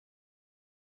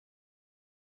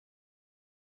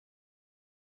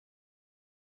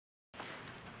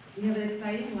We have an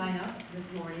exciting lineup this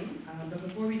morning, but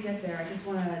before we get there, I just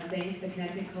want to thank the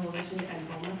Connecticut Coalition to End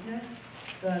Homelessness,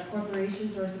 the Corporation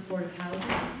for Supportive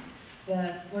Housing,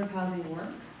 the Supportive Housing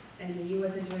Works, and the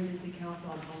U.S. Interagency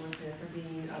Council on Homelessness for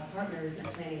being partners in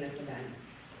planning this event.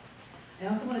 I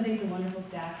also want to thank the wonderful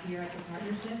staff here at the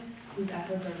partnership, whose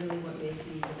efforts are really what make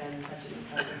these events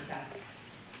such a success.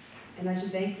 And I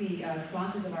should thank the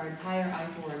sponsors of our entire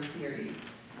IForum series,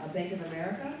 Bank of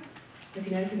America, the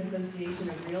Connecticut Association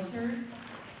of Realtors,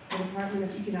 the Department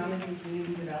of Economic and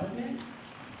Community Development,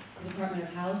 the Department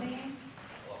of Housing,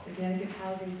 the Connecticut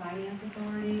Housing Finance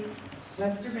Authority,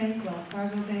 Webster Bank, Wells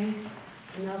Fargo Bank,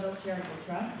 the Melville Charitable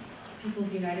Trust,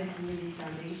 People's United Community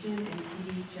Foundation, and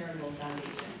TV Charitable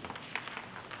Foundation.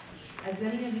 As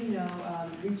many of you know,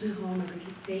 Reaching Home is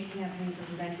a state campaign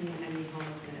for preventing and ending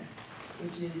homelessness,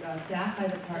 which is staffed by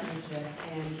the partnership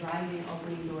and driving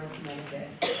Opening Doors Connecticut,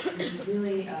 which is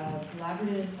really a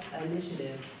collaborative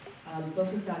initiative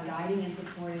focused on guiding and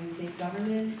supporting state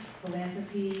government,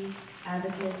 philanthropy,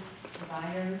 advocates,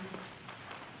 providers,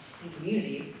 and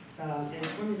communities, and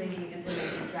formulating and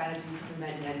implementing strategies to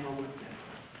prevent and end homelessness.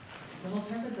 The whole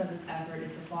purpose of this effort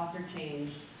is to foster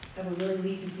change that will really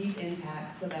lead to deep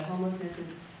impacts so that homelessness is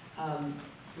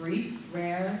brief,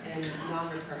 rare, and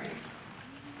non-recurring.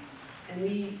 And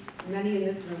many in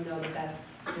this room know that that's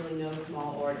really no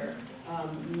small order.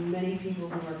 Many people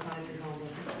who are chronically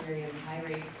homeless experience high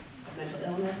rates of mental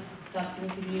illness,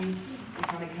 substance abuse, and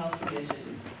chronic health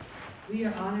conditions. We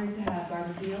are honored to have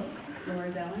Barbara Fields,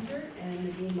 Zeilinger, and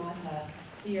Nadim Mata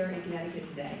here in Connecticut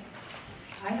today.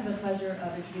 I have the pleasure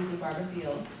of introducing Barbara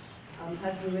Fields,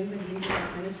 HUD's New England Regional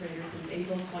Administrator since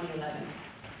April 2011.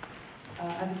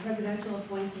 As a presidential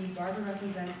appointee, Barbara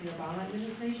represents the Obama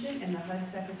administration and the HUD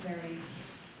Secretary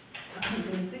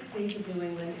in the 6 states of New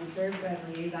England and serves as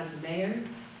liaison to mayors,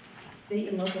 state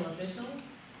and local officials,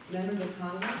 members of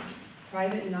Congress,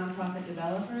 private and nonprofit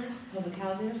developers, public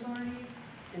housing authorities,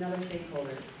 and other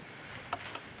stakeholders.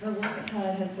 Her work at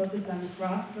HUD has focused on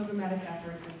cross-programmatic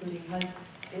efforts, including HUD's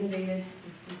Innovative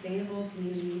Sustainable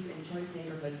Communities and Choice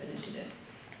Neighborhoods initiatives.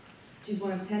 She's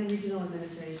one of 10 regional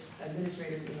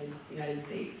administrators in the United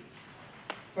States.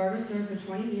 Barbara served for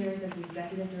 20 years as the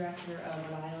Executive Director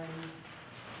of Rhode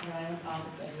Island's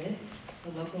Office of LIST,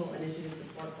 the Local Initiative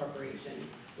Support Corporation.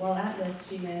 While at LIST,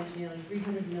 she managed nearly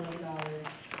 $300 million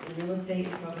in real estate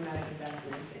and programmatic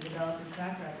investments and developed a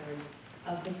track record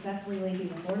of successfully linking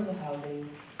affordable housing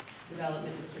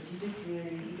development with strategic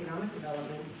community economic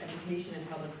development, education, and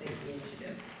public safety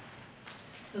initiatives.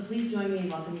 So please join me in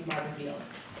welcoming Barbara Fields.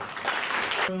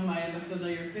 I am a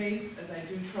familiar face as I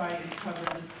do try and cover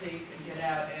the states and get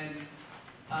out.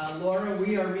 And Laura,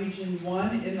 we are Region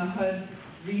 1 in the HUD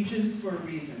regions for a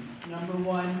reason. Number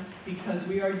one, because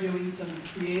we are doing some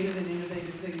creative and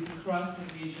innovative things across the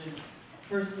region.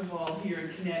 First of all, here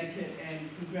in Connecticut, and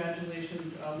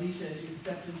congratulations, Alicia, as you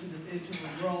stepped into this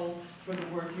interim role for the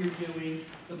work you're doing.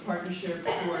 The Partnership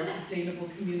for Sustainable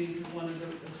Communities is one of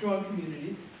the strong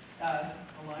communities,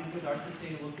 aligned with our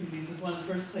sustainable communities, is one of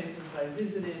the first places I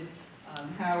visited.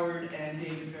 Howard and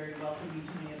David very welcoming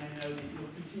to me, and I know that you'll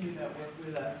continue that work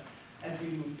with us as we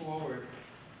move forward.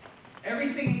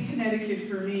 Everything in Connecticut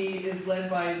for me is led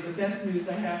by the best news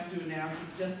I have to announce. Is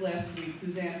just last week,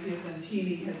 Suzanne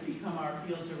Piacentini has become our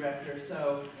field director,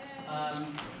 so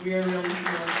we are really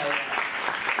thrilled about that.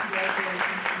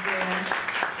 Congratulations, Suzanne.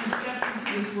 She steps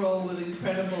into this role with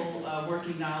incredible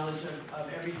working knowledge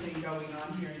of everything going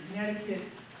on here in Connecticut,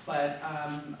 but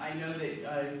I know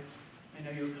that I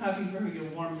know you're clapping for her.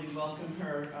 You'll warmly welcome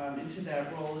her into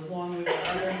that role, along with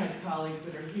our other HUD colleagues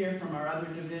that are here from our other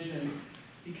divisions,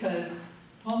 because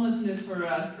homelessness for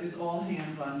us is all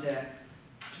hands on deck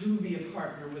to be a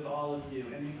partner with all of you,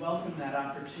 and we welcome that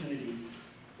opportunity.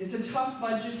 It's a tough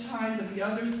budget time, but the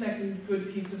other second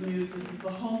good piece of news is that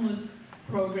the homeless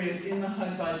programs in the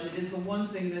HUD budget is the one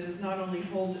thing that has not only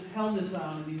held its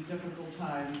own in these difficult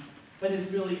times, but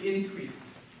has really increased.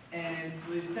 And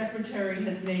the Secretary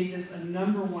has made this a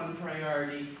 #1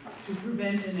 priority to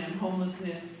prevent and end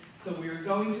homelessness. So we are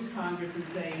going to Congress and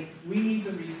saying, we need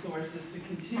the resources to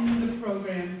continue the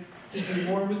programs, to do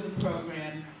more with the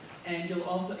programs, and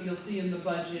you'll see in the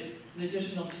budget an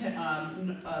additional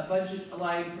budget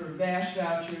line for VASH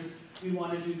vouchers. We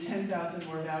want to do 10,000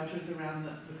 more vouchers around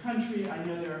the country. I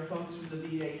know there are folks from the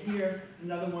VA here,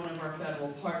 another one of our federal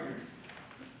partners.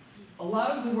 A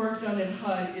lot of the work done at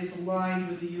HUD is aligned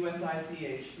with the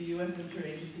USICH, the U.S.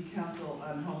 Interagency Council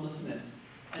on Homelessness,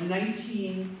 and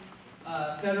 19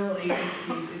 federal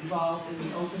agencies involved in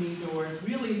the Opening Doors,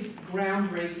 really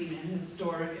groundbreaking and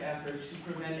historic effort to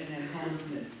prevent and end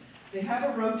homelessness. They have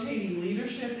a rotating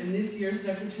leadership, and this year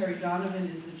Secretary Donovan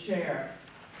is the chair.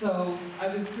 So I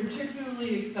was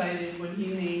particularly excited when he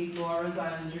named Laura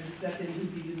Zeilinger to step in to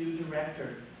be the new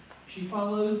director. She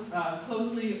follows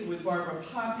closely with Barbara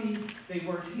Poppy. They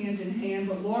work hand in hand,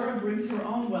 but Laura brings her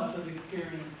own wealth of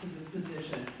experience to this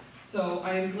position. So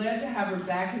I am glad to have her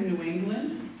back in New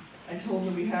England. I told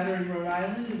her we had her in Rhode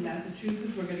Island and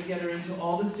Massachusetts. We're going to get her into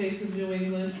all the states of New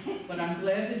England. But I'm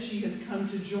glad that she has come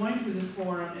to join for this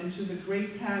forum and to the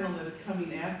great panel that's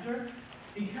coming after,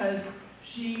 because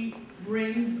she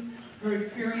brings her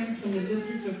experience from the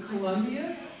District of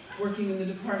Columbia, working in the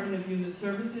Department of Human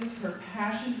Services, her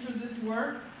passion for this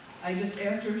work. I just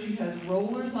asked her if she has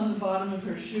rollers on the bottom of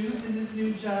her shoes in this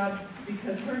new job,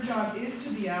 because her job is to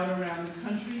be out around the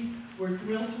country. We're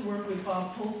thrilled to work with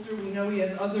Bob Polster. We know he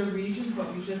has other regions,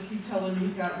 but we just keep telling him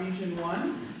he's got Region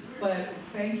 1. But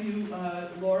thank you,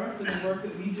 Laura, for the work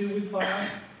that we do with Bob.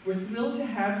 We're thrilled to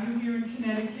have you here in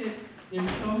Connecticut. There's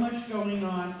so much going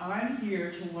on. I'm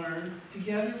here to learn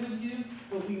together with you,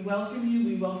 but we welcome you,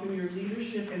 we welcome your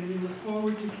leadership, and we look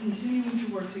forward to continuing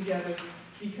to work together,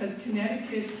 because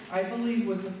Connecticut, I believe,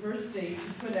 was the first state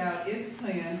to put out its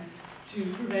plan to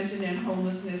prevent and end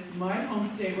homelessness. My home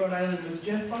state, Rhode Island, was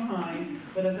just behind,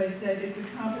 but as I said, it's a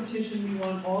competition. We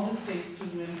want all the states to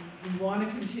win. We want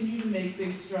to continue to make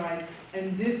big strides,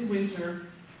 and this winter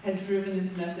has driven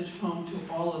this message home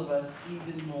to all of us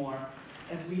even more,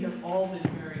 as we have all been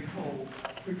very cold,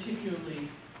 particularly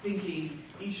thinking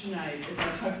each night as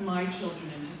I tuck my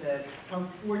children into bed, how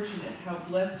fortunate, how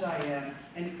blessed I am,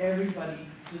 and everybody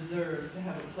deserves to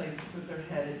have a place to put their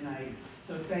head at night.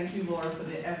 So thank you, Laura, for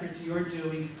the efforts you're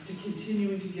doing to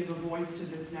continuing to give a voice to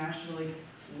this nationally.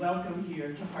 Welcome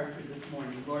here to Hartford this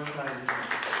morning. Laura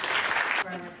Zeilinger.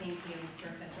 Barbara, thank you for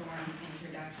such a warm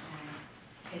introduction.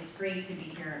 It's great to be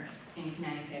here in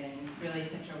Connecticut, and really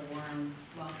such a warm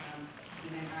welcome,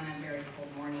 even on a very cold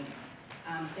morning.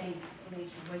 Thanks,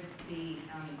 Alicia Woodsby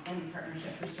and the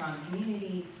Partnership for Strong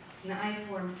Communities and the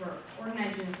IForum for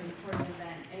organizing this important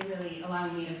event and really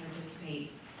allowing me to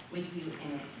participate with you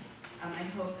in it. I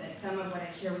hope that some of what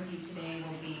I share with you today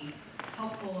will be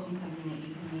helpful and something that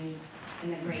you can use in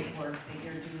the great work that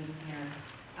you're doing here.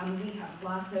 We have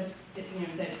lots of,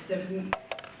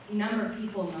 the number of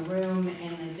people in the room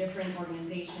and the different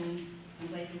organizations and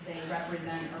places they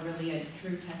represent are really a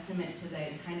true testament to the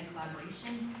kind of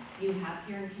collaboration you have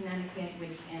here in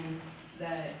Connecticut and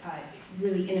the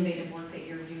really innovative work that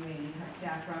you're doing. You have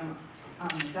staff from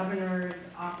the governor's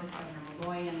office, Governor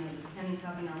Malloy, and the Lieutenant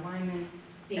Governor Wyman,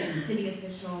 state and city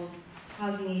officials,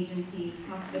 housing agencies,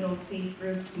 hospitals, faith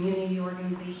groups, community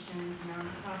organizations,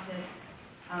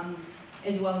 nonprofits,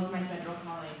 as well as my federal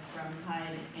colleagues from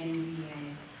HUD and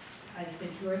VA. It's a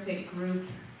terrific group,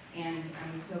 and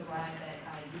I'm so glad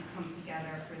that you've come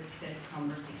together for this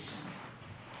conversation.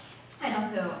 I'd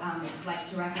also like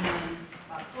to recognize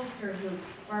Bob Polster, who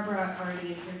Barbara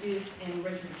already introduced, and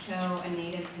Richard Cho, a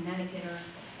native Connecticuter,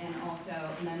 and also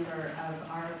a member of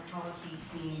our policy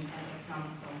team at the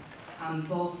council.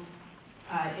 Both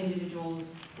individuals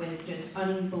with just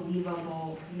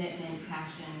unbelievable commitment,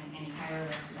 passion, and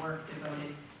tireless work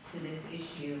devoted to this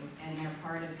issue, and they're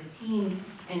part of the team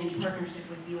and in partnership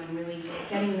with you in really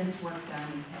getting this work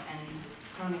done to end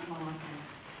chronic homelessness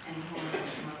and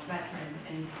homelessness among veterans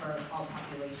and for all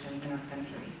populations in our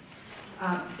country.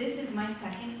 This is my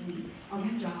second week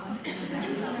on the job as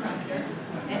executive director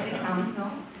at the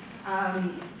council.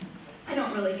 I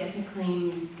don't really get to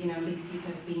claim, the excuse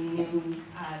of being new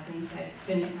since I've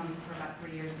been at the council for about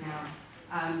 3 years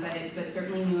now, but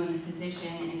certainly new in the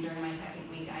position. And during my second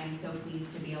week, I am so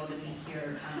pleased to be able to be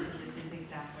here because this is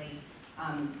exactly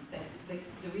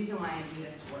the reason why I do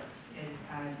this work is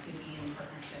to be in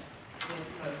partnership with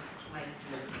folks like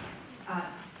you.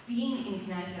 Being in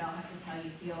Connecticut, I'll have to tell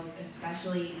you, feels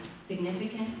especially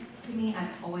significant to me.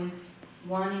 I've always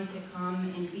wanted to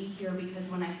come and be here because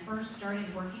when I first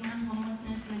started working on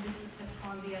homelessness in the District of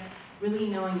Columbia, really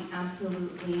knowing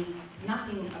absolutely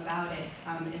nothing about it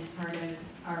as part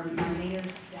of my mayor's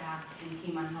staff and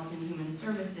team on Health and Human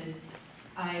Services,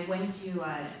 I went to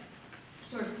a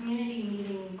sort of community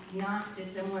meeting not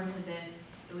dissimilar to this.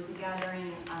 It was a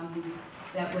gathering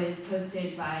that was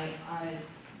hosted by a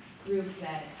group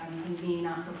that convened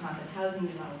not-for-profit housing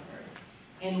developers.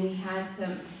 And we had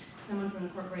someone from the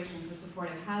Corporation for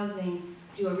Supportive Housing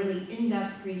do a really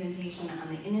in-depth presentation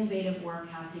on the innovative work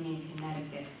happening in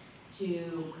Connecticut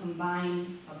to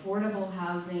combine affordable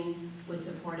housing with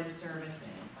supportive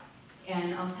services.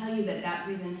 And I'll tell you that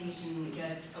presentation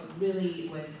just really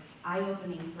was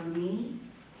eye-opening for me,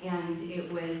 and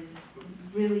it was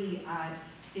really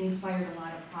inspired a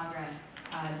lot of progress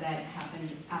that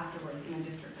happened afterwards in the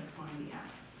District of Columbia.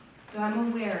 So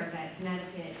I'm aware that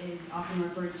Connecticut is often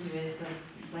referred to as the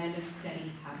land of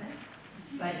steady habits,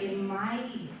 but in my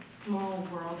small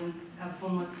world of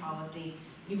homeless policy,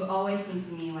 you've always seemed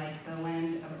to me like the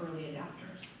land of early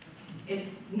adopters.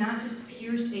 It's not just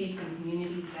peer states and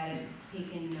communities that have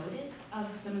taken notice of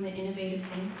some of the innovative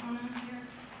things going on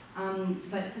here,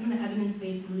 but some of the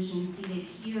evidence-based solutions seated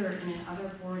here and in other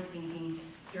forward-thinking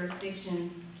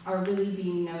jurisdictions are really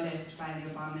being noticed by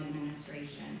the Obama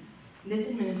administration. This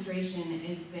administration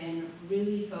has been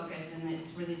really focused, and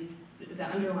it's really the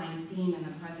underlying theme in the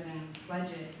president's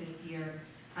budget this year,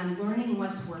 on learning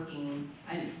what's working,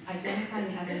 and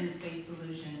identifying evidence-based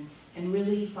solutions, and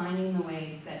really finding the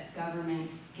ways that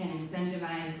government can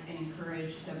incentivize and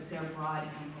encourage their broad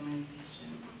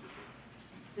implementation.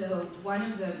 So one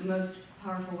of the most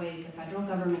powerful ways the federal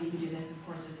government can do this, of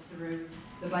course, is through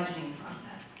the budgeting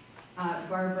process.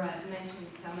 Barbara mentioned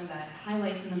some of the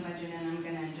highlights in the budget, and I'm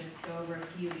going to just go over a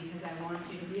few because I want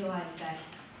you to realize that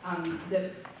the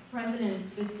President's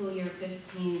fiscal year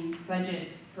 15 budget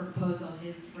proposal,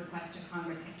 his request to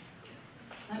Congress,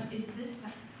 is this,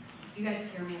 you guys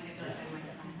hear me? I feel like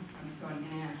I'm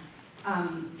going in and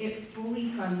out. It fully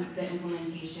funds the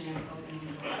implementation of Opening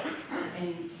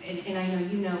Doors. And I know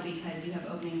you know, because you have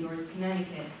Opening Doors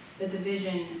Connecticut, that the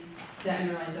vision that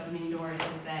underlies Opening Doors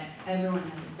is that everyone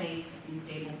has a safe and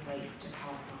stable place to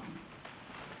call home.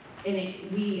 And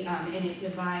it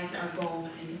divides our goals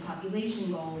into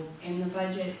population goals, and the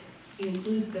budget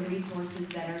includes the resources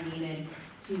that are needed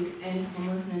to end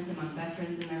homelessness among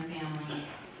veterans and their families,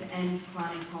 to end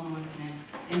chronic homelessness,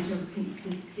 and to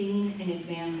sustain and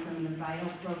advance some of the vital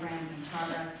programs and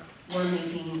progress we're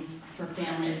making for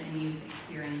families and youth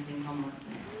experiencing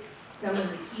homelessness. Some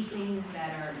of the key things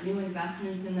that are new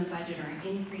investments in the budget or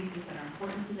increases that are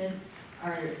important to this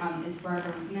are, as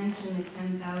Barbara mentioned, the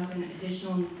 10,000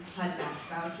 additional HUD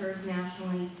vouchers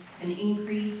nationally, an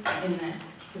increase in the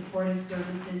supportive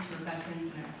services for veterans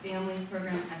and their families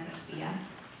program, SSVF,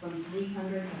 from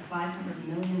 $300 to $500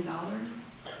 million,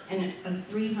 and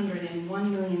a $301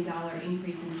 million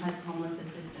increase in HUD's homeless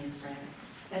assistance grants.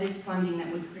 That is funding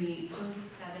that would create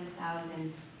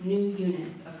 37,000 new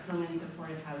units of permanent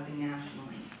supportive housing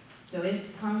nationally. So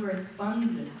if Congress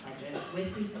funds this budget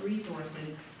with these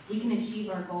resources, we can achieve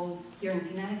our goals here in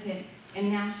Connecticut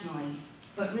and nationally,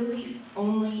 but really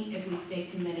only if we stay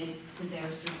committed to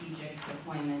their strategic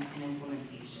deployment and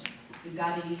implementation. We've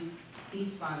got to use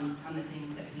these funds on the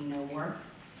things that we know work,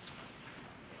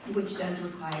 which does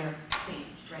require change,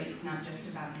 right? It's not just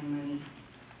about new money.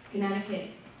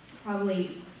 Connecticut,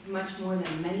 probably much more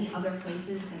than many other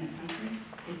places in the country,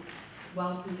 is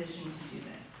well positioned to do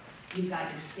this. You've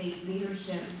got your state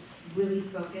leaderships really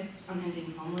focused on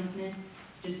ending homelessness.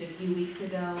 Just a few weeks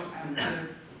ago, your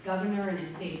governor in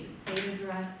his State of the State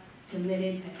address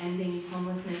committed to ending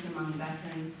homelessness among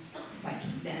veterans by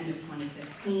the end of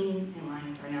 2015, in line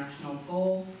with our national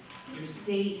goal. Your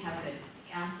state has an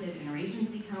active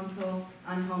Interagency Council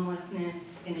on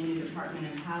homelessness and a new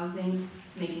Department of Housing,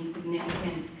 making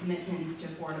significant commitments to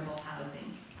affordable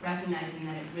housing, recognizing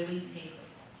that it really takes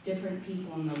different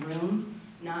people in the room,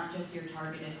 not just your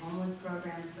targeted homeless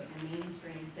programs, but your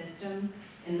mainstream systems,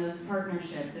 and those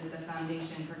partnerships is the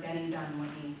foundation for getting done what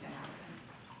needs to happen.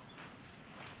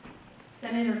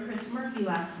 Senator Chris Murphy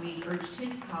last week urged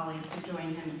his colleagues to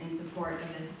join him in support of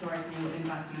the historic new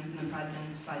investments in the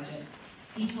president's budget.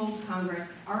 He told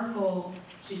Congress, our goal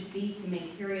should be to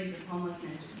make periods of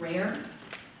homelessness rare,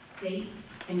 safe,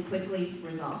 and quickly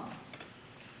resolved.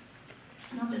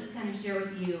 And I'll just kind of share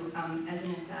with you, as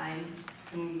an aside,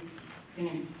 I'm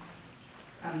going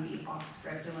to be off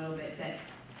script a little bit, that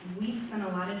we've spent a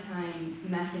lot of time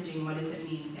messaging what does it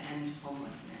mean to end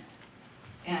homelessness.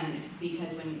 And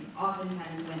because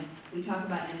oftentimes when we talk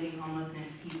about ending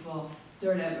homelessness, people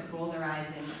sort of roll their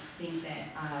eyes and think that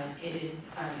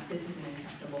this is an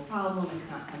intractable problem, it's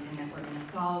not something that we're going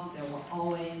to solve, there will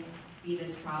always be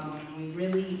this problem, and we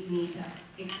really need to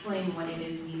explain what it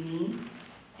is we mean.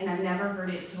 And I've never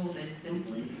heard it told as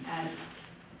simply as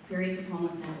periods of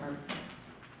homelessness are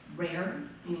rare,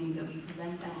 meaning that we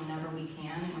prevent them whenever we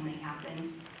can, and when they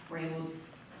happen,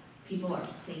 people are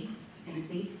safe, in a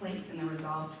safe place, and they're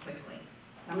resolved quickly.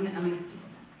 So I'm gonna steal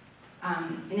that.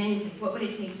 In any case, what would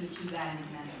it take to achieve that in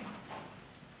Connecticut?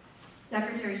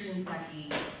 Secretary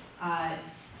Shinseki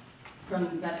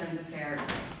from Veterans Affairs,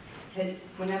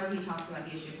 whenever he talks about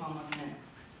the issue of homelessness,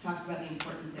 talks about the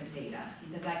importance of data. He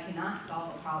says, I cannot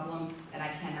solve a problem that I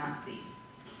cannot see.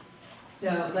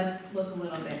 So let's look a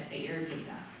little bit at your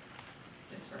data,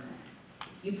 just for a minute.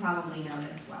 You probably know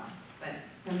this well, but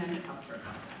sometimes it helps for a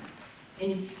couple of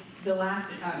minutes. In the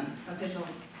last official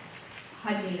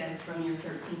HUD data is from your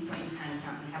 13.10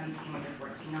 count. We haven't seen what your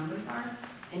 14 numbers are.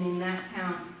 And in that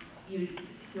count,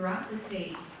 throughout the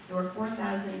state, there were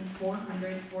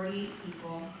 4,448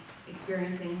 people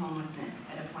experiencing homelessness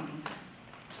at a point in time.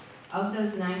 Of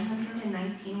those,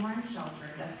 919 were in shelter.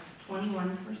 That's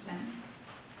 21%.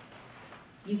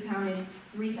 You counted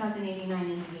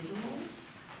 3,089 individuals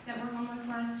that were homeless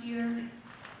last year,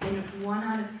 and 1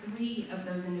 out of 3 of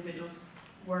those individuals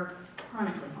were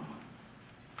chronically homeless.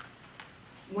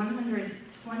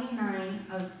 129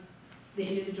 of the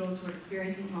individuals who were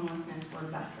experiencing homelessness were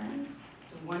veterans,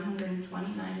 so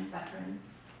 129 veterans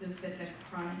who fit the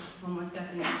chronic homeless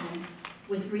definition,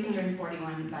 with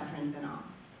 341 veterans in all.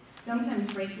 Sometimes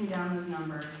breaking down those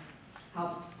numbers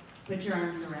helps put your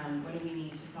arms around what do we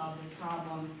need to solve this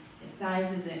problem. It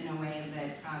sizes it in a way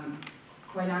that,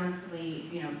 quite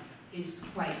honestly, is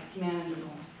quite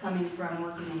manageable. Coming from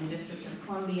working in the District of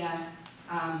Columbia,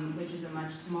 which is a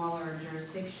much smaller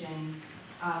jurisdiction,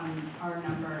 our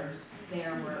numbers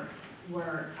there were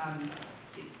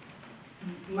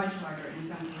much larger, in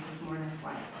some cases more than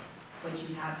twice what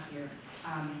you have here.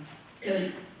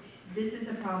 So this is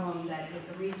a problem that with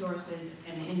the resources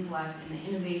and the intellect and the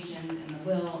innovations and the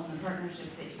will and the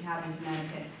partnerships that you have in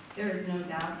Connecticut, there is no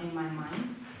doubt in my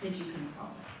mind that you can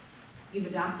solve it. You've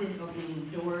adopted opening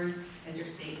doors as your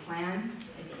state plan.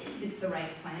 It's the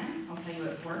right plan. I'll tell you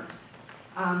it works.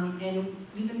 And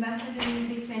you've invested in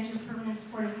the expansion of permanent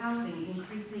supportive housing,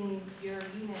 increasing your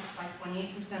units by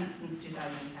 28% since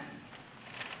 2010.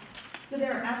 So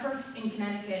there are efforts in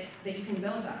Connecticut that you can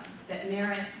build on that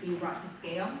merit being brought to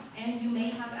scale, and you may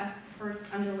have efforts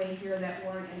underway here that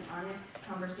warrant an honest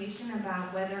conversation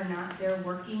about whether or not they're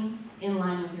working in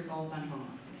line with your goals on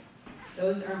homelessness.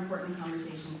 Those are important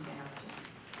conversations to have too.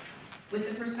 With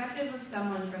the perspective of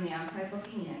someone from the outside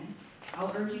looking in,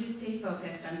 I'll urge you to stay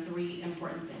focused on 3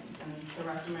 important things, and the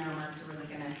rest of my remarks are really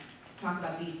going to talk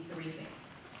about these 3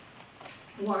 things.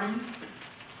 1,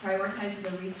 prioritize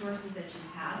the resources that you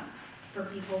have for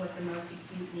people with the most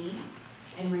acute needs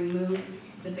and remove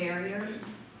the barriers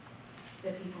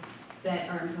that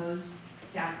are imposed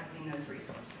to accessing those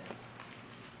resources.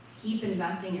 Keep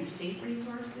investing your state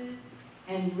resources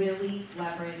and really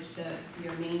leverage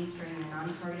your mainstream and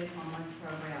non-targeted homeless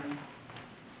programs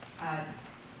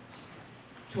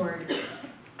toward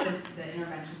the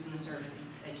interventions and the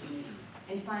services that you need.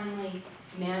 And finally,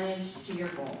 manage to your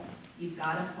goals. You've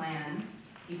got a plan.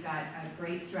 You've got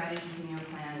great strategies in your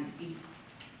plan. You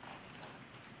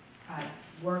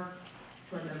work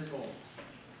toward those goals.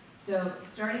 So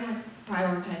starting with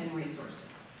prioritizing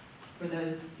resources for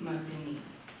those most in need.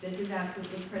 This is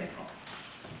absolutely critical.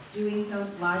 Doing so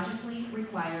logically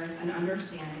requires an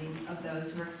understanding of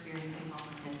those who are experiencing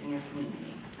homelessness in your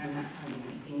community. I'm not telling you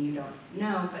anything you don't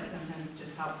know, but sometimes it's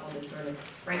just helpful to sort of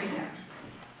break it down.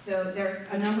 So there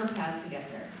are a number of paths to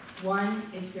get there. 1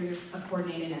 is through a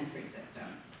coordinated entry system.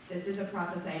 This is a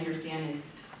process I understand is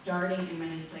starting in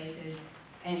many places,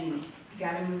 and you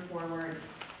got to move forward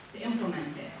to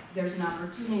implement it. There's an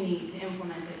opportunity to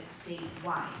implement it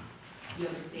statewide. You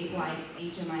have a statewide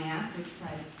HMIS, which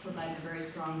provides a very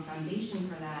strong foundation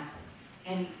for that.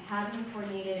 And having a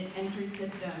coordinated entry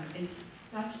system is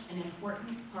such an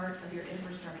important part of your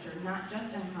infrastructure, not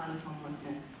just on chronic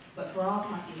homelessness, but for all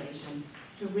populations,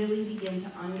 to really begin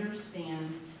to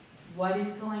understand what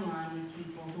is going on with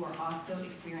people who are also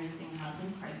experiencing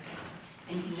housing crisis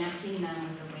and connecting them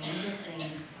with a range of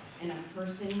things in a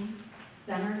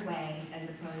person-centered way as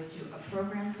opposed to a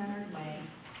program-centered way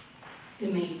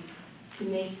to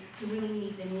really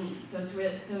meet the needs. So it's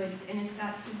got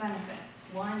 2 benefits.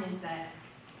 One is that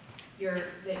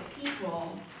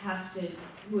people have to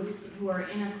who are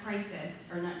in a crisis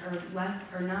are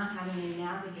not having to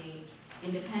navigate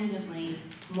independently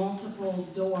multiple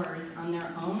doors on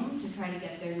their own to try to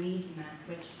get their needs met,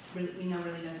 which we know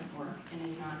really doesn't work and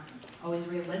is not always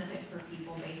realistic for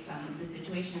people based on the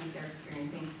situation that they're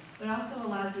experiencing, but also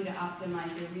allows you to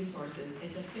optimize your resources.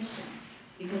 It's efficient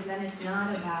because then it's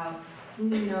not about who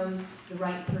knows the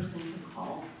right person to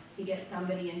call to get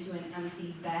somebody into an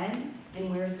empty bed, and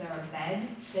where's there a bed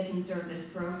that can serve this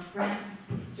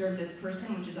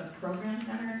person, which is a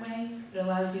program-centered way, but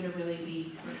allows you to really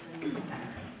be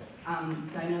person-centered.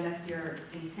 So I know that's your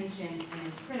intention, and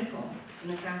it's critical.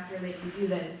 And the faster that you do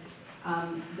this,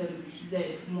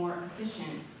 the more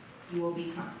efficient you will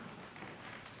become.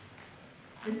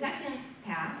 The second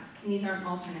path, and these aren't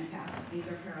alternate paths, these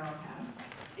are parallel paths,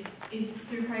 is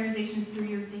through prioritizations through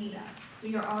your data. So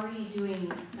you're already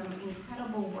doing some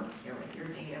incredible work here with your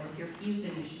data, with your FUSE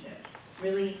initiative.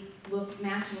 Really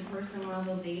matching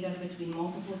person-level data between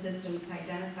multiple systems to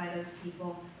identify those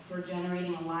people who are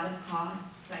generating a lot of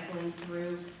costs cycling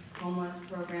through homeless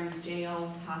programs,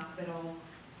 jails, hospitals.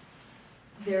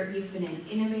 You've been an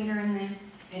innovator in this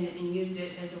and used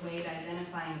it as a way to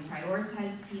identify and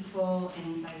prioritize people,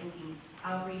 and by linking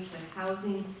outreach with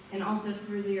housing, and also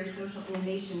through your social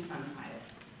innovation fund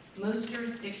pilots. Most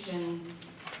jurisdictions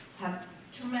have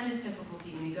tremendous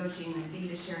difficulty in negotiating the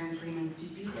data sharing agreements to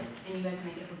do this, and you guys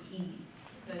make it look easy.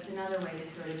 So it's another way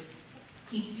to sort of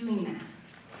keep doing that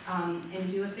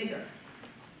and do it bigger.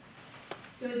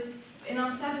 So and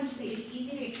I'll stop and just say it's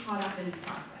easy to get caught up in the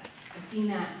process. I've seen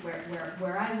that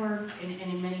where I work and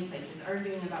in many places,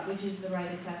 arguing about which is the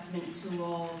right assessment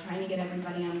tool, trying to get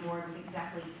everybody on board with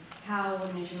exactly how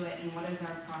we're going to do it and what is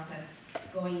our process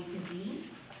going to be,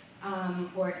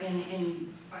 or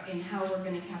in how we're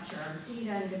going to capture our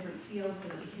data in different fields so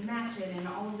that we can match it, and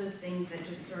all of those things that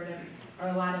just sort of are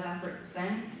a lot of effort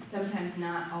spent, sometimes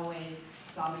not always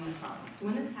solving the problem. So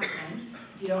when this happens,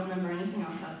 if you don't remember anything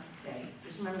else I'll say,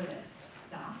 just remember this: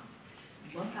 stop,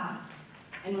 look up,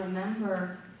 and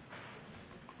remember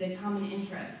the common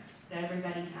interest that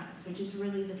everybody has, which is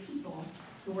really the people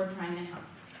who we're trying to help.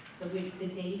 So with the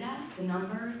data, the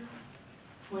numbers,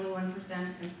 21%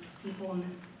 of people in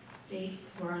the state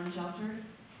who are unsheltered,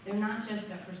 they're not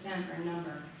just a percent or a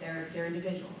number, they're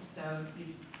individuals. So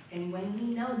and when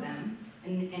we know them,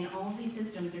 and all these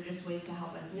systems are just ways to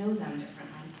help us know them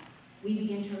differently, we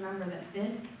begin to remember that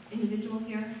this individual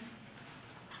here,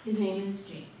 his name is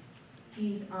Jake.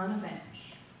 He's on a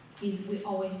bench. We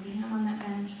always see him on that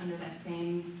bench under that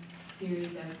same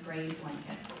series of gray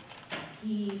blankets.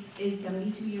 He is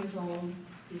 72 years old.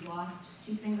 He's lost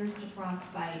 2 fingers to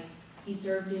frostbite. He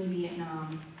served in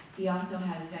Vietnam. He also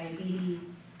has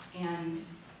diabetes and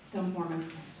some form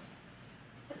of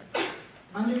cancer.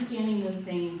 Understanding those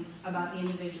things about the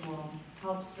individual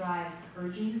helps drive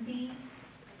urgency,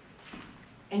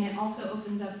 and it also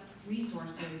opens up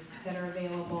resources that are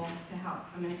available to help.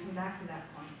 I'm going to come back to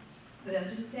that point. But I'll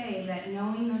just say that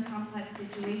knowing the complex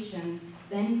situations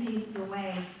then paves the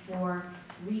way for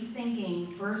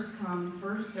rethinking first come,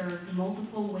 first served,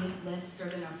 multiple wait list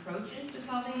driven approaches to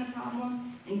solving the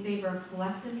problem in favor of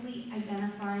collectively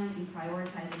identifying and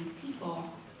prioritizing people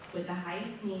with the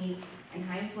highest need and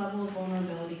highest level of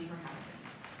vulnerability for housing.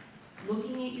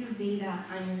 Looking at your data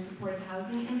on your supportive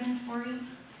housing inventory,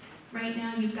 right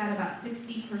now you've got about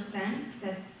 60%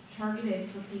 that's targeted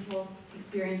for people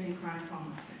experiencing chronic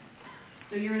homelessness.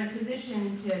 So you're in a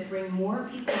position to bring more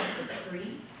people up the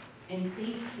street and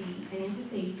into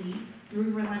safety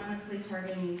through relentlessly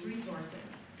targeting these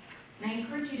resources. And I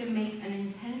encourage you to make an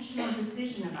intentional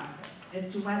decision about this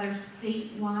as to whether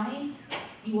statewide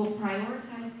you will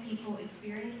prioritize people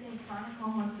experiencing chronic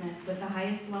homelessness with the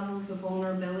highest levels of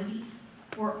vulnerability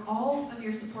for all of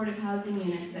your supportive housing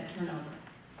units that turn over.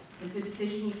 It's a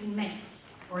decision you can make,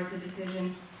 or it's a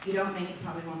decision you don't make, it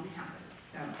probably won't happen.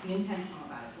 So be intentional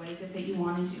about it. What is it that you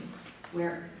want to do?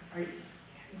 You're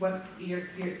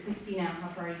at 60 now, how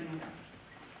far are you going to go?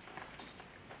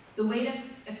 The way to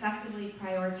effectively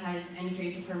prioritize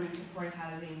entry into permanent supportive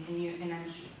housing, and I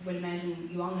would imagine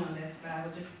you all know this, but I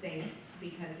will just say it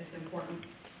because it's important,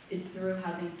 is through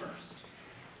Housing First.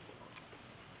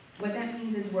 What that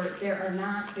means is there are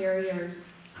not barriers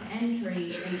to entry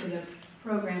into the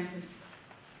programs.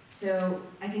 So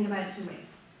I think about it 2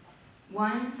 ways.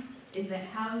 One is that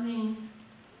housing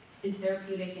is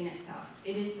therapeutic in itself.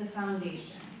 It is the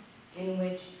foundation in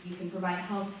which you can provide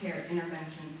health care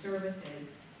intervention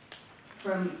services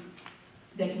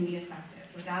that can be effective.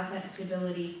 Without that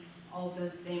stability, all of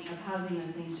those things, of housing,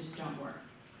 those things just don't work.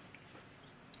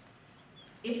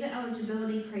 If the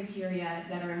eligibility criteria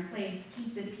that are in place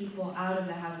keep the people out of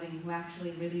the housing who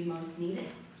actually really most need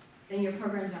it, then your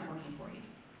programs aren't working for you.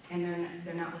 And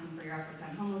they're not working for your efforts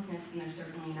on homelessness, and they're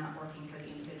certainly not working for the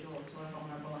individuals who are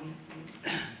vulnerable.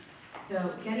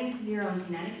 So getting to zero in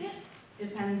Connecticut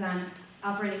depends on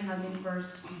operating Housing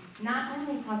First, not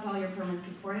only across all your permanent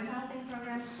supportive housing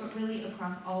programs, but really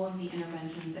across all of the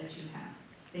interventions that you have.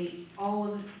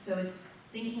 So it's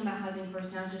thinking about Housing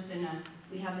First, not just in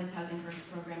we have this Housing First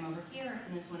program over here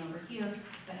and this one over here,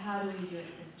 but how do we do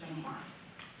it system-wide?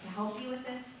 To help you with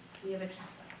this, we have a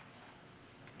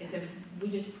checklist. We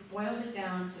just boiled it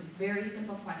down to very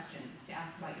simple questions to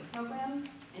ask about your programs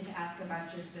and to ask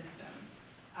about your system.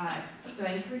 So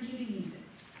I encourage you to use it.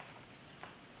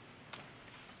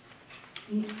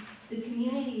 The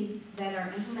communities that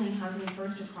are implementing Housing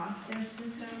First across their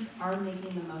systems are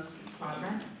making the most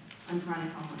progress on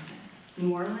chronic homelessness.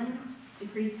 New Orleans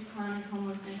decreased chronic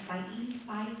homelessness by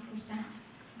 85%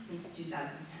 since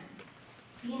 2010.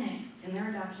 Phoenix, in their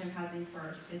adoption of Housing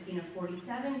First, has seen a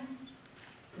 47%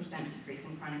 decrease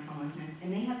in chronic homelessness,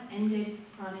 and they have ended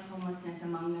chronic homelessness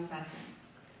among their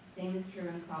veterans. Same is true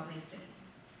in Salt Lake City.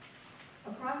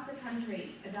 Across the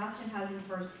country, Adoption Housing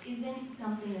First isn't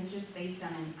something that's just based on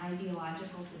an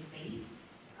ideological debate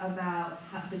about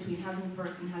between housing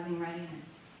first and housing readiness.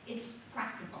 It's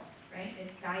practical, right?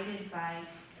 It's guided by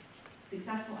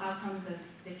successful outcomes of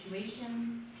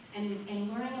situations and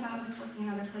learning about what's working in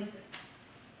other places.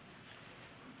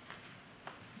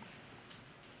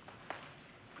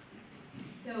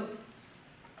 So,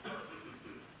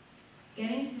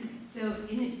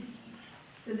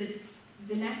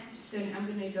 I'm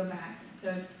going to go back.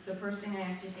 So the first thing I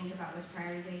asked you to think about was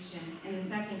prioritization, and the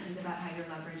second is about how you're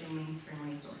leveraging mainstream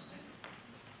resources.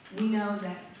 We know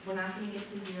that we're not going to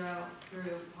get to zero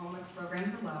through homeless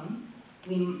programs alone.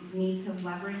 We need to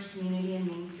leverage community and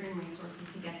mainstream resources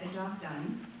to get the job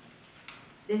done.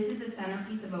 This is a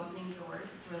centerpiece of Opening Doors.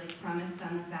 It's really premised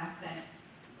on the fact that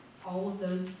all of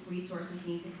those resources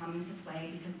need to come into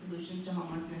play because solutions to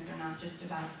homelessness are not just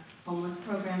about homeless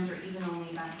programs or even only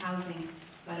about housing,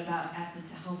 but about access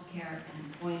to health care and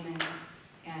employment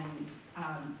and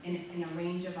in a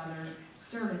range of other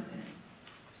services.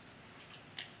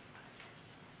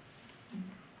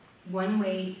 One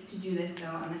way to do this, though,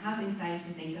 on the housing side is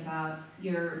to think about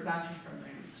your voucher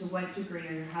programs. To what degree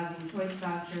are your housing choice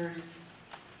vouchers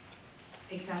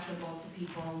accessible to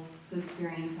people who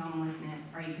experience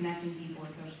homelessness? Are you connecting people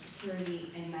with Social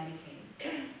Security and Medicaid?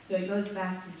 So it goes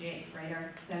back to Jake, right,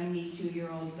 our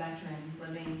 72-year-old veteran who's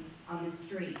living on the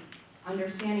street.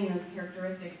 Understanding those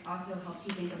characteristics also helps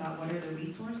you think about what are the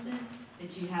resources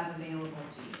that you have available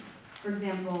to you. For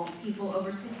example, people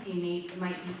over 60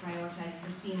 might be prioritized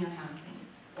for senior housing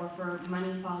or for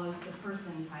Money Follows the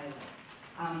Person pilot,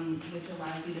 which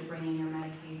allows you to bring in your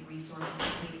Medicaid resources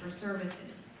to pay for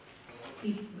services.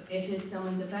 If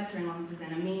someone's a veteran, once is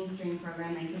in a mainstream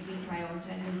program, they could be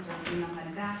prioritized and served in the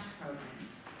HUD-VASH program.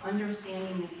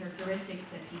 Understanding the characteristics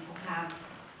that people have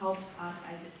helps us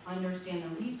understand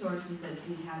the resources that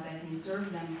we have that can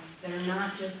serve them, that are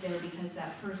not just there because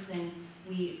that person,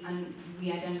 we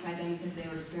identify them because they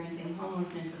were experiencing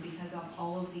homelessness, but because of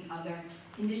all of the other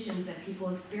conditions that people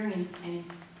experience. And,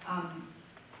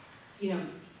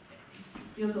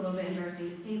 feels a little bit embarrassing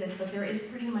to say this, but there is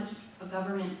pretty much a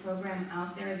government program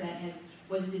out there that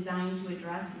was designed to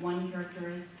address one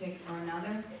characteristic or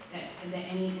another that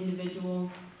any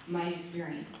individual might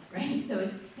experience, right? So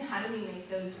it's how do we make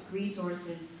those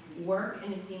resources work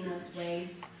in a seamless way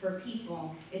for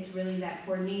people? It's really that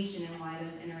coordination and why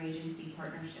those interagency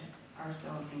partnerships are so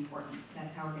important.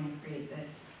 That's how we're going to create the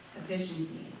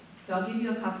efficiencies. So I'll give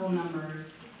you a couple numbers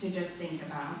to just think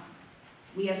about.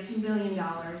 We have $2 billion.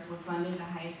 We're funded the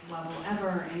highest level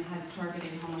ever in HUD's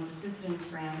targeted homeless assistance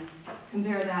grants.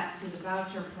 Compare that to the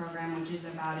voucher program, which is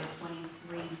about at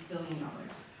 $23 billion.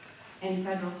 And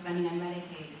federal spending on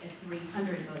Medicaid at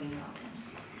 $300 billion.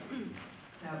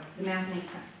 So the math makes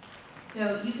sense.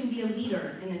 So you can be a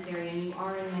leader in this area, and you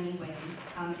are in many ways,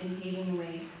 in paving the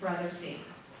way for other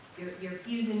states. Your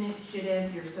FUSE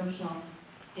initiative, your social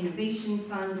innovation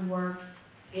fund work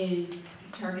is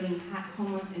targeting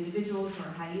homeless individuals who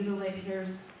are high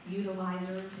utilizers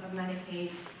of Medicaid.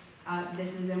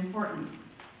 This is important.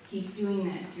 Keep doing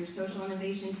this. Your social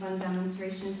innovation fund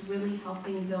demonstration is really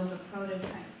helping build a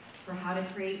prototype for how to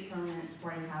create permanent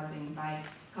supportive housing by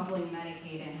coupling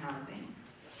Medicaid and housing.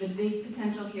 The big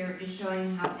potential here is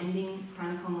showing how ending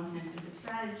chronic homelessness is a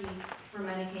strategy for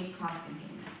Medicaid cost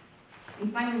containment.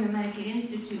 And finally, the Medicaid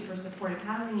Institute for Supportive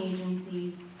Housing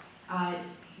Agencies,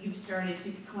 you've started to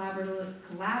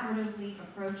collaboratively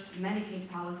approach Medicaid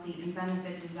policy and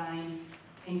benefit design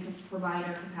and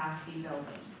provider capacity building.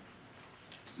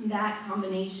 That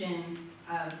combination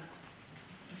of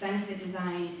benefit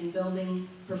design and building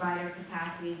provider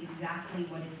capacity is exactly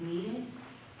what is needed,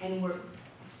 and we're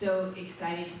so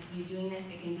excited to see you doing this.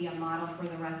 It can be a model for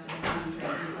the rest of the country,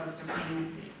 and folks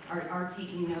are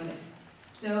taking notice.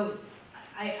 So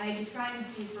I described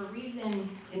you for a reason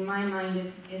in my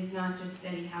mind is not just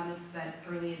steady habits, but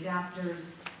early adapters.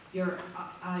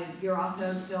 You're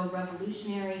also still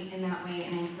revolutionary in that way,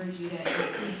 and I encourage you to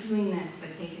keep doing this,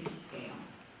 but take it to scale.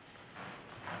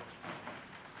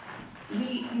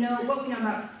 We know what we know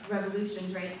about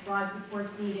revolutions, right? Broad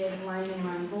support's needed, alignment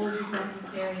around goals is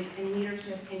necessary, and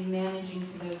leadership in managing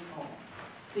to those goals.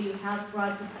 So you have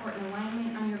broad support and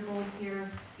alignment on your goals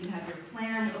here. You have your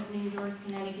plan, Opening Doors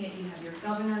Connecticut. You have your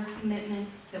governor's commitment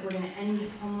that we're going to end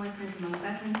homelessness among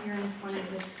veterans here in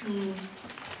 2015.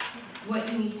 What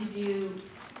you need to do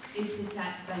is to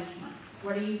set benchmarks.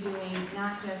 What are you doing,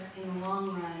 not just in the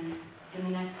long run, in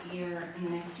the next year, in the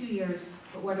next 2 years,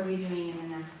 but what are we doing in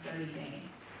the next 30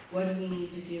 days? What do we need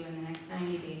to do in the next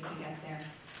 90 days to get there?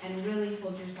 and really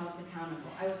hold yourselves accountable.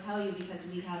 I will tell you, because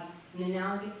we have an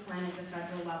analogous plan at the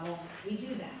federal level, we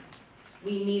do that.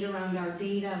 We meet around our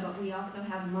data, but we also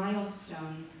have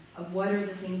milestones of what are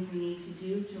the things we need to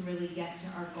do to really get to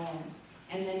our goals.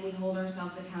 And then we hold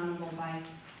ourselves accountable by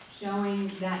showing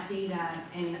that data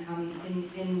and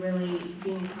really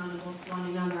being accountable to one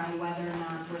another on whether or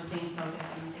not we're staying focused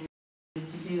on things we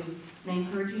need to do. And I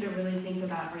encourage you to really think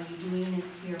about, are you doing this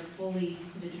here fully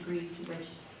to the degree to which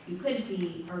you could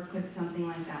be, or could something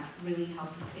like that really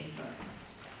help you stay focused?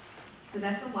 So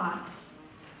that's a lot,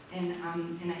 and I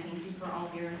thank you for all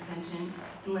of your attention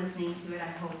and listening to it.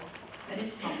 I hope that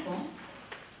it's helpful.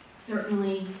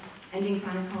 Certainly, ending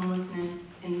chronic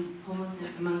homelessness and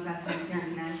homelessness among veterans here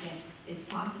in Connecticut is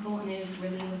possible, and it is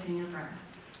really within your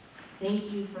grasp.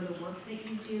 Thank you for the work that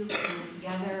you do, coming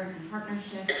together in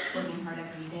partnership, working hard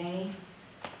every day,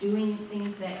 doing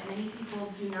things that many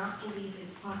people do not believe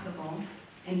is possible,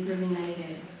 and proving that it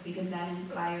is, because that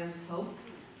inspires hope,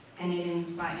 and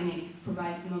it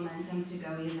provides the momentum to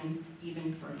go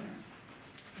even further.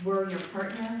 We're your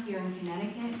partner here in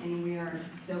Connecticut, and we are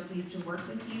so pleased to work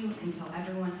with you until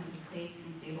everyone has a safe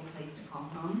and stable place to call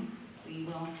home. We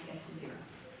will get to zero.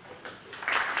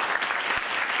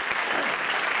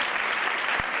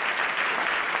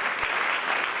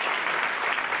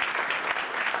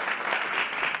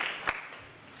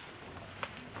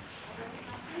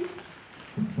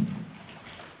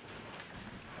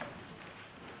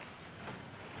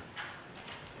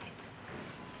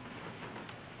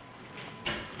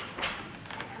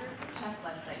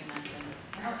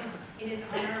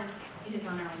 It is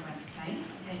on our website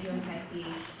at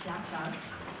USICH.gov.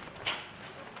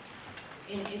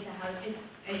 It's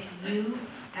at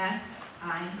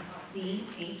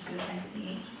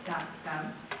USICH.gov.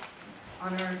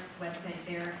 On our website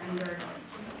there under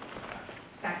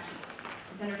fact sheets.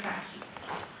 It's under fact sheets.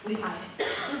 We hide it.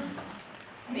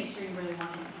 Make sure you really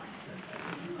want it to find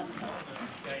it.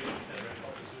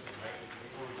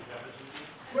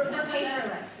 We're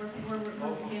paperless.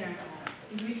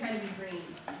 We try to be green.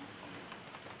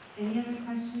 Any other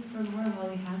questions for Laura while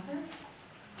we have her?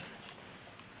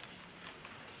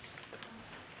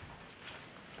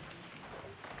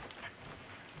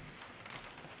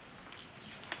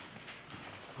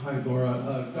 Hi, Laura.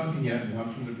 Duncan Yetton. I'm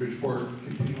from the Bridgeport,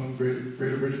 continuing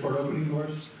Greater Bridgeport Opening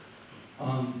Doors.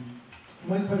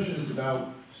 My question is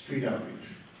about street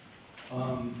outreach.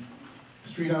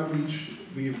 Street outreach,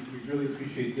 we really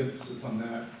appreciate the emphasis on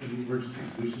that in the Emergency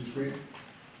Solutions Grant.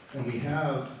 And we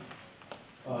have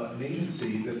an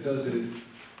agency that does it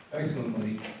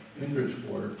excellently in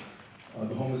Bridgeport,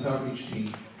 the Homeless Outreach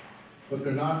Team, but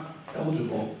they're not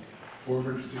eligible for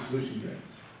emergency solution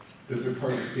grants because they're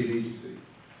part of the state agency.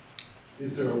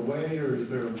 Is there a way, or is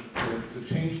there to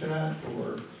change that,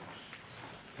 or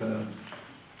to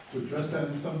address that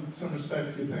in some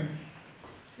respect, do you think?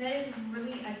 That is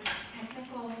really a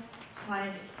technical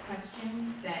HUD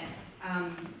question that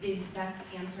is best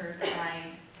answered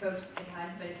by folks at HUD,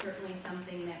 but it's certainly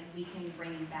something that we can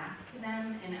bring back to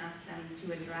them and ask them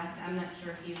to address. I'm not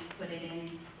sure if you put it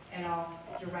in at all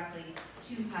directly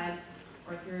to HUD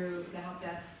or through the help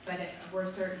desk, but we're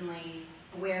certainly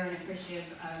aware and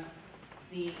appreciative of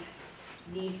the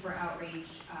need for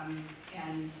outreach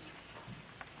and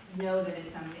know that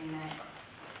it's something that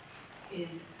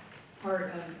is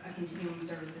part of a continuum of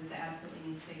services that absolutely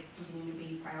needs to continue to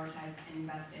be prioritized and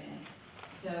invested in.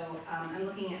 So I'm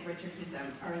looking at Richard, who's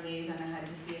our liaison at HUD,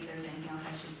 to see if there's anything else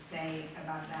I should say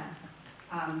about that.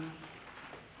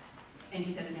 And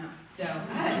he says no. So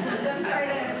I'm sorry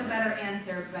to have a better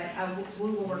answer, but we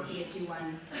will work to get you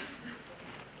one.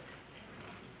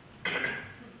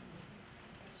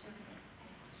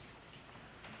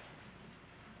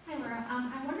 Hi, Laura.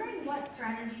 I'm wondering what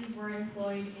strategies were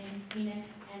employed in Phoenix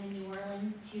and in New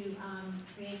Orleans to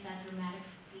create that dramatic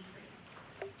decrease.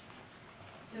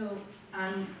 So,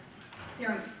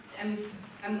 Sarah,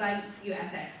 I'm glad you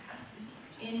asked that.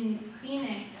 In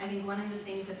Phoenix, I think one of the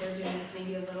things that they're doing that's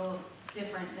maybe a little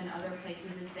different than other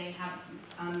places is they have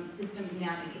system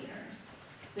navigators.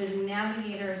 So the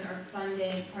navigators are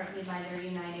funded partly by their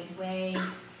United Way.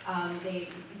 They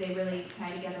really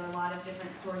tie together a lot of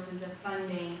different sources of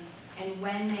funding, and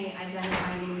when they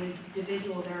identify an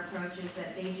individual, their approach is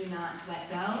that they do not let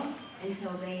go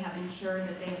until they have ensured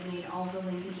that they have made all the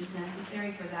linkages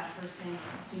necessary for that person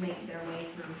to make their way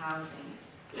through housing.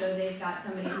 So they've got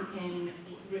somebody who can,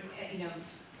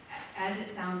 as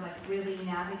it sounds like, really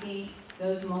navigate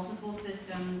those multiple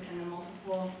systems and the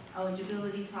multiple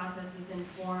eligibility processes and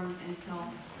forms until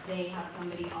they have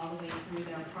somebody all the way through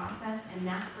their process. And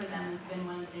that for them has been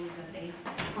one of the things that they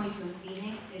point to in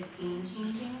Phoenix is game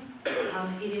changing.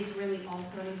 It is really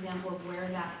also an example of where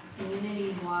that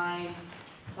community-wide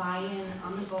buy-in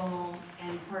on the goal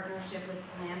and partnership with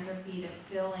philanthropy to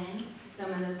fill in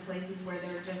some of those places where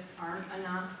there just aren't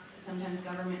enough, sometimes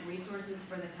government resources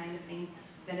for the kind of things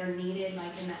that are needed,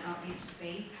 like in the outreach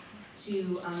space,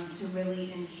 to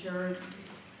really ensure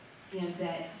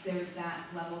that there's that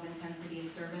level of intensity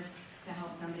of service to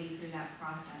help somebody through that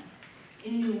process.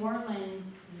 In New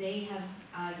Orleans, they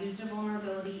have used a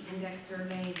vulnerability index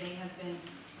survey. They have been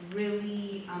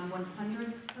really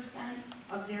 100%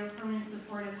 of their permanent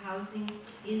supportive housing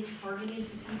is targeted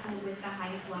to people with the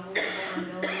highest levels of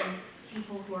vulnerability,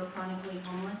 people who are chronically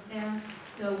homeless there.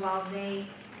 So while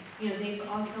they've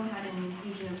also had an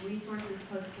infusion of resources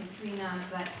post-Katrina,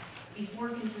 but before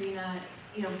Katrina,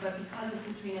 but because of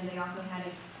Katrina, they also had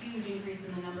a huge increase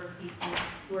in the number of people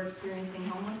who are experiencing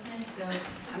homelessness. So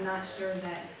I'm not sure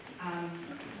that,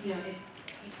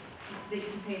 they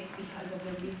can say it's because of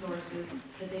the resources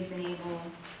that they've been able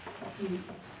to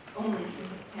only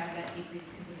to have that decrease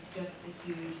because of just the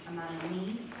huge amount of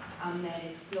need that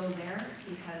is still there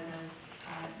because of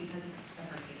the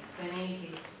hurricane. But in any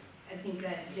case, I think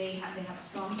that they have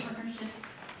strong partnerships.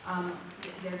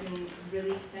 They're doing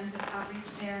really extensive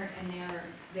outreach there, and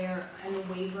they're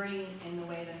unwavering in the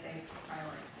way that they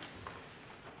prioritize.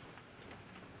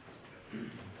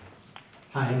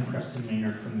 Hi, I'm Preston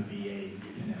Maynard from the VA in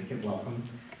Connecticut. Welcome.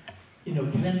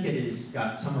 Connecticut has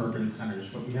got some urban centers,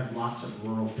 but we have lots of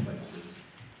rural places.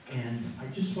 And I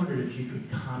just wondered if you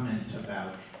could comment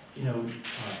about,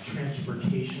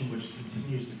 transportation, which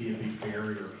continues to be a big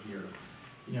barrier here.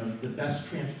 The best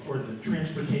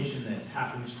transportation that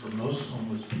happens for most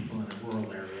homeless people in a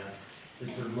rural area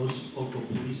is their local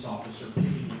police officer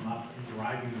picking them up and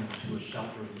driving them to a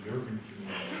shelter in the urban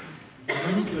community. Are there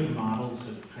any good models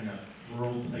of kind of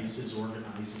rural places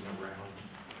organizing around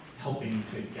helping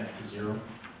to get to zero?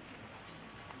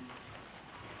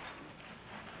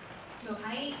 So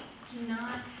I do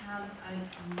not have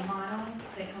a model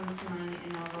that comes to mind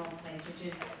in a rural place,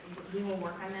 which is, we will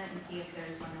work on that and see if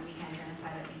there's one that we can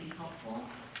identify that would be helpful.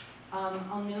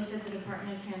 I'll note that the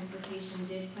Department of Transportation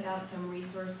did put out some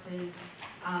resources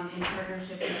in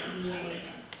partnership with the VA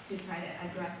to try to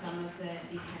address some of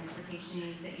these transportation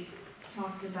needs that you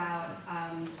talked about.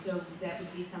 So that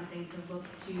would be something to look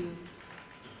to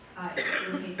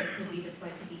in case it could be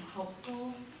deployed to be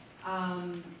helpful.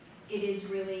 It is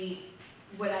really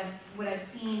what I've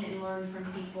seen and learned from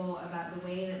people about the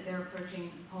way that they're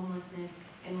approaching homelessness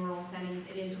in rural settings.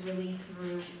 It is really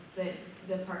through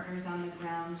the partners on the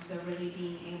ground. So really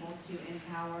being able to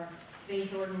empower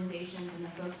faith organizations and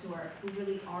the folks who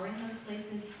really are in those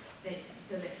places,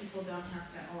 so that people don't have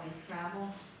to always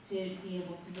travel to be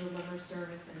able to deliver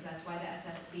services. That's why the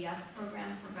SSVF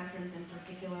program for veterans in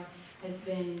particular has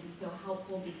been so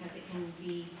helpful, because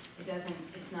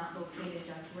it's not located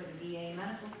just where the VA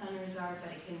medical centers are,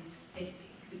 but it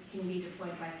can be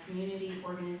deployed by community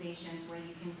organizations where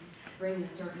you can bring the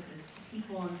services to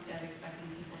people instead of expecting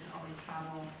people to always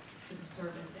travel to the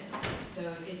services.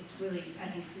 So it's really, I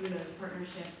think, through those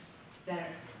partnerships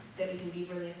that we can be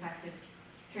really effective.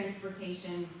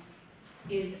 Transportation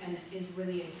is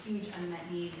really a huge unmet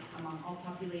need among all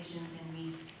populations,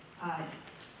 and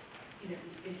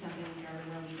it's something we are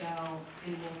everywhere we go,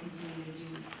 and we'll continue to do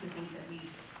the things that we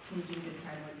can do to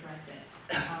try to address it.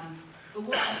 But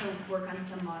we'll also work on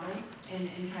some models and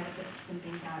try to put some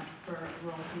things out for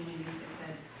rural communities. It's a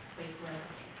space where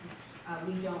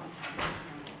we don't have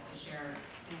examples to share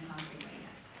in a concrete way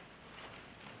yet.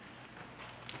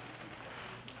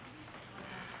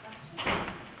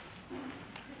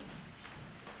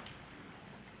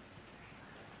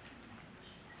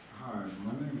 Hi,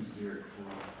 my name is Derek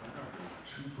Ford. I got a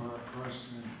two-part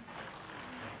question.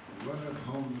 What if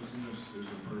homelessness is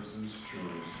a person's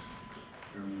choice?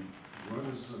 And what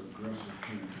is the aggressive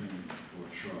campaign for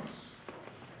trust?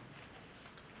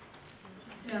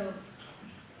 So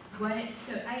I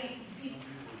Some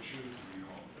people choose to be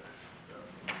homeless.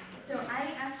 So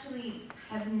I actually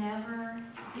have never,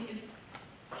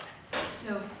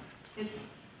 so the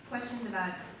questions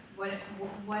about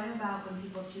what about when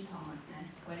people choose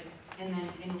homelessness,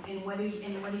 and what do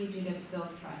you do to build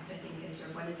trust, I think is, or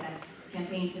what does that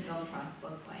campaign to build trust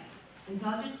look like? And so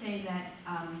I'll just say that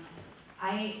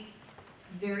I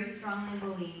very strongly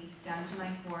believe, down to my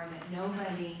core, that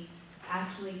nobody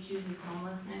actually chooses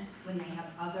homelessness when they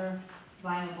have other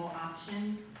viable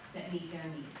options that meet their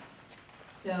needs.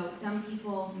 So some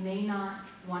people may not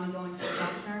want to go into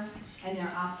shelter, and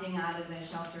they're opting out of the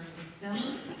shelter system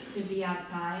to be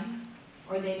outside,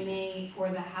 or they may, or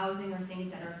the housing or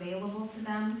things that are available to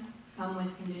them come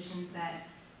with conditions that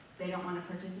they don't want to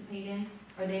participate in,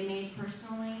 or they may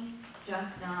personally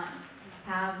just not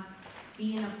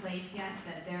be in a place yet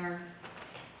that they're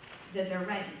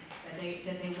ready,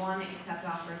 that they want to accept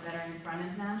offers that are in front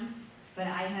of them. But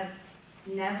I have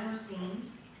never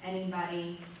seen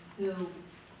anybody who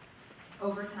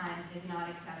over time has not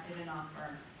accepted an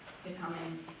offer to come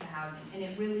into housing. And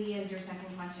it really is, your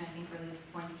second question, I think, really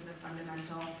points to the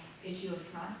fundamental issue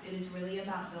of trust. It is really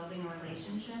about building a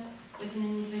relationship with an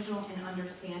individual and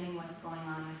understanding what's going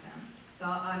on with them. So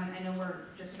I know we're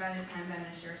just about out of time, but I'm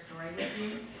going to share a story with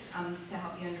you to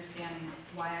help you understand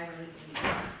why I really believe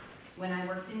this. When I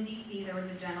worked in DC, there was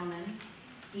a gentleman.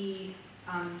 He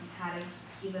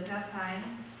lived outside,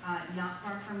 not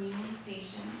far from Union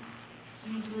Station.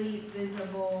 Hugely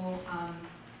visible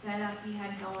setup he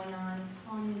had going on,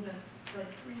 tons of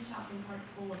like 3 shopping carts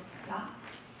full of stuff,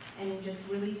 and just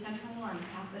really central on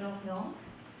Capitol Hill.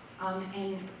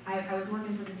 And I was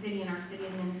working for the city, and our city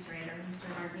administrator, who's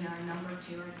sort of our number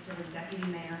 2 or sort of deputy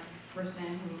mayor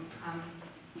person who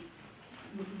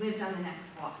lived on the next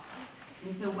block.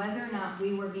 And so whether or not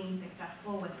we were being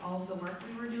successful with all of the work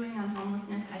we were doing on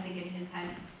homelessness, I think in his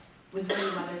head was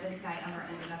really whether this guy ever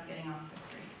ended up getting off the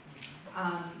street.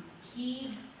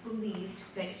 He believed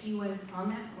that he was on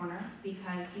that corner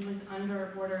because he was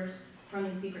under orders from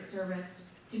the Secret Service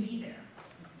to be there.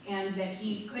 And that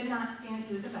he could not stand,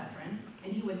 he was a veteran,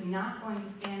 and he was not going to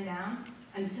stand down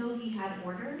until he had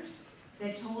orders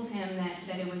that told him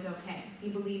that it was okay. He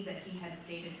believed that he had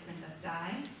dated Princess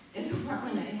Di as well,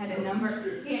 and it had a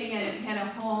number, he had a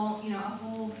whole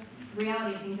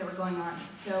reality of things that were going on.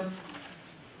 So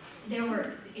there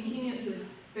were, and he knew he was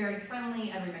very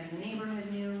friendly, everybody in the neighborhood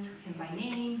knew him by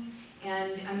name,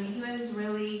 and I mean, he was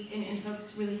really, and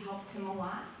folks really helped him a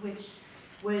lot, which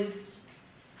was,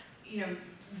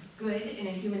 good and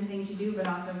a human thing to do, but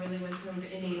also really was sort of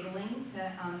enabling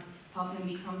to help him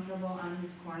be comfortable on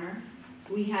his corner.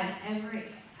 We had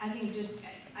I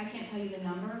can't tell you the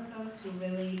number of folks who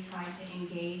really tried to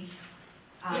engage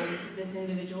this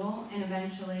individual, and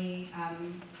eventually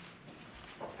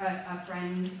a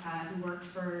friend who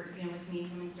worked with me in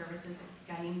Human Services,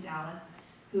 a guy named Dallas,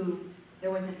 who there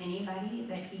wasn't anybody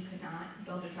that he could not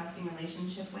build a trusting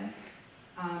relationship with.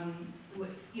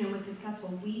 Was successful.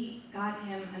 We got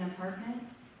him an apartment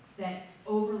that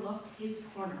overlooked his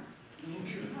corner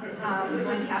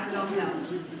on Capitol Hill.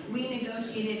 We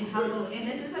negotiated heavily, and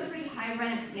this is a pretty high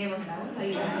rent neighborhood, I will tell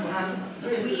you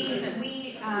that.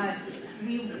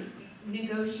 We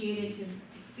negotiated to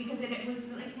because it was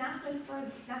like not good for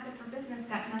business,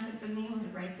 not good for the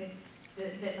neighborhood, right?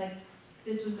 That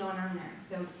this was going on there.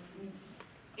 So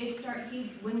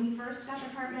when we first got the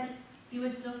apartment, he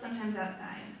was still sometimes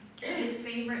outside. His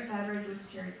favorite beverage was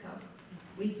cherry Coke.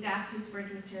 We stacked his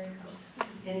fridge with cherry Cokes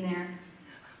in there.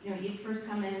 He'd first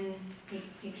come in,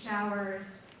 take showers,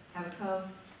 have a Coke,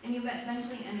 and he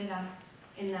eventually ended up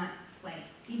in that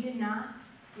place. He did not,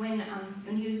 when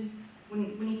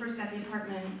he first got the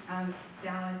apartment,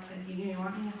 Dallas said, you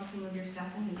want me to help you move your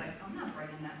stuff? And he's like, I'm not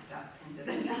bringing that stuff into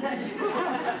this.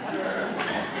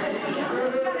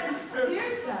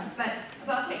 Your stuff. But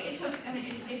okay, it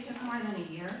took more than a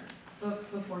year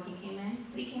before he came in,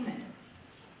 but he came in.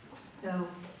 So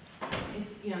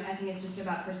it's, I think it's just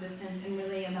about persistence and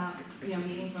really about,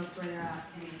 meeting folks where they're at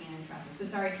and making an impression. So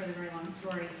sorry for the very long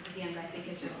story at the end, but I think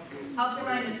it just helps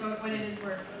remind us what it is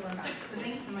we're about. So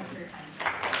thanks so much for your time.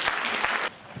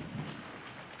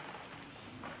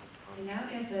 We now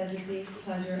get the distinct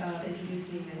pleasure of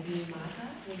introducing Nadim Mata.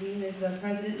 Nadim is the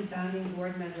president and founding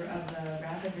board member of the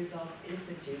Rapid Results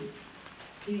Institute.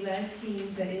 He led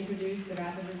teams that introduced the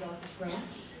Rapid Results approach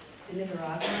in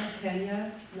Nicaragua,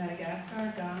 Kenya,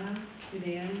 Madagascar, Ghana,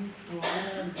 Sudan,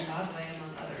 Rwanda, and Zimbabwe,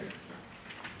 among others.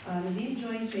 Nadim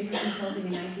joined Schaefer Consulting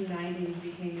in 1990 and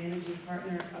became managing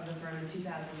partner of the firm in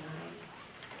 2009.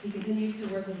 He continues to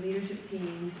work with leadership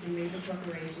teams in major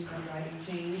corporations on driving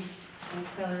change and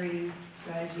accelerating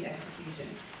strategy execution.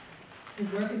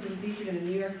 His work has been featured in the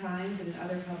New York Times and in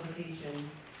other publications,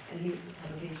 and he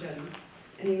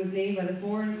was named by the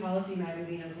Foreign Policy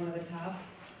magazine as one of the top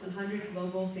 100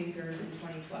 global thinkers in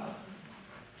 2012.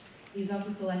 He was also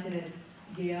selected as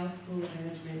Yale School of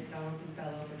Management Donaldson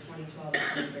Fellow for 2012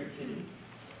 and 2013.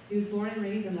 He was born and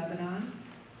raised in Lebanon,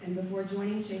 and before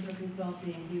joining Schaefer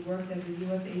Consulting, he worked as the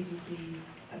U.S. Agency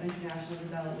of International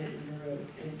Development in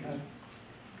Beirut.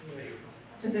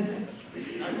 Dr.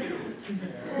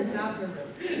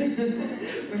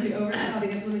 where he oversaw the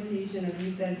implementation of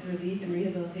USICH's relief and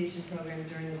rehabilitation program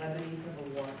during the Lebanese Civil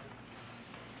War.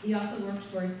 He also worked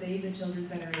for Save the Children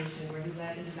Federation, where he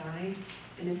led the design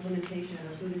and implementation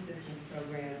of a food assistance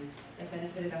program that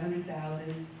benefited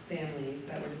 100,000 families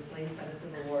that were displaced by the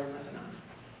Civil War in Lebanon.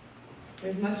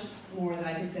 There's much more that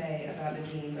I could say about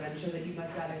Nadim, but I'm sure that you'd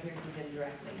much rather hear from him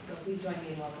directly. So please join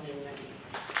me in welcoming Nadim.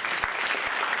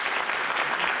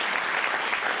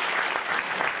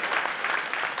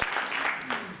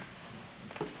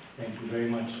 Thank you very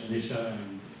much, Alicia.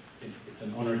 And it's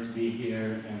an honor to be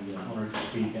here and an honor to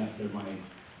speak after my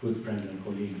good friend and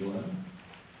colleague, Dora.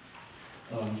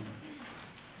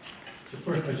 So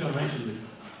first, I should mention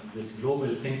this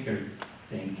global thinker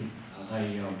thing.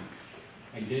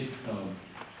 I did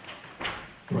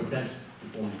protest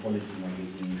Foreign Policy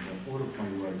magazine, but all of my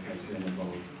work has been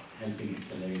about helping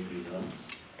accelerate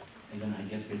results. And then I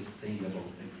get this thing about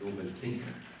a global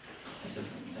thinker. I said,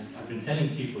 I've been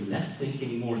telling people less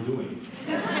thinking, more doing.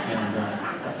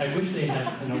 And so I wish they had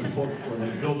an report for a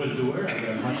global doer. I would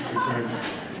have much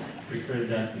preferred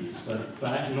that piece. But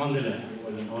nonetheless, it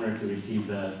was an honor to receive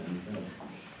that, and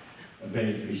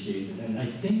very appreciated. And I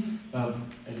think,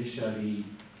 Alicia,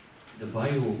 the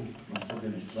bio must have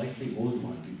been a slightly old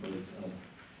one, because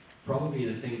probably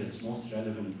the thing that's most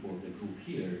relevant for the group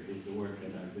here is the work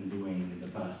that I've been doing in the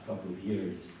past couple of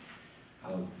years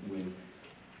with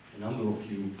a number of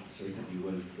you, certainly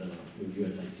with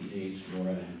USICH,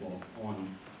 Laura and Bob,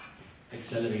 on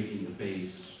accelerating the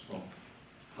pace of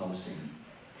housing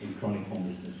in chronic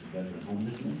homelessness and veteran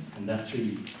homelessness, and that's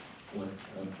really what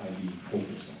I'll be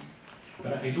focused on.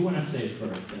 But I do want to say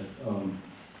first that,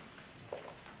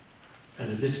 as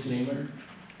a disclaimer,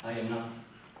 I am not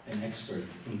an expert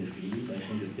in the field. I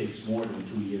think it takes more than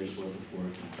 2 years worth of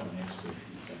work to become an expert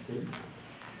in the sector.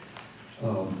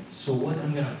 So what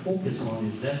I'm going to focus on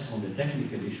is less on the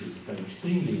technical issues that are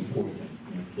extremely important,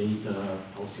 data,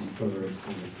 housing first,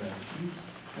 homeless strategies,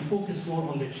 and focus more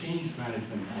on the change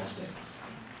management aspects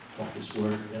of this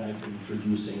work that I've been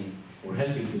introducing or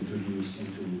helping to introduce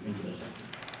into the sector.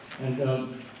 And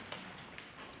I'm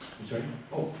sorry.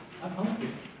 Oh, I'm okay.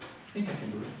 I think I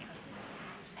can do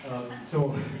it.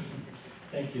 So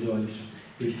thank you, Alicia.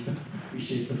 We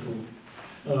appreciate the full.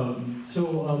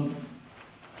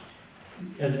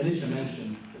 As Alicia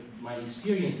mentioned, my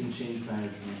experience in change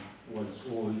management was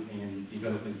all in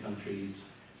developing countries,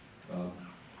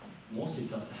 mostly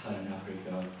sub-Saharan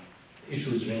Africa,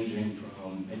 issues ranging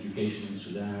from education in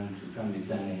Sudan to family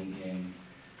planning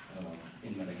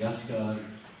in Madagascar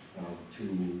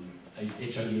to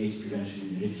HIV/AIDS prevention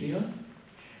in Eritrea,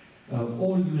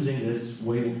 all using this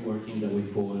way of working that we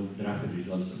call the rapid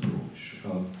results approach.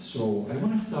 So I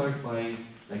want to start by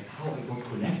how I got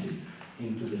connected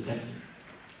into the sector.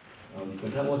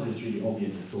 Because that wasn't really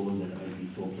obvious at all that I'd be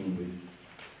talking with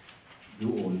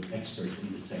you all experts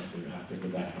in the sector after the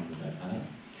background that I had.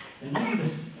 And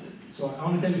so I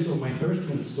want to tell you sort of my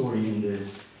personal story in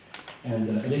this. And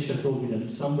Alicia told me that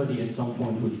somebody at some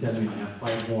point would tell me I have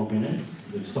 5 more minutes.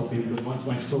 Would stop me because once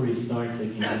my story starts, they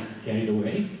can get carried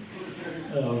away.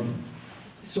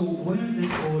 So where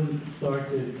this all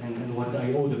started and what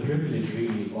I owe the privilege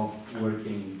really of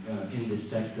working in this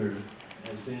sector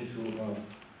has been to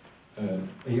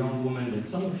a young woman that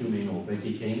some of you may know,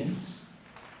 Becky Canis,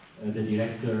 the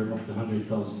director of the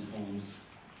 100,000 Homes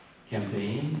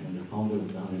campaign and the founder of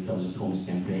the 100,000 Homes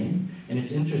campaign. And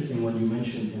it's interesting when you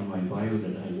mentioned in my bio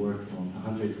that I worked on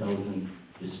 100,000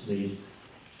 displaced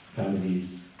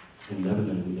families in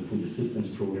Lebanon with the food assistance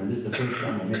program. This is the first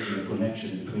time I'm making a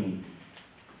connection between,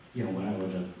 when I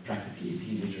was practically a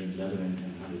teenager in Lebanon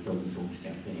and the 100,000 Homes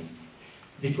campaign.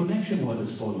 The connection was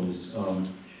as follows.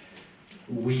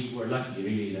 We were lucky,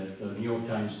 really, that the New York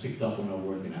Times picked up on our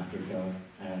work in Africa,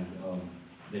 and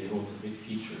they wrote a big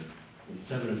feature with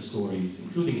several stories,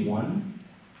 including one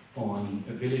on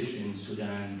a village in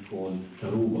Sudan called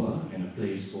Taruba, in a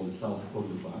place called South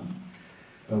Kordofan,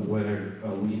 where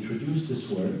we introduced this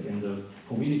work, and the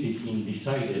community team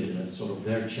decided, as sort of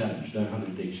their challenge, their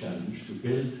 100-day challenge, to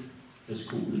build the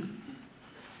school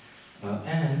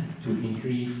and to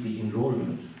increase the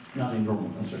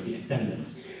the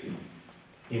attendance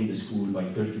in the school by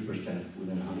 30%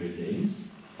 within 100 days.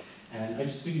 And I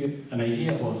just give you an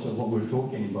idea about sort of what we're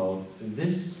talking about.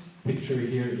 This picture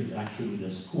here is actually the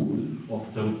school of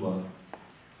Taruba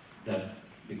that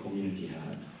the community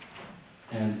had.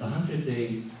 And 100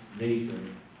 days later,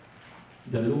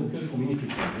 the local community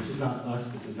team, this is not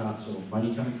us, this is not sort of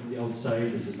money coming from the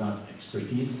outside, this is not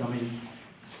expertise coming,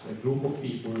 it's a group of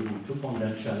people who took on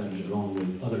that challenge along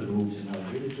with other groups in our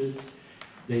villages,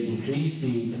 They increased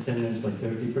the attendance by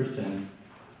 30%. And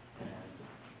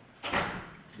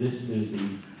this is the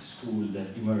school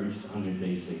that emerged 100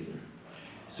 days later.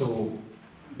 So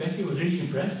Becky was really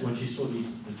impressed when she saw the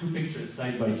two pictures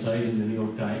side by side in the New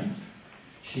York Times.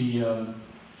 She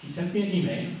sent me an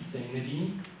email saying,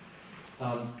 Nadim,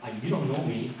 you don't know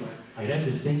me, but I read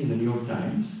this thing in the New York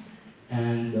Times,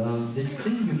 and this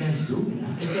thing you guys do in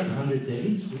Africa, 100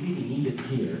 days, we really need it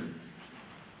here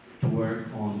to work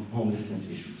on homelessness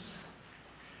issues.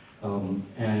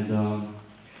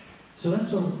 So that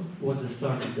sort of was the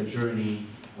start of the journey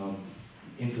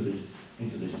into this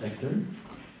sector.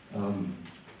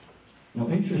 Now,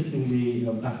 interestingly,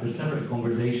 after several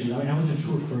conversations, I wasn't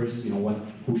sure first,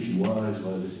 who she was,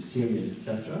 whether this is serious,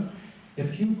 etc. A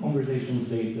few conversations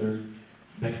later,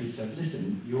 Becky said,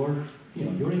 "Listen, you're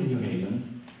in New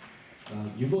Haven.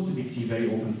 You go to DC very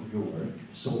often for your work.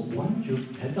 So why don't you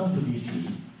head down to DC,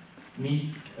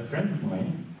 meet a friend of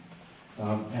mine,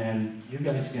 and you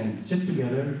guys can sit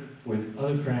together with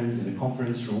other friends in a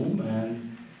conference room and."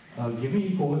 Give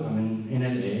me a call, I'm in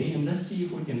LA, and let's see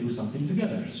if we can do something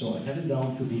together. So I headed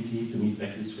down to DC to meet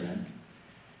Becky's friend.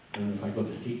 I don't know if I got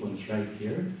the sequence right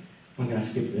here. I'm gonna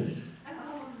skip this.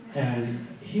 And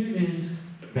here is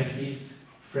Becky's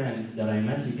friend that I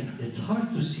met. It's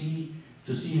hard to see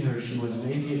her. She was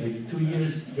maybe 2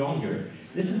 years younger.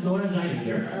 This is Laura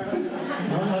Zeilinger.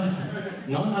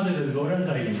 None other than Laura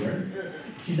Zeilinger.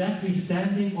 She's actually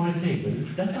standing on a table.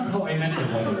 That's not how I met her,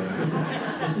 by the way.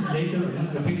 This is later. This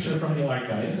is a picture from the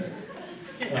archives.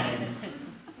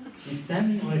 She's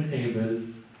standing on a table,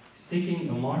 sticking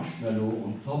a marshmallow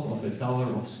on top of a tower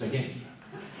of spaghetti.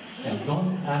 And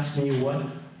don't ask me what,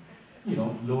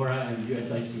 Laura and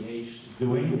USICH is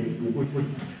doing.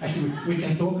 Actually, we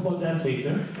can talk about that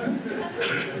later.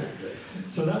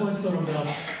 So that was sort of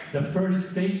the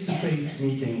first face-to-face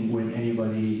meeting with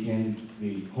anybody in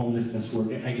the homelessness work.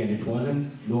 Again, it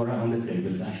wasn't Laura on the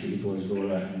table. Actually, it was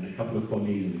Laura and a couple of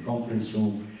colleagues in the conference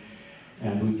room.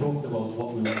 And we talked about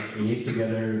what we want to create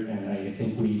together. And I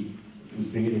think we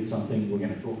created something we're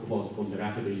going to talk about called the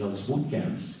Rapid Results Boot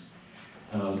Camps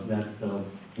that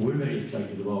we're very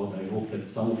excited about. I hope that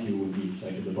some of you will be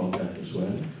excited about that as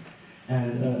well.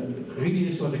 And really,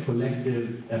 this was a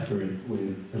collective effort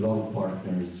with a lot of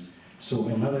partners. So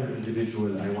another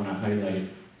individual I want to highlight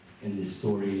in this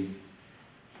story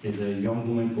is a young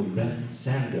woman called Beth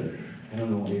Sander. I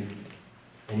don't know if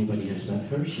anybody has met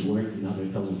her. She works in the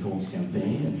 100,000 Homes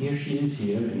campaign, and here she is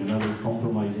here in another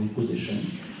compromising position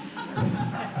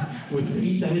with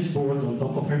 3 tennis balls on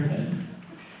top of her head.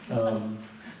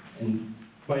 And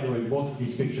by the way, both of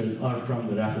these pictures are from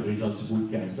the Rapid Results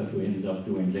Boot Camps that we ended up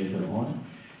doing later on.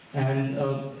 And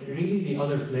really the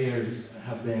other players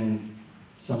have been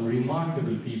some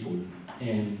remarkable people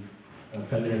in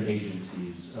federal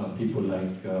agencies. People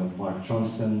like Mark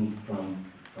Johnston from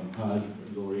HUD,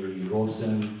 Lori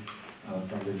Rosen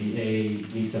from the VA,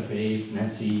 Lisa Pape,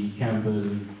 Nancy Campbell,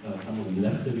 some of them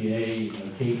left the VA,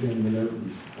 Caitlin Miller,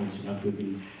 who's also not with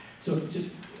me. So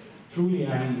truly,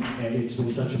 it's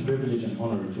been such a privilege and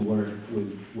honor to work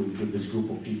with this group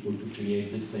of people to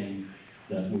create this thing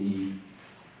that we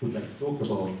would like to talk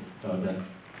about,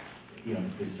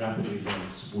 this Rapid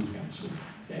Results Bootcamp School.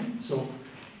 Okay, so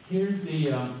here's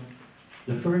the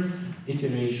first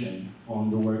iteration on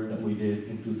the work that we did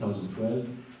in 2012.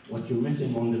 What you're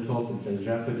missing on the top, it says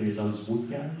Rapid Results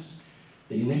Bootcamps.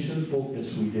 The initial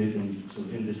focus we did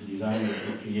in this design that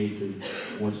we created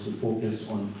was to focus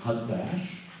on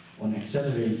HUD-VASH, on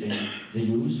accelerating the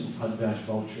use of HUD-VASH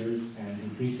vouchers and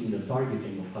increasing the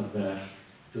targeting of HUD-VASH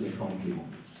to the chronically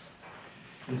homeless.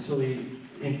 And so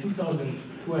in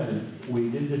 2012, we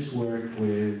did this work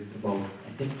with about,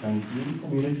 I think, 19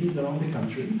 communities around the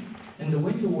country. And the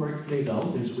way the work played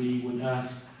out is we would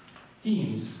ask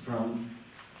teams from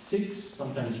 6,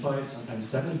 sometimes 5, sometimes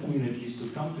 7 communities to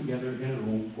come together in a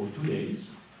room for 2 days.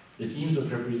 The teams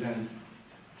would represent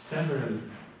several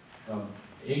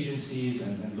agencies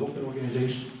and local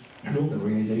organizations.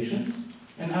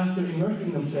 And after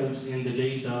immersing themselves in the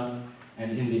data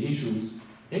and in the issues,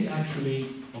 they actually,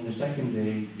 on the second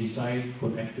day, decide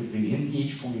collectively in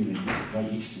each community, by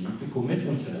each team, to commit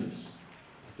themselves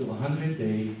to a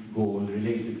 100-day goal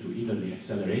related to either the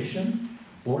acceleration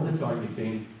or the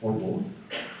targeting or both,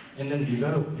 and then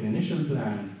develop an initial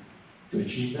plan to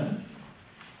achieve that.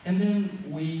 And then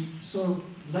we sort of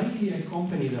lightly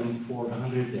accompany them for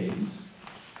 100 days,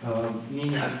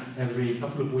 meaning every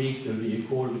couple of weeks there'll be a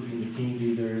call between the team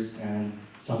leaders and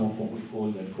some of what we call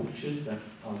the coaches that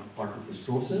are part of this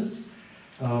process.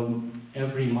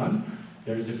 Every month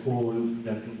there's a call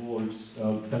that involves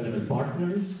federal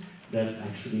partners that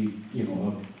actually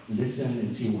listen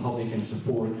and see how they can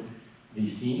support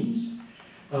these teams.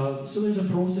 So there's a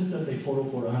process that they follow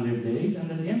for 100 days,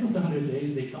 and at the end of the 100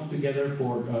 days, they come together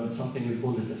for something we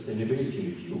call the sustainability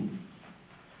review,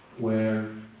 where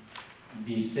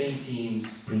these same teams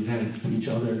present to each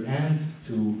other and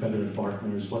to federal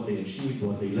partners what they achieved,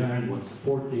 what they learned, what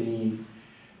support they need,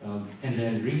 and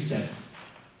then reset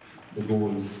the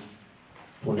goals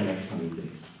for the next 100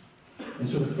 days. And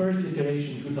so the first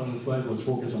iteration in 2012 was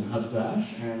focused on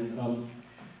HUD-VASH, and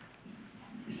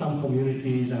some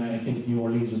communities, and I think New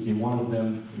Orleans would be one of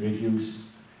them, reduced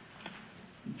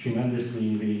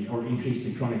tremendously or increased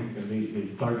the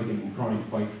targeting of chronic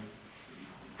quite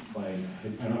by,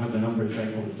 I don't have the numbers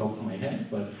right off the top of my head,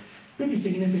 but pretty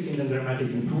significant and dramatic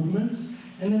improvements.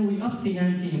 And then we upped the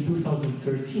ante in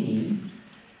 2013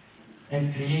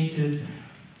 and created,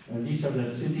 these are the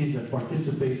cities that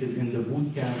participated in the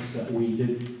boot camps that we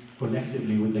did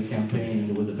collectively with the campaign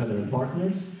and with the federal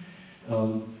partners.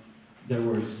 There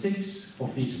were 6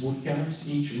 of these boot camps,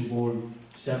 each involved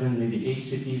 7, maybe 8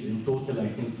 cities. In total, I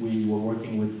think we were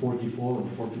working with 44 or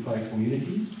 45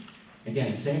 communities.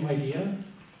 Again, same idea,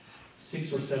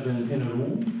 6 or 7 in a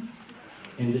room.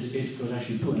 In this case, it was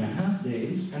actually 2.5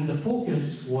 days, and the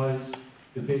focus was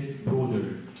a bit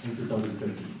broader in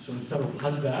 2013. So instead of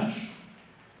HUD-VASH,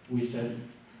 we said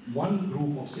one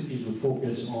group of cities would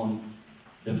focus on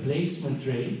the placement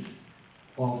rate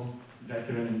of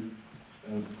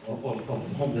of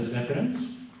homeless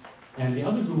veterans, and the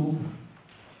other group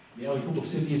of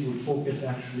cities would focus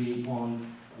actually on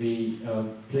the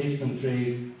placement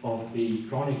rate of the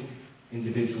chronically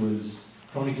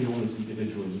homeless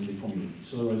individuals in the community.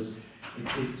 So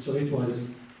it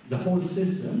was the whole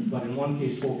system, but in one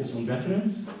case focused on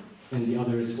veterans, and the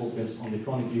other is focused on the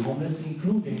chronically homeless,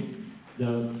 including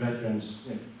the veterans,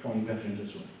 chronic veterans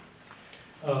as well.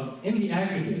 In the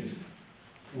aggregate,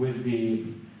 with the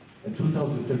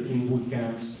 2013 boot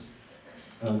camps,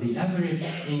 the average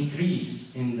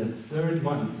increase in the 3rd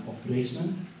month of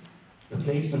placement, the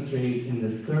placement rate in the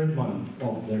 3rd month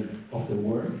of their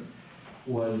work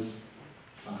was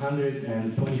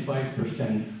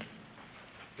 125%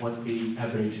 what the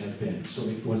average had been. So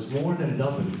it was more than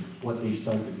double what they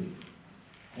started with.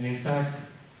 And in fact,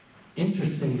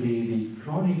 interestingly, the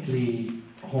chronically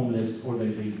homeless, or the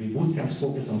boot camps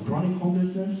focus on chronic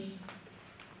homelessness.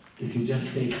 If you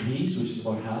just take these, which is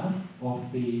about half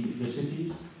of the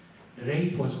cities, the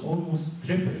rate was almost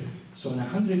tripled. So in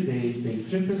 100 days, they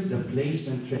tripled the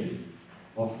placement rate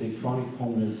of the chronic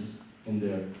homeless in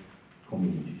their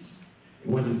communities. It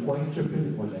wasn't quite triple,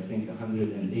 it was, I think,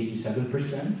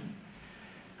 187%.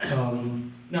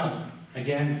 Now,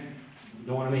 again,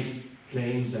 don't want to make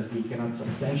claims that we cannot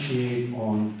substantiate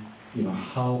on,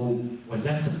 how was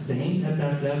that sustained at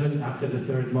that level after the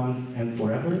 3rd month and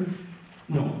forever?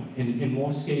 No, in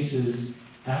most cases,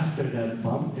 after that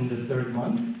bump in the 3rd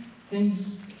month,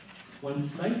 things went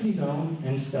slightly down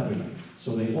and stabilized.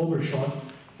 So they overshot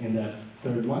in that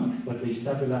 3rd month, but they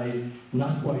stabilized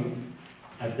not quite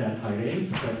at that high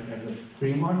rate, but at a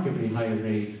remarkably higher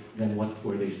rate than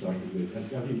where they started with. I'll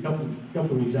give you a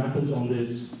couple of examples on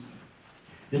this.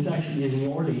 This actually is New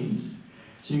Orleans.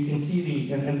 So you can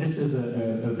see and this is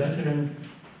a veteran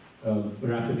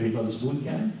rapid results boot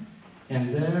camp,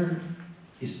 and their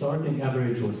starting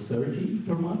average was 30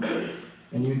 per month.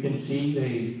 And you can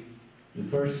see the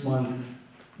first month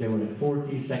they were at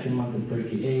 40, 2nd month at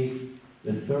 38,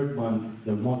 the 3rd month,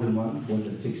 the model month, was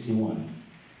at 61.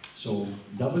 So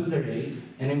double the rate,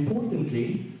 and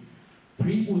importantly,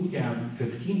 pre-boot camp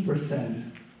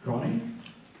 15% chronic,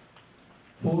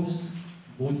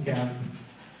 post-boot camp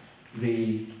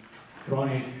the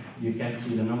chronic, you can't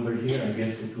see the number here, I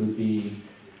guess it would be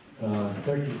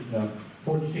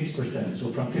 46%.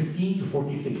 So from 15 to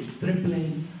 46,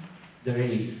 tripling the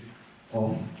rate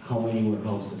of how many were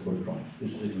housed that were chronic.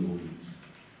 This is in New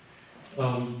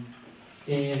Orleans.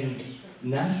 In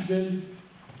Nashville,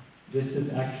 this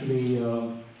is actually,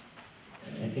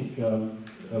 I think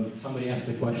somebody asked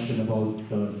a question about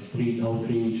street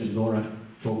outreach, and Laura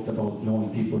talked about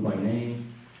knowing people by name.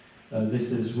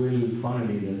 This is Will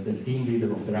Connolly, the team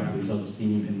leader of the Rapid Results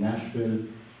team in Nashville.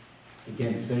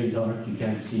 Again, it's very dark, you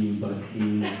can't see him, but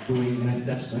he's doing an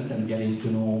assessment and getting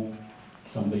to know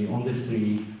somebody on the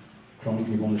street,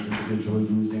 chronically homeless individual,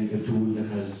 using a tool that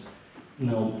has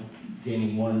now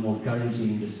gaining more and more currency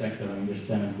in this sector, I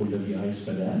understand, called the VIs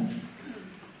for that.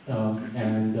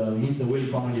 He's the Will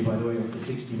Connolly, by the way, of the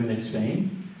 60 Minutes fame,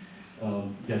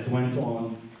 that went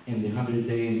on in the 100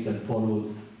 days that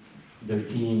followed. Their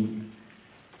team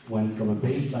went from a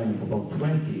baseline of about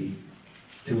 20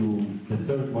 to the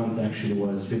 3rd month actually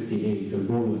was 58. Their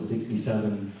goal was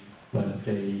 67, but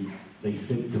they they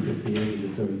slipped to 58 in the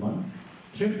third month,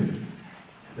 triple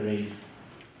the rate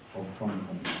of chronic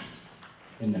homelessness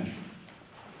in Nashville.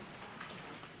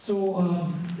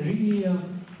 So really,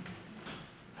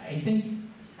 I think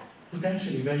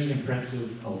potentially very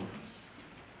impressive outcomes.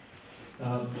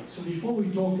 So before we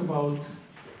talk about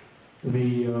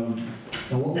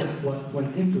what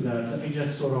went into that, let me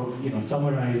just sort of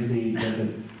summarize the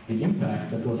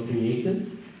impact that was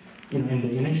created. In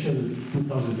the initial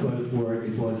 2012 work,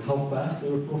 it was how fast they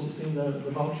were processing the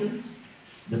vouchers,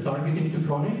 the targeting to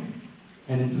chronic,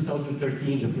 and in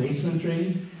 2013 the placement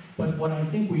rate. But what I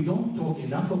think we don't talk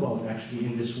enough about actually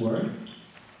in this work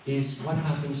is what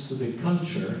happens to the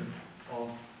culture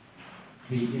of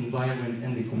the environment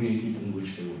and the communities in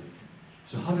which they work.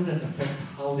 So how does that affect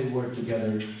how they work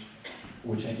together,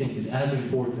 which I think is as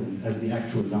important as the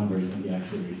actual numbers and the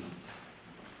actual results.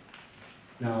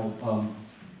 Now,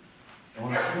 I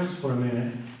want to pause for a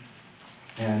minute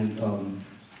and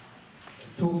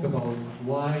talk about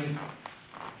why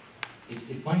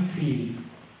it might feel,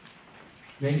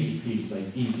 maybe it feels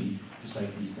like easy to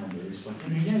cite these numbers, but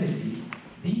in reality,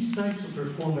 these types of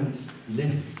performance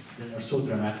lifts that are so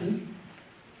dramatic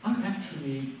are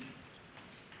actually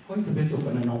quite a bit of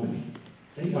an anomaly.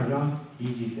 They are not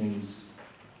easy things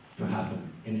to happen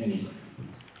in any sector.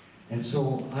 And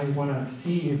so I want to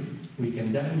see if we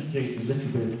can demonstrate a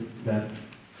little bit that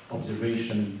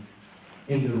observation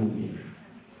in the room here.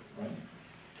 Right?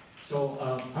 So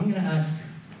I'm going to ask,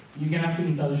 you're going to have to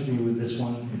indulge me with this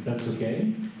one, if that's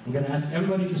okay. I'm going to ask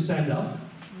everybody to stand up.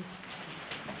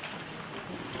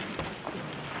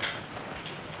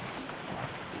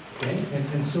 Okay,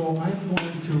 and so I'm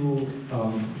going to,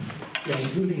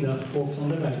 including the folks on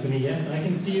the balcony, yes, I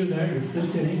can see you there, you're still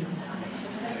sitting.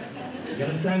 You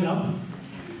gotta stand up.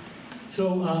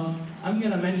 So I'm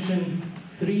gonna mention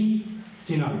 3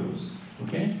 scenarios,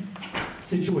 okay?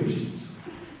 Situations.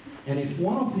 And if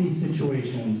one of these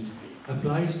situations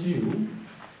applies to you,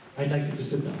 I'd like you to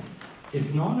sit down.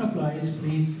 If none applies,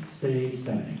 please stay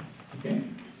standing, okay?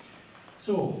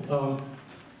 So,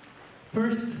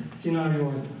 first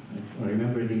scenario, I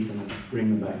remember these and I'll bring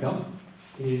them back up,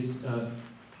 is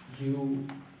you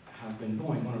have been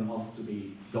going on and off to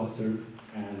the doctor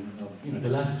and the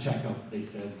last checkup they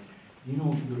said,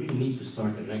 you really need to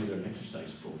start a regular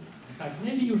exercise program. In fact,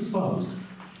 maybe your spouse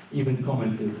even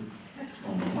commented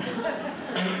on it.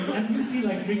 And you feel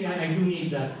like, really, I do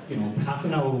need that, half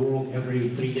an hour walk every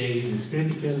 3 days is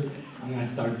critical. I'm gonna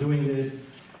start doing this.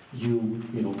 You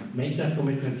make that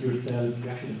commitment to yourself.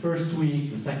 Actually, the first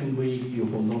week, the second week, you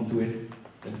hold on to it.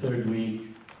 The third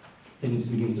week, things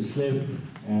begin to slip,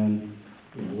 and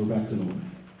we're back to normal.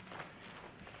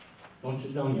 Don't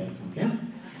sit down yet, okay?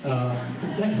 The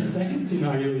second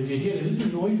scenario is you hear a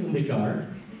little noise in the car,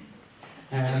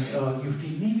 and you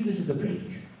feel maybe this is the break.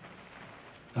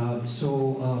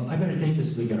 So I better take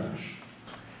this to the garage.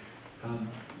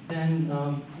 Then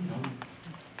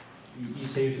you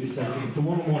say to yourself,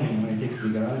 tomorrow morning I'm going to take it to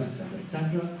the garage, etc.,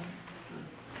 etc.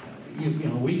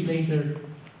 A week later,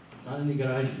 it's not in the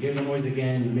garage, you hear the noise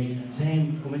again, you make the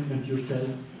same commitment to yourself,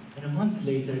 and a month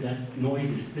later that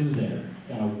noise is still there,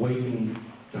 kind of waiting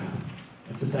to happen.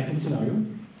 That's the second scenario.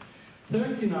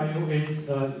 Third scenario is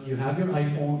you have your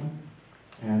iPhone,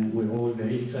 and we're all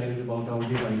very excited about our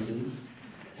devices,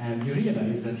 and you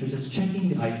realize that you're just checking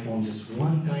the iPhone just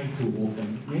one time too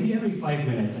often. Maybe every 5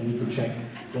 minutes I need to check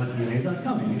what emails are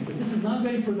coming. So this is not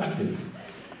very productive.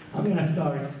 I'm going to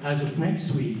start, as of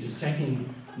next week, just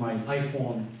checking my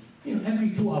iPhone every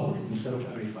 2 hours instead of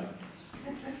every 5 minutes.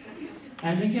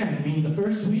 And again, the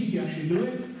first week you actually do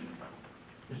it.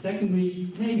 The second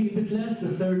week, maybe a bit less. The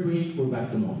third week, we're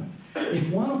back to normal. If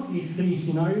one of these 3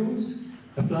 scenarios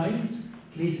applies,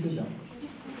 please sit down.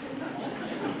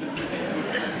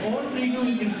 All 3 of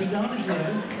you can sit down as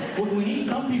well. But we need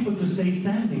some people to stay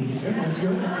standing here. That's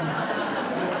good.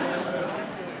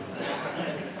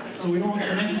 So we don't want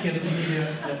Connecticut to be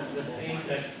the state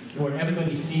where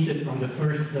everybody's seated from the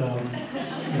first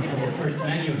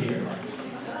menu here.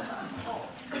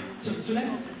 So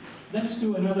let's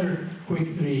do another quick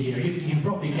 3 here. You can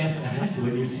probably guess ahead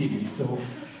when you see these. So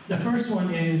the first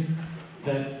one is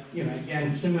that, again,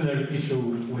 similar issue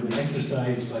with the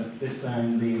exercise, but this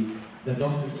time the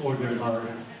doctor's order are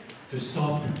to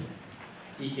stop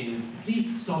eating,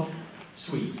 please stop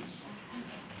sweets,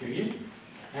 period.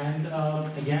 And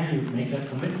again, you make that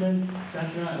commitment,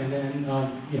 etc. And then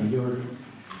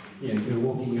you're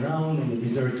walking around, and the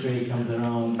dessert tray comes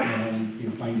around, and you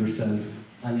find yourself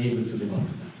unable to live up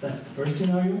to that. That's the first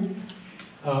scenario.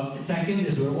 Second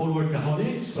is we're all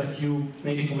workaholics, but you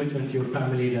made a commitment to your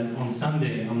family that on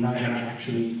Sunday I'm not going to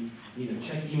actually either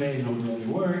check email, not do any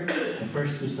work. The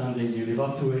first 2 Sundays you live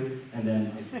up to it, and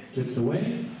then it slips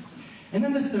away. And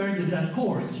then the third is that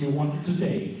course you wanted to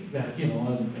take, that,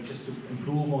 just to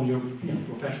improve on your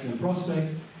professional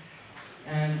prospects.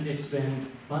 And it's been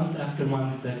month after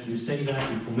month that you say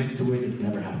that, you commit to it, it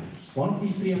never happens. One of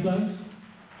these 3 applies?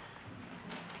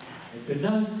 If it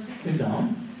does, sit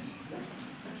down.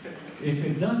 If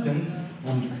it doesn't,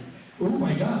 oh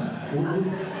my God,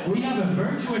 we have a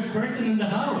virtuous person in the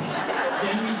house.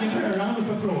 Can we give her a round of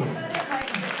applause?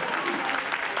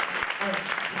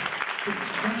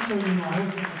 Just so you know, I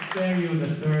was going to spare you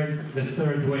the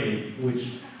third wave,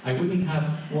 which I wouldn't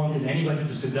have wanted anybody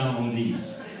to sit down on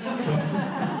these. So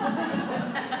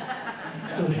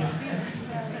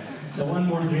the one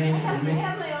more drink. I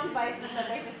have my own vices, but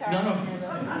they're just hard. None of these.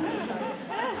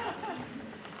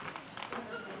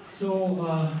 So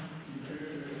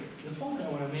the point I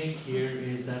want to make here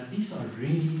is that these are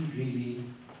really, really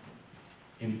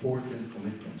important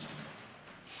commitments.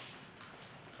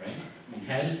 Right? I mean,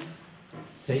 health,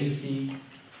 safety,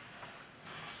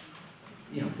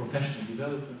 professional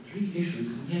development, real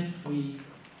issues, and yet we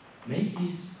make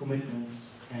these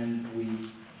commitments and we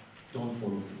don't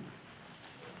follow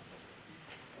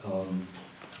through.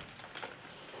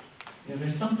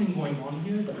 There's something going on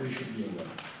here that we should be aware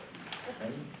of.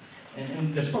 Right?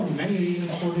 And there's probably many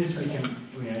reasons for this.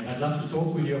 I'd love to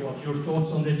talk with you about your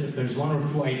thoughts on this. If there's 1 or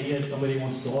 2 ideas somebody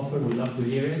wants to offer, we'd love to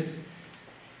hear it.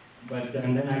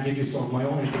 And then I'll give you sort of my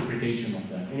own interpretation of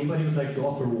that. Anybody would like to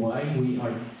offer why we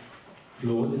are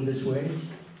flawed in this way?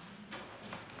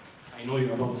 I know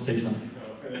you're about to say something.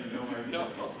 No.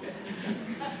 Okay.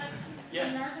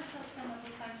 Yes. The nervous system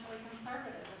is essentially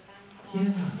conservative. It tends to Yeah.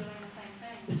 want to keep doing the same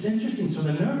thing. It's interesting. So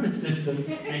the nervous system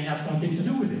may have something to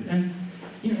do with it. And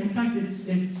in fact, it's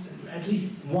at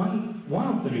least one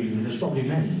of the reasons, there's probably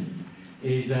many,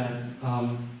 is that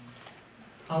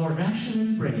our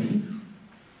rational brain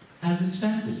has this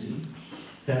fantasy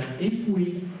that if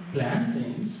we plan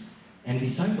things and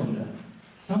decide on that,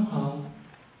 somehow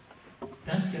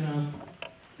that's gonna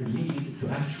lead to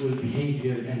actual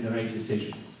behavior and the right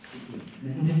decisions.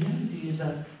 And the reality is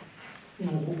that,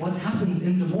 what happens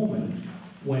in the moment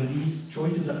when these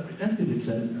choices are present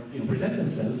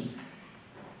themselves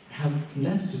have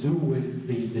less to do with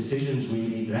the decisions we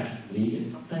made rationally,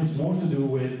 and sometimes more to do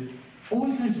with all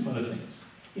kinds of other things.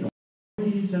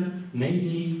 Things that may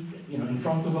be, in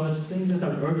front of us, things that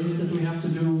are urgent that we have to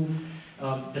do,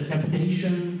 the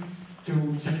temptation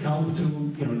to succumb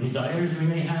to, desires we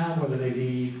may have, whether they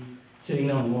be sitting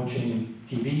down and watching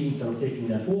TV instead of taking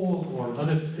that walk, or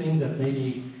other things that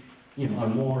maybe, are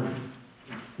more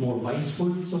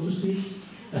viceful, so to speak.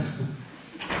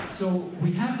 So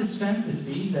we have this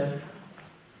fantasy that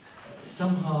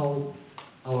somehow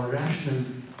our rational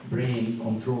brain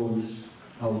controls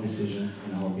our decisions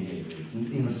and our behaviors.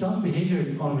 And, some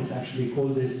behavioral economists actually call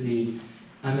this the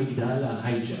amygdala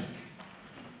hijack.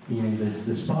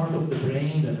 This part of the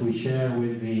brain that we share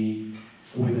with the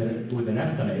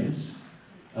reptiles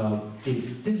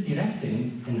is still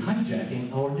directing and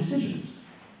hijacking our decisions.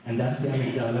 And that's the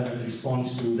amygdala that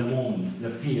responds to the moment,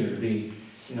 the fear, the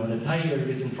tiger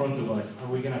is in front of us. Are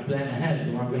we going to plan ahead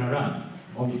or are we going to run?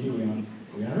 Obviously, we're going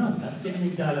to run. That's the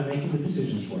amygdala making the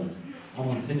decisions for us. I'm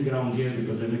on thin ground here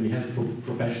because there may be helpful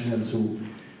professionals who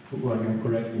are going to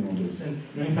correct me on this. And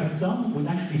in fact, some would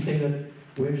actually say that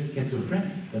we're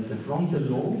schizophrenic, that the frontal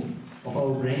lobe of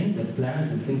our brain that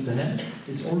plans and thinks ahead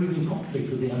is always in conflict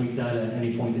with the amygdala at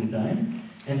any point in time.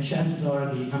 And chances are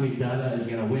the amygdala is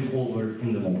going to win over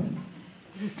in the moment.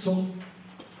 So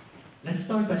let's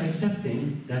start by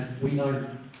accepting that we are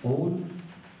all,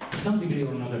 to some degree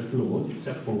or another, flawed,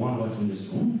 except for one of us in this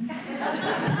room.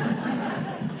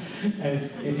 And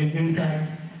in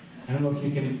fact, I don't know if you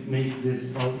can make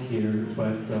this out here,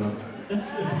 but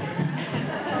that's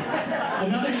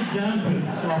another example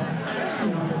of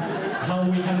how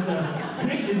we have the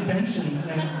great intentions.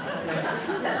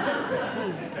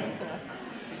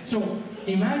 So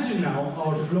imagine now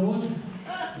our flawed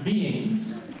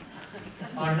beings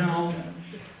are now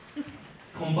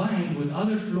combined with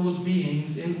other flawed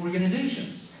beings in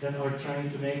organizations that are trying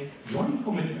to make joint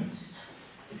commitments,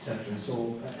 etc.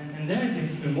 So, and there it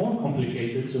gets even more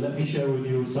complicated. So let me share with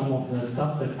you some of the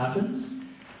stuff that happens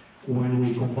when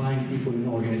we combine people in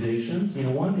organizations.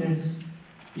 One is,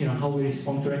 how we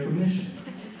respond to recognition.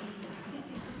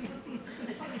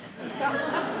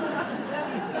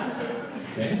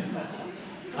 Okay?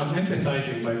 I'm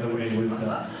empathizing, by the way, with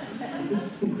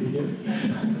this here.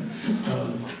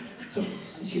 So,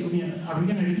 are we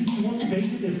going to really be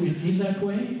motivated if we feel that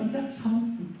way? But that's how,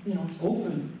 it's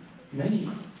often many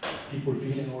people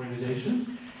feel in organizations.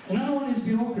 Another one is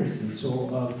bureaucracy.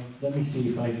 So let me see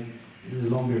if this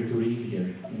is longer to read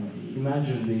here.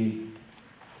 Imagine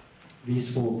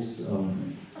these folks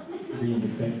being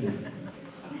effective.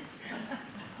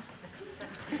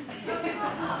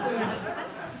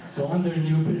 So under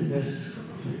new business,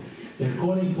 they're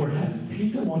calling for help.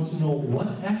 Peter wants to know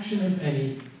what action, if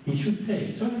any, he should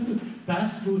take. So you have to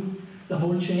pass through the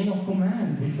whole chain of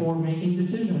command before making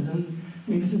decisions. And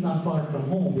I mean, this is not far from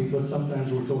home, because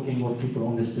sometimes we're talking about people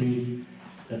on the street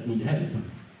that need help.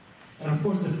 And of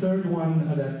course, the third one,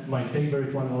 that my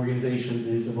favorite one, organizations,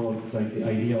 is about like the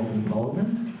idea of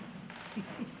empowerment.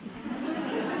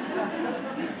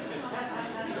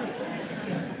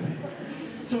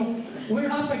 So we're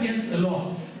up against a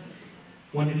lot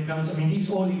when it comes, I mean, these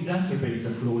all exacerbate the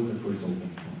flows that we're talking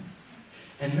about.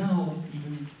 And now,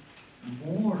 even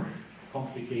more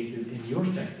complicated in your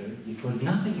sector, because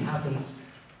nothing happens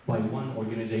by one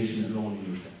organization alone in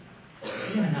your sector.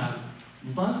 You're going to have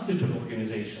multiple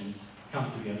organizations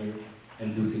come together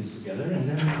and do things together, and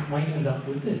then we might end up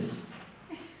with this.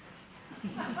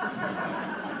 I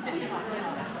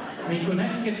mean,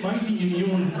 Connecticut might be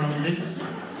immune from this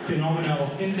phenomena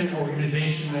of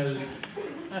inter-organizational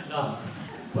love,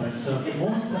 but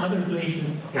most other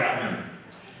places can.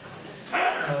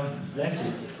 Bless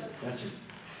you, bless you.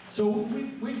 So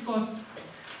we've got,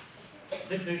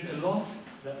 there's a lot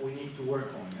that we need to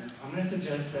work on. And I'm going to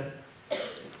suggest that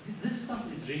this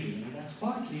stuff is real, and that's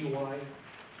partly why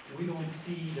we don't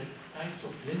see the types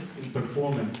of lifts in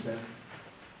performance that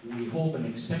we hope and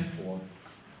expect for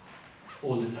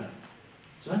all the time.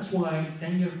 So that's why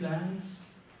 10-year plans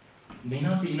may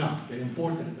not be enough. They're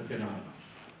important, but they're not enough.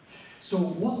 So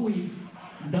what we've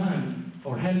done,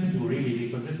 or helped do really,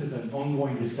 because this is an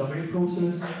ongoing discovery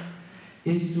process,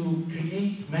 is to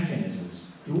create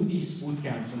mechanisms through these boot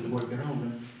camps and the work around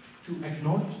them to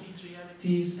acknowledge these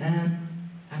realities and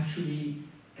actually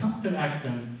counteract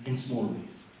them in small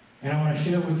ways. And I want to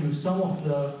share with you some of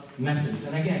the methods.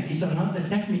 And again, these are not the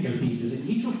technical pieces. In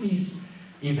each of these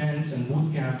events and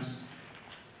boot camps,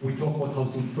 we talk about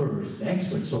housing first. The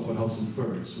experts talk about housing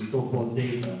first. We talk about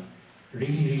data.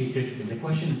 Really, really critical. The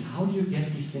question is, how do you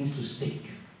get these things to stick,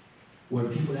 where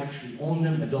people actually own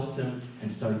them, adopt them, and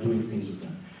start doing things with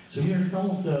them? So here are some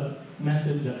of the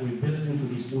methods that we've built into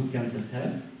these boot camps at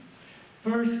TED.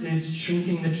 First is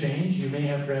shrinking the change. You may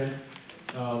have read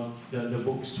the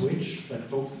book Switch that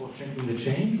talks about shrinking the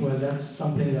change. Well, that's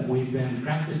something that we've been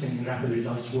practicing in rapid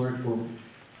results work for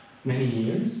many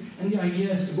years. And the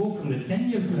idea is to go from the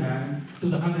 10-year plan to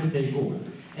the 100-day goal.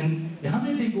 And the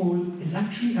 100-day goal is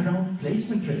actually around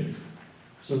placement rate.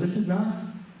 So this is not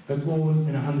a goal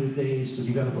in 100 days to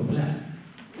develop a plan.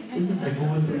 This is a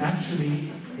goal to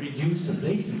actually reduce the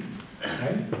placement,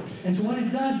 right? And so what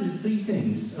it does is three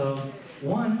things.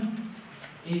 One,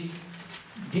 it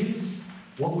gives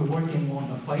what we're working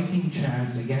on a fighting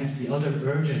chance against the other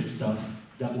urgent stuff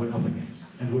that we're up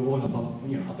against. And we're all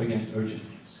up against urgent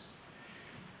things.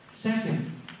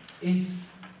 Second, it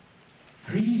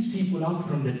frees people up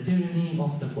from the tyranny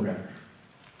of the forever.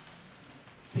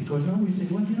 Because now we say,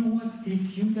 well, you know what,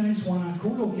 if you guys want to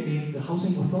co-locate the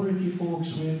housing authority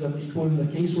folks with the people, the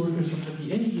caseworkers from the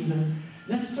PA even,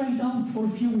 let's try it out for a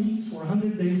few weeks or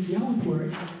 100 days, see how it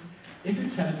works. If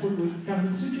it's helpful, we can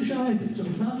institutionalize it. So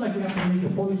it's not like we have to make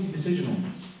a policy decision on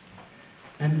this.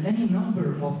 And any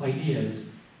number of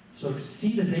ideas sort of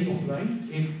see the day of light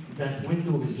if that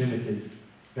window is limited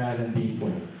rather than being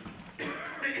forever.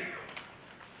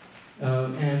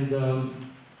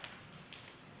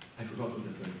 I forgot what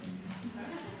the third thing is.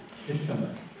 Did you come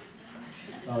back?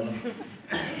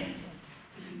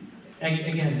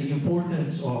 Again, the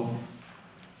importance of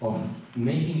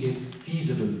making it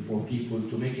feasible for people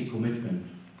to make a commitment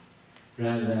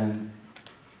rather than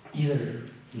either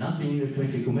not being able to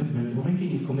make a commitment or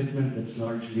making a commitment that's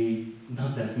largely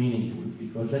not that meaningful.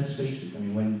 Because let's face it, I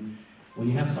mean, when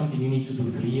you have something you need to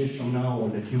do 3 years from now, or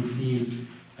that you feel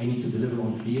I need to deliver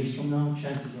on 3 years from now,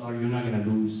 chances are you're not going to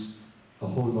lose a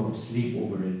whole lot of sleep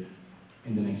over it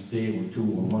in the next day or two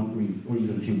or one week or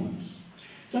even a few months.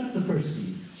 So that's the first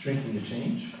piece, shrinking the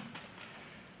change.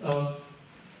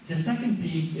 The second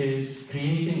piece is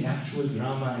creating actual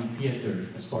drama and theater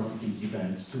as part of these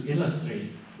events to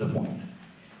illustrate the point.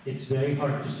 It's very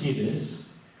hard to see this.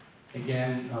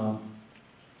 Again,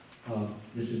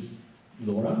 this is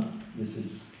Laura, this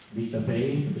is Lisa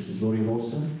Bay, this is Lori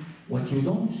Wilson. What you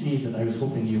don't see that I was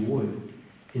hoping you would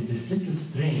is this little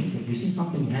string. If you see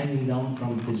something hanging down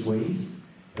from his waist,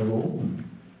 a rope,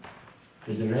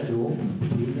 there's a red rope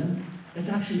between them. It's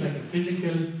actually like a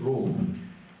physical rope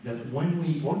that when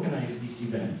we organize these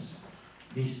events,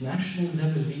 these national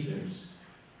level leaders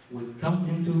would come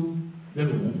into the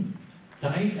room,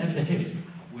 tied at the hip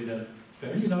with a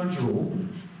fairly large rope,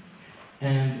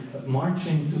 and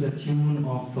marching to the tune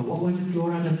of, what was it,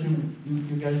 Laura, that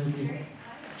you guys would be?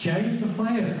 Chariots of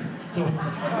Fire. So,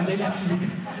 and they actually,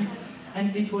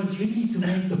 and it was really to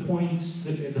make the point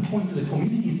to the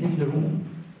communities in the room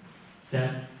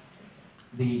that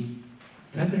the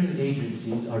federal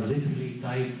agencies are literally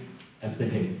tied at the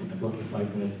hip. I've got the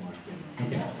 5-minute mark here.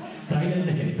 Okay, tied at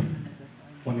the hip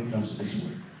when it comes to this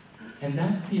work. And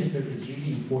that theater is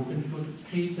really important because it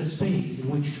creates a space in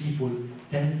which people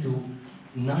tend to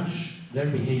nudge their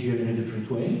behavior in a different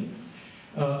way.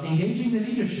 Engaging the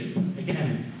leadership,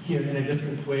 again, here in a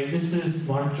different way. This is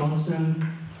Mark Johnson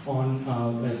on,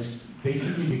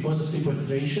 basically because of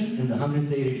sequestration and the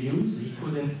 100-day reviews, he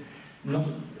couldn't,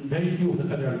 very few of the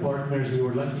federal partners, we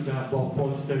were lucky to have Bob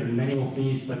Polster in many of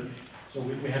these, but so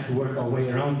we had to work our way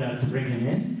around that to bring him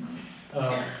in.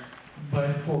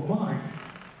 But for Mark,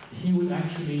 he would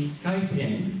actually Skype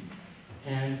in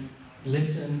and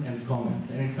listen and comment.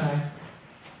 And in fact,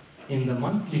 in the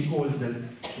monthly calls that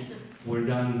were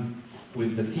done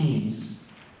with the teams,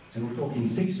 and we're talking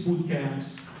 6 boot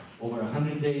camps over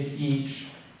 100 days each,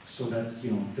 so that's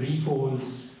 3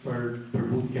 calls per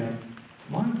boot camp.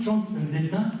 Mark Johnson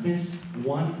did not miss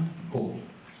 1 call.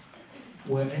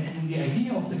 Well, and the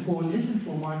idea of the call isn't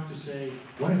for Mark to say,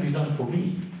 what have you done for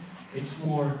me? It's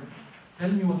more, tell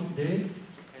me what you did, and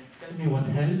tell me what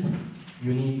help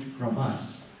you need from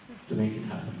us to make it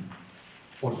happen,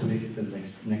 or to make it to the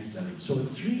next level. So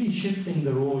it's really shifting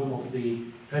the role of the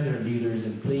federal leaders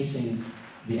and placing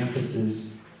the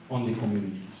emphasis on the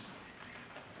communities.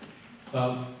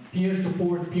 Peer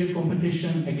support, peer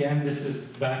competition, again, this is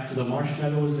back to the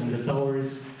marshmallows and the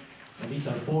towers. These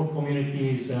are 4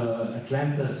 communities,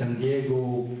 Atlanta, San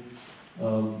Diego,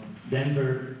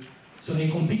 Denver. So they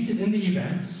competed in the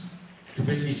events to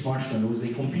build these marshmallows.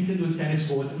 They competed with tennis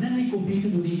courts, and then they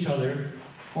competed with each other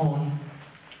on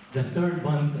the 3rd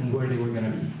month and where they were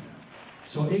going to be.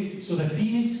 So the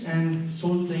Phoenix and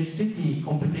Salt Lake City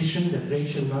competition that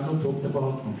Rachel Nadeau talked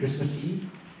about on Christmas Eve,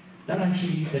 that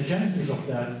actually, the genesis of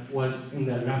that was in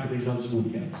the rapid results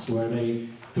boot camps, where they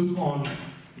took on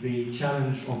the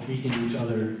challenge of beating each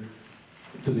other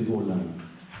to the goal line.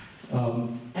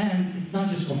 And it's not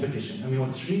just competition. I mean,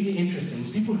 what's really interesting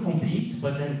is people compete,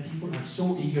 but then people are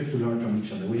so eager to learn from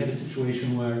each other. We had a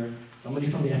situation where somebody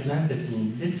from the Atlanta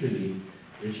team, literally,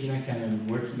 Regina Cannon,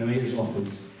 works in the mayor's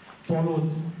office,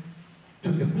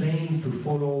 took a plane to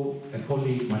follow a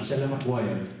colleague, Marcella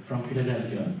McGuire, from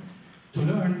Philadelphia, to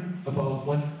learn about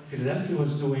what Philadelphia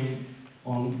was doing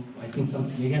on, I think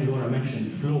something, again, Laura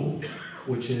mentioned, flow,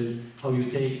 which is how you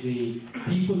take the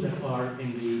people that are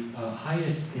in the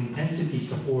highest intensity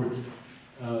support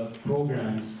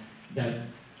programs that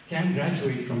can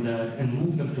graduate from that and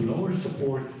move them to lower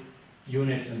support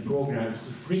units and programs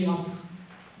to free up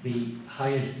the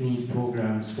highest need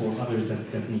programs for others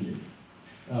that need it.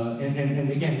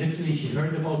 And again, literally, she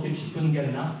heard about it, she couldn't get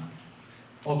enough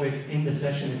of it in the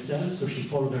session itself, so she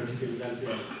followed her to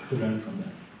Philadelphia to learn from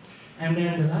that. And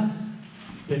then the last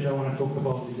bit I want to talk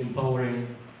about is empowering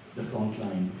the front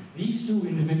line. These 2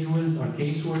 individuals are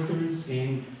caseworkers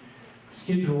in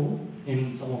Skid Row,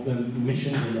 in some of the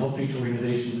missions and outreach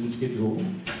organizations in Skid Row.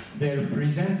 They're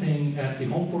presenting at the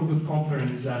Home for Good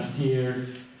conference last year,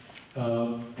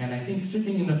 and I think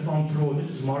sitting in the front row,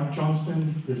 this is Mark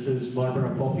Johnston, this is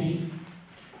Barbara Poppy.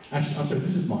 Actually, I'm sorry,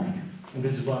 this is Mark, and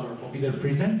this is Barbara Poppy. They're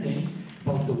presenting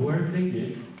about the work they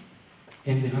did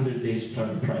in the 100 days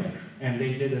prior. And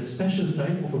they did a special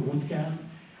type of a boot camp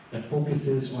that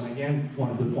focuses on, again,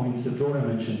 one of the points that Laura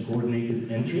mentioned,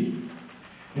 coordinated entry.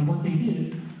 And what they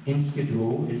did in Skid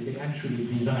Row is they actually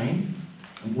designed,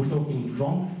 and we're talking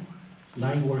front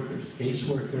line workers, case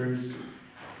workers,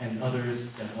 and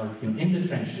others that are in the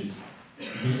trenches,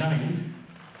 designed,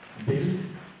 built,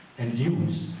 and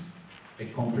used a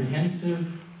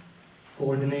comprehensive,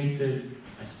 coordinated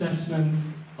assessment,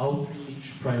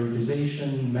 outreach,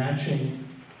 prioritization, matching,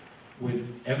 with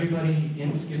everybody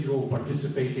in Skid Row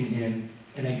participating in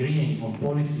and agreeing on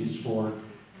policies for,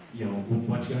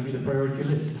 what's going to be the priority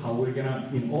list, how we're going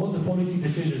to, all the policy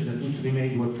decisions that need to be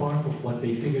made were part of what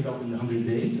they figured out in the 100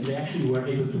 days, and they actually were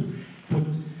able to put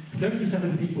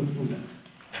 37 people through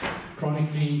that,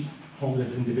 chronically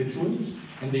homeless individuals,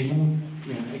 and they moved,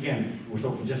 again, we're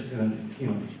talking just,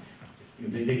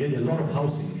 they did a lot of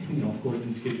housing, of course,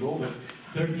 in Skid Row, but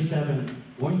 37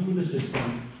 going through the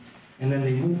system, and then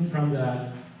they moved from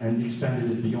that and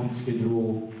expanded it beyond Skid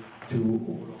Row to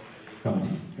overall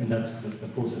county. And that's the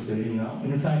process they're in now.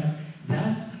 And in fact,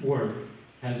 that work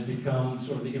has become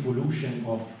sort of the evolution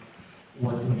of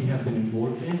what we have been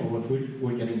involved in, or what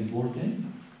we're getting involved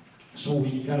in. So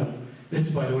we kind of, this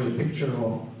is by the way a picture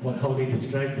of how they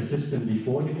described the system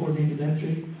before the coordinated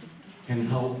entry and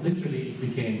how literally it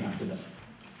became after that.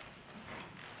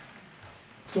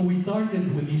 So we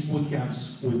started with these boot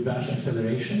camps with VASH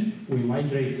acceleration. We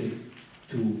migrated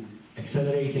to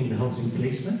accelerating the housing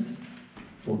placement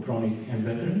for chronic and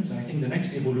veterans. And I think the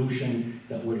next evolution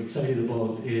that we're excited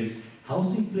about is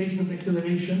housing placement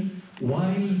acceleration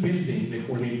while building the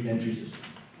coordinated entry system.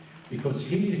 Because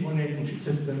really the coordinated entry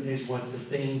system is what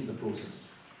sustains the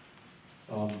process.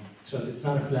 So it's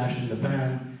not a flash in the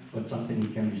pan, but something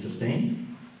that can be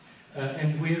sustained.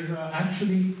 And we're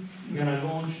actually gonna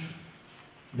launch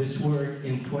this work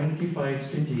in 25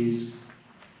 cities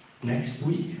next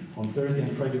week, on Thursday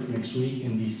and Friday of next week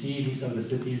in DC. These are the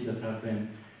cities that have been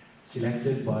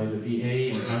selected by the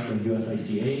VA and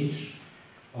USICH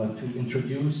to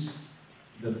introduce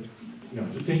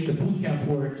to take the bootcamp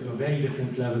work to a very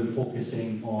different level,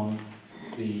 focusing on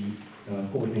the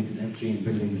coordinated entry and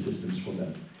building the systems for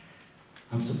that.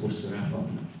 I'm supposed to wrap up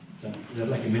now. Is that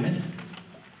like a minute?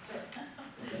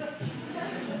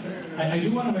 I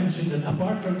do want to mention that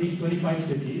apart from these 25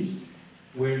 cities,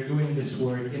 we're doing this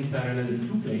work in parallel in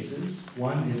two places.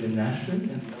 One is in Nashville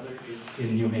and the other is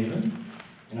in New Haven.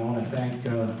 And I want to thank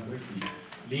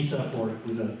Lisa,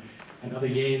 who's another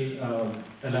Yale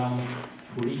alum,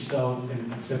 who reached out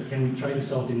and said, can we try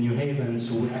this out in New Haven?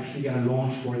 So we're actually going to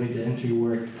launch coordinated entry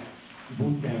work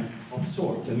bootcamp of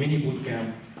sorts, a mini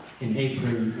bootcamp in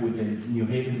April with the New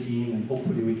Haven team, and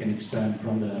hopefully we can expand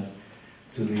from that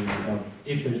to the,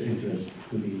 if there's interest,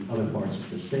 to the other parts of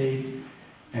the state.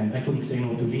 And I couldn't say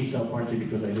no to Lisa, partly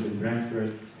because I live in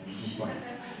Brantford,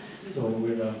 so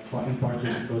we're in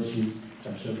partly because she's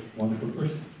such a wonderful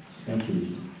person. Thank you,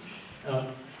 Lisa.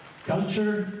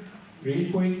 Culture,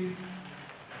 real quick.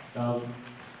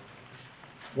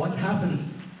 What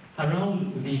happens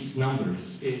around these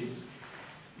numbers is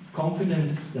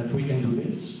confidence that we can do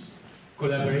this,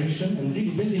 collaboration, and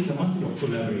really building the muscle of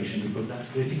collaboration, because that's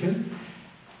critical.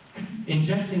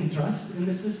 Injecting trust in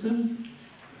the system,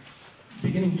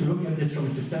 beginning to look at this from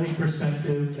a systemic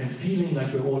perspective, and feeling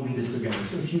like we're all in this together.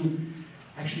 So if you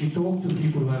actually talk to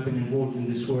people who have been involved in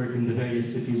this work in the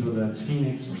various cities, whether that's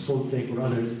Phoenix or Salt Lake or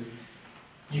others,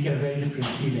 you get a very different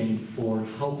feeling for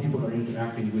how people are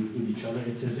interacting with each other.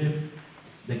 It's as if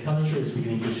the culture is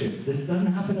beginning to shift. This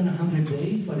doesn't happen in 100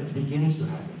 days, but it begins to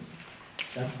happen.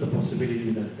 That's the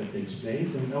possibility that takes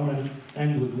place. And I want to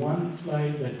end with one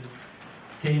slide that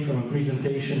came from a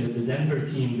presentation that the Denver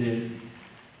team did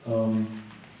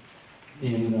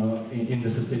in the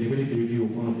sustainability review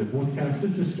of one of the boot camps.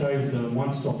 This describes the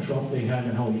one-stop shop they had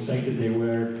and how excited they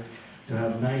were to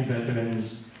have 9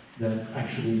 veterans that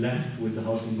actually left with the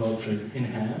housing voucher in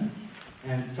hand.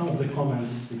 And some of the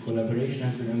comments, the collaboration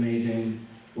has been amazing.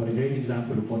 What a great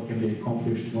example of what can be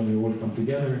accomplished when we all come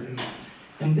together.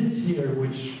 And this here,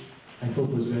 which I thought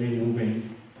was very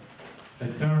moving, a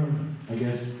term, I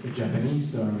guess a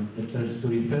Japanese term, that says to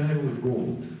repair with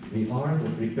gold, the art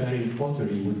of repairing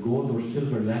pottery with gold or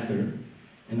silver lacquer,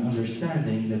 and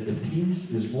understanding that the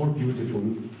piece is more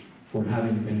beautiful for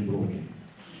having been broken.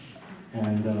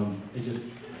 And it just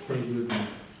stayed with me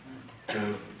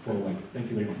for a while. Thank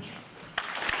you very much.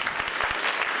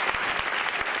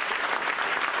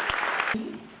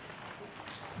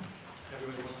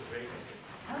 Everybody wants to raise it.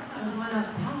 Hi,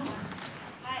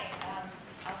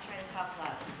 I'll try to talk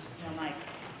loud. This is no mic.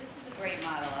 This is a great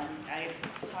model. I'm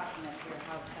talking up here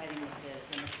how exciting this is,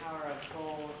 and the power of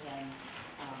goals and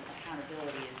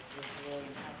accountability is really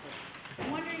impressive.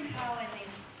 I'm wondering how in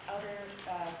these other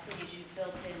cities you've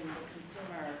built in the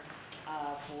consumer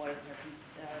voice or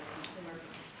consumer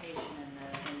participation in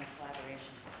the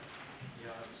collaborations.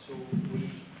 Yeah, so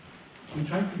we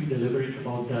try to be deliberate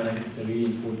about that. I think it's a really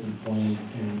important point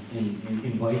in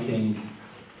inviting,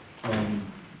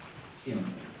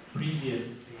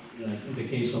 previous, like in the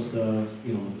case of the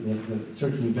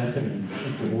certainly veterans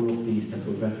into all of these type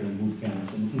of veteran boot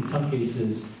camps, and in some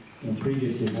cases,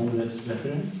 previously homeless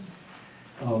veterans.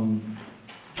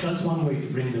 So that's one way to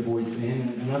bring the voice in.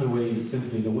 And another way is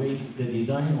simply the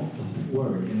design of the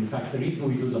work. And in fact, the reason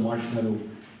we do the marshmallow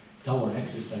tower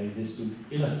exercise is to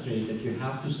illustrate that you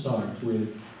have to start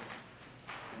with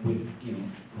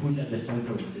who's at the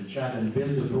center of this, rather than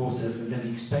build the process and then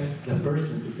expect the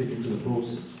person to fit into the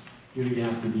process. You really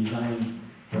have to design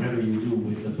whatever you do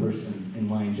with the person in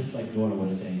mind, just like Laura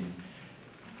was saying.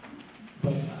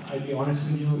 But I'll be honest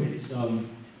with you, it's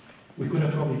we could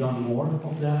have probably done more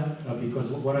of that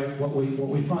because what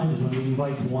we find is when we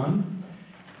invite one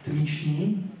to each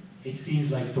team, it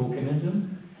feels like tokenism.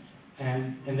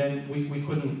 And then we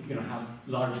couldn't, have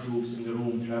large groups in the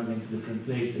room traveling to different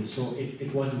places. So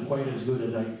it wasn't quite as good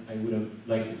as I would have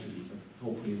liked it to be, but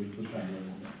hopefully we'll try and learn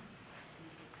on that.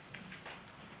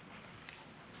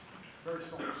 Very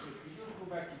small. So could you go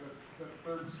back to the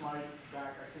third slide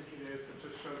back, I think it is, that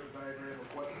just shows the diagram of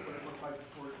what it looked like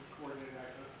before coordinated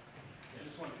access? I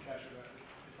just wanted to capture that.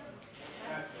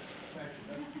 That's it. Thank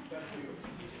you. That's beautiful.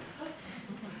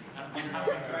 I'm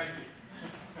happy. Thank you.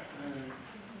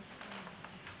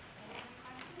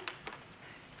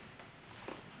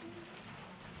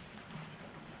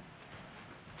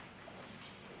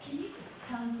 Can you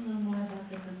tell us a little more about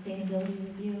the sustainability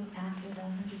review after the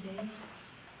 100 days?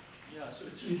 Yeah, so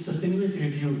sustainability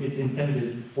review is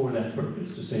intended for that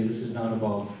purpose, to say this is not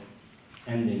about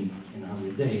ending in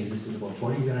 100 days, this is about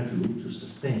what are you going to do to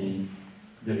sustain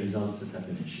the results that have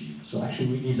been achieved. So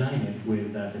actually we design it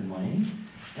with that in mind.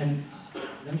 And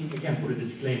let me again put a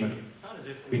disclaimer, it's not as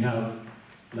if we have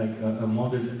like a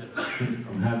model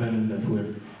from heaven that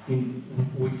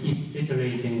we keep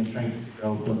iterating and trying to figure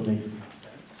out what makes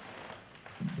sense.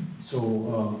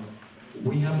 So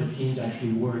we have the teams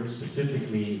actually work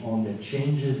specifically on the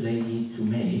changes they need to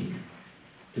make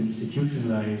to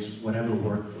institutionalize whatever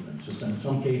worked for them. So in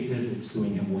some cases, it's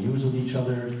doing MOUs with each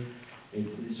other.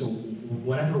 So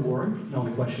whatever worked, now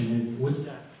the question is, would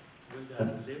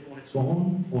that live on its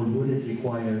own, or would it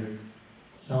require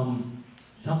some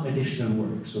additional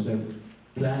work? So the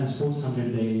plans post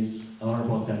 100 days are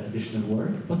about that additional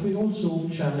work, but we also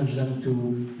challenge them to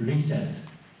reset.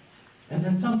 And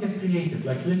then some get creative,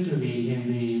 like literally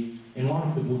in one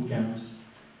of the boot camps,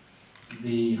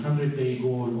 the 100-day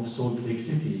goal of Salt Lake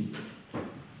City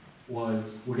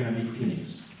was, we're going to make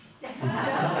Phoenix.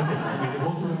 That was it. I mean, the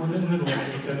vote were in the middle,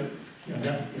 and they said,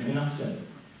 enough said.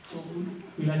 So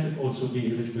we let it also be a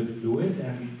little bit fluid,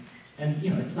 and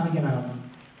it's not gonna,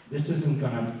 this isn't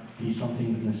gonna be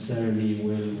something that necessarily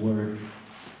will work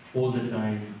all the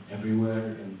time,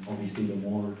 everywhere, and obviously the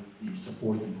more the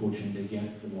support and coaching they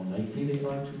get, the more likely they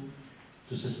are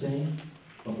to sustain.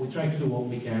 But we try to do what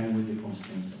we can with the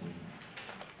constraints that we have.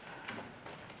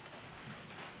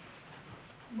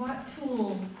 What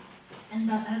tools and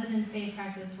the evidence-based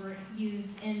practice were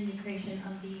used in the creation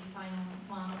of the final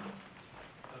model?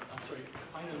 I'm sorry,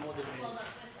 the final model Well, is...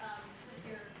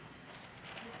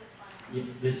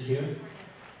 this This here?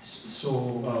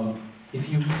 So, if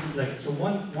you, so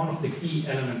one of the key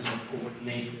elements of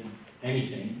coordinating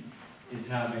anything is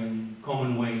having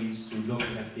common ways to look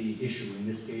at the issue, in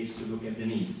this case, to look at the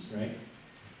needs, right?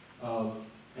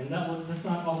 And that's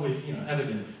not always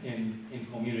evident in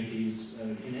communities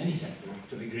in any sector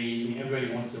to agree. I mean,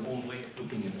 everybody wants their own way of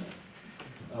looking at that.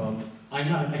 I'm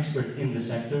not an expert in the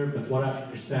sector, but what I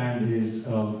understand is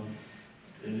one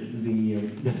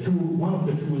of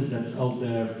the tools that's out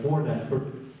there for that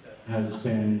purpose has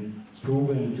been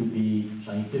proven to be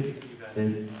scientifically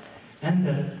valid, and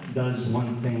that does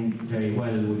one thing very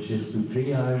well, which is to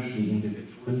triage the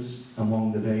individuals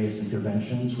among the various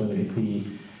interventions, whether it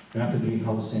be rapid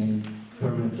rehousing,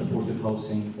 permanent supportive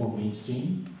housing, or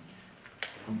mainstream.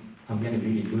 I'm getting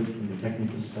really good in the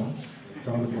technical stuff,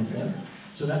 proud of myself.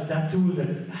 So that tool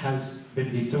that has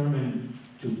been determined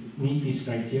to meet these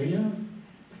criteria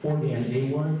for the LA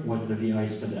work was the VI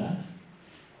SPADAT.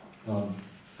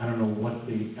 I don't know what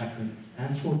the acronym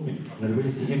stands for,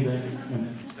 Vulnerability Index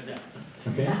and SPADAT,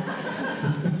 okay?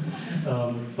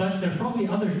 But there are probably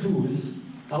other tools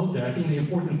out there. I think the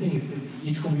important thing is that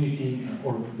each community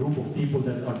or group of people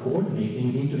that are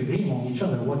coordinating need to agree among each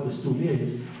other what this tool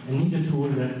is, and need a tool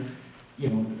that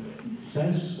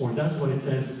says or does what it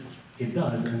says it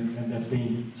does, and that's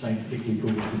being scientifically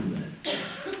proven to do that.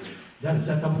 Is that a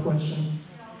setup question?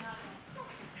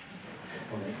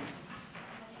 All right.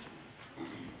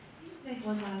 Just make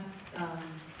one last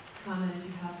comment, if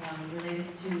you have one, related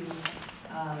to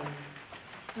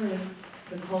sort of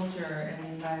the culture and the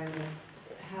environment,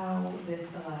 how this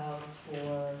allows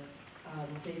for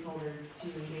stakeholders to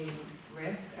engage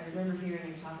risk. I remember hearing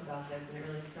you talk about this, and it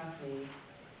really struck me.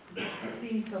 It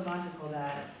seemed so logical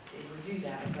that it would do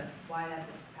that, but why that's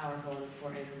a powerful and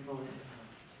important component?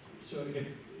 So I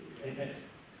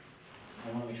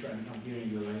want to make sure I'm hearing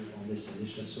you right on this,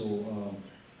 Alicia. So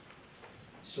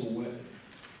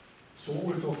what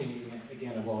we're talking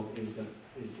again about is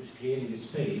creating a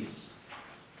space,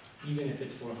 even if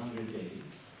it's for 100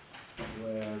 days,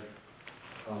 where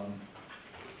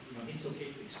it's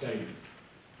okay to experiment,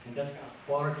 and that's kind of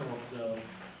part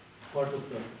of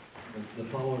the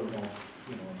power of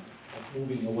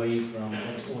moving away from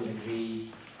let's all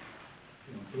agree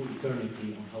through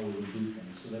eternity on how we will do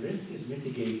things. So the risk is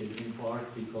mitigated in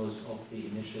part because of the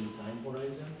initial time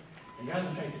horizon, And rather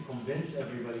than trying to convince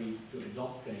everybody to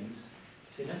adopt things,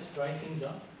 say, let's try things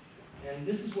out. And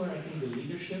this is where I think the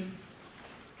leadership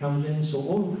comes in. So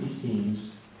all of these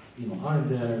teams, aren't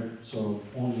there sort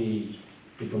of only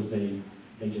because they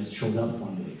just showed up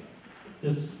one day.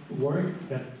 There's work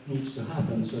that needs to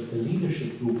happen so that the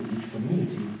leadership group in each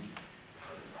community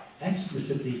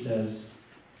explicitly says,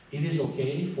 it is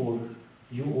okay for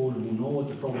you all who know what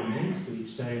the problem is to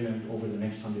experiment over the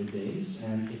next 100 days,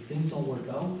 and if things don't work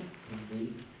out, it'll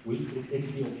be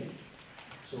okay.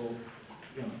 So,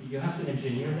 you have to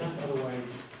engineer that,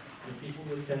 otherwise the people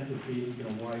will tend to feel,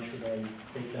 why should I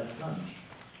take that plunge?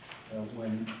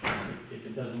 When, if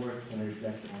it doesn't work, it's going to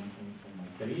reflect on my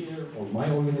career or my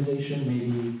organization,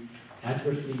 maybe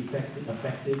adversely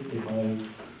affected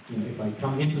if I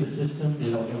come into the system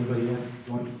without everybody else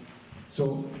joining.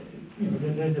 So,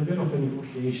 there's a bit of a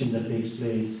negotiation that takes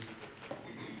place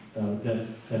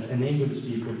that enables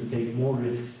people to take more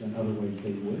risks than otherwise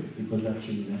they would, because that's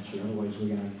really necessary. Otherwise,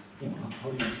 we're going to, how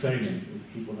do you experiment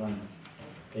if people aren't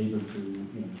able to,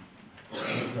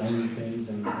 just try new things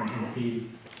and feel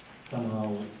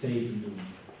somehow safe in doing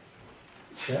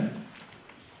it. Yeah?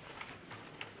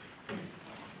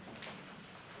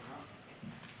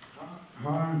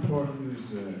 How important is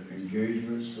the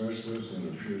engagement specialist and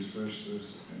the peer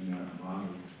specialist in that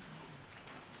model?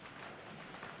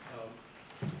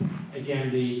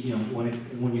 Again,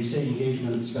 when you say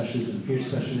engagement specialist and peer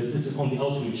specialist, this is on the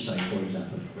outreach side, for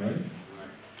example, right? Like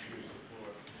peer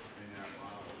support in that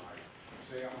model. Like,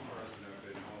 say I'm a person that's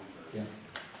been homeless. Yeah.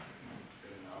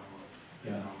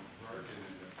 And I'm working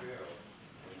in the field.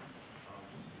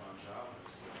 My job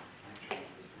is to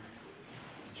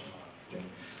reach out to people.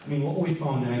 I mean, what we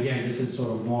found, and again, this is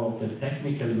sort of more of the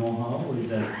technical know-how, is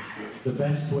that the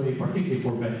best way, particularly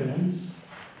for veterans,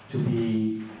 to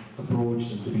be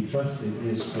approached and to be trusted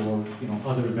is for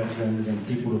other veterans and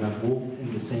people who have walked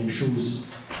in the same shoes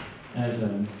as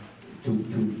them to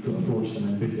approach them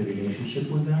and build a relationship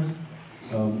with them.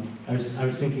 I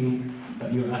was thinking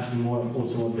that you're asking more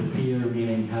also about the peer,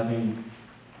 meaning having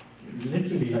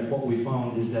literally like what we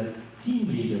found is that team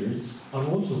leaders are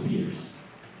also peers.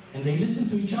 And they listen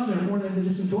to each other more than they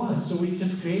listen to us. So we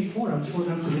just create forums for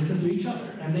them to listen to each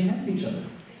other, and they help each other.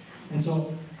 And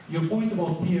so your point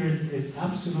about peers is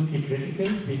absolutely critical,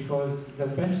 because the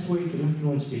best way to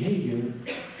influence behavior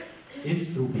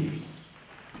is through peers.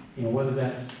 Whether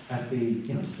that's at the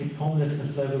strict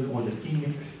homelessness level, or the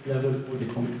team level, or the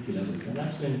community levels. And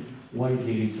that's been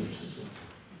widely researched as well.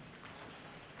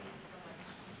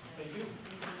 Thank you.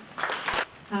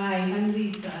 Hi, I'm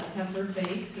Lisa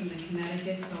Tepper-Bates from the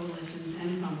Connecticut Coalition to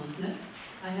End Homelessness.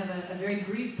 I have a very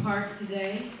brief part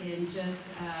today in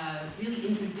just really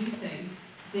introducing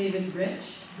David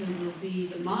Rich, who will be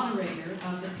the moderator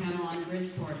of the panel on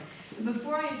Bridgeport. And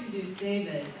before I introduce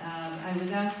David, I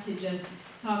was asked to just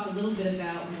talk a little bit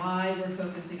about why we're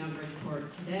focusing on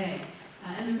Bridgeport today.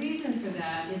 And the reason for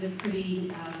that is a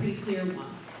pretty clear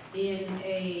one. In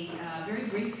a very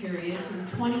brief period from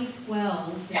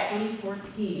 2012 to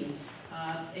 2014,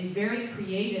 a very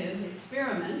creative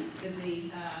experiment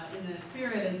in the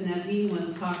spirit, as Nadim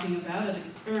was talking about, of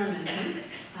experimenting.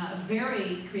 A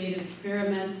very creative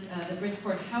experiment, the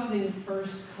Bridgeport Housing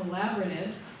First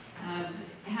Collaborative,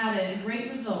 had a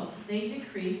great result. They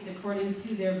decreased, according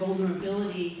to their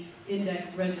vulnerability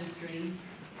index registry,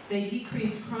 they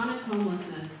decreased chronic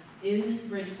homelessness in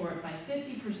Bridgeport by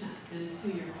 50% in a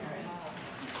 2-year period.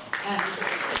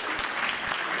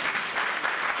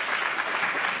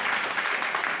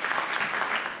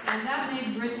 And that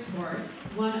made Bridgeport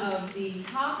one of the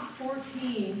top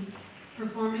 14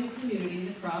 performing communities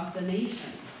across the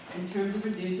nation in terms of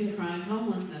reducing chronic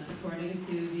homelessness, according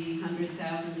to the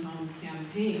 100,000 Homes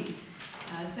campaign.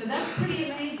 So that's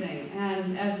pretty amazing.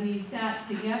 And as we sat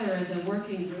together as a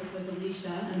working group with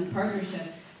Alicia and the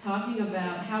partnership, talking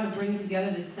about how to bring together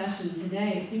this session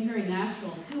today, it seemed very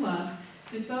natural to us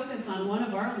to focus on one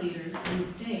of our leaders in the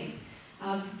state.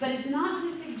 But it's not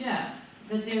to suggest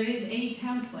that there is a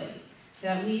template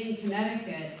that we in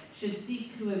Connecticut should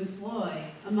seek to employ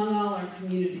among all our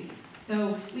communities.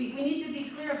 So we need to be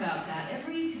clear about that.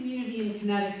 Every community in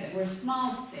Connecticut, we're a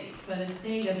small state, but a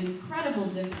state of incredible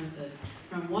differences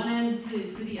from one end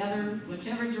to the other,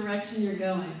 whichever direction you're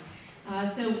going.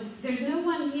 So there's no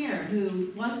one here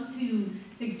who wants to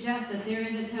suggest that there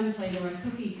is a template or a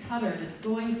cookie cutter that's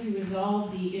going to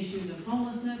resolve the issues of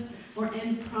homelessness or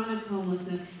end chronic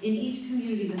homelessness in each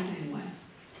community the same way.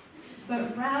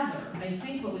 But rather, I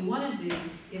think what we want to do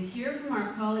is hear from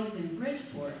our colleagues in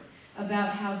Bridgeport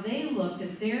about how they looked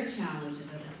at their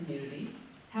challenges as a community,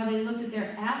 how they looked at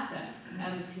their assets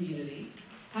as a community,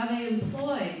 how they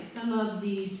employ some of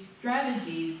the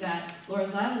strategies that Laura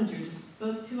Zeilinger just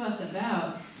spoke to us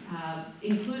about,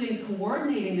 including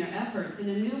coordinating their efforts in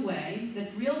a new way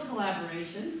that's real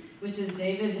collaboration, which, as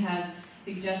David has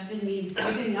suggested, means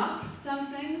giving up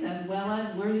some things as well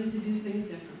as learning to do things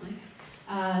differently,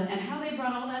 and how they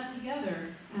brought all that together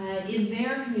in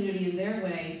their community, in their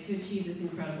way, to achieve this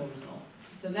incredible result.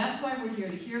 So that's why we're here,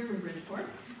 to hear from Bridgeport.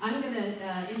 I'm going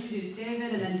to introduce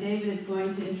David, and then David is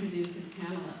going to introduce his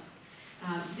panelists.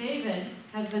 David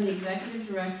has been the Executive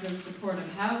Director of Supportive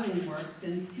Housing Works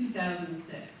since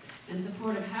 2006. And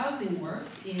Supportive Housing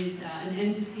Works is an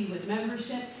entity with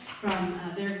membership from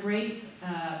their great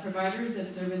providers of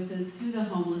services to the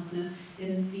homelessness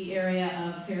in the area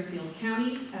of Fairfield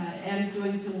County and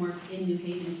doing some work in New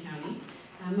Haven County.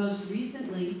 Most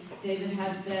recently, David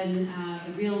has been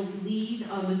the real lead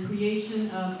on the creation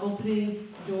of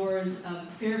Opening Doors of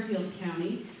Fairfield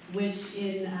County, which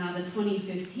in the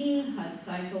 2015 HUD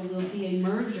cycle will be a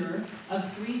merger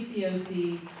of 3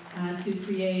 COCs to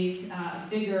create a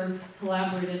bigger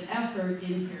collaborative effort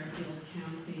in Fairfield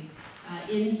County.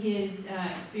 In his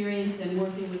experience and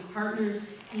working with partners,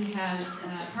 he has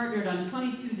partnered on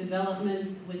 22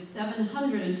 developments with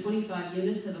 725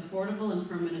 units of affordable and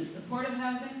permanent supportive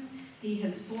housing. He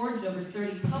has forged over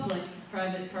 30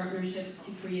 public-private partnerships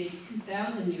to create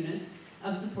 2,000 units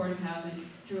of supportive housing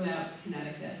throughout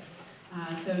Connecticut.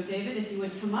 So David, if you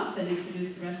would come up and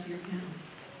introduce the rest of your panel.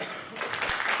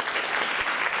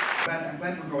 I'm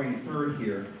glad we're going third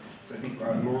here. So I think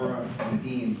Laura and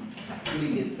Nadim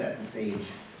really did set the stage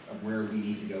of where we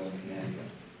need to go in Connecticut.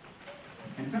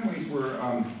 In some ways, we're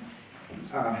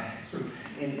sort of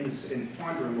in a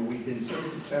quandary where we've been so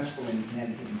successful in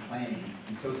Connecticut in planning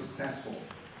and so successful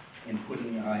in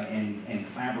putting and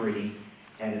collaborating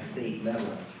at a state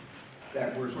level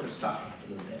that we're sort of stuck a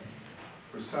little bit.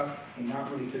 We're stuck in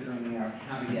not really figuring out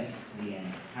how to get to the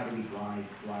end. How do we drive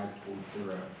towards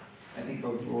zero? I think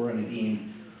both Laura and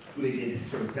Nadim really did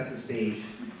sort of set the stage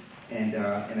and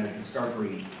a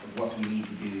discovery of what we need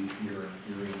to do here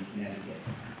in Connecticut.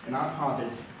 And I'll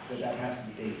posit that has to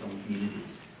be based on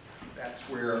communities. That's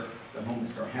where the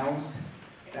homeless are housed.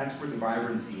 That's where the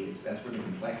vibrancy is. That's where the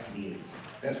complexity is.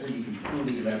 That's where you can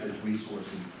truly leverage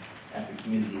resources at the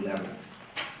community level.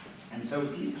 And so,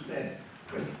 as Lisa said,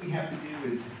 what I think we have to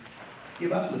do is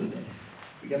give up a little bit.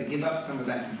 We got to give up some of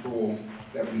that control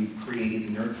that we've created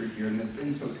and nurtured here and that's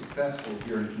been so successful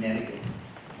here in Connecticut,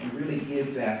 and really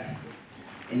give that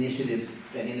initiative,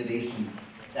 that innovation,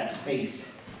 that space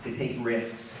to take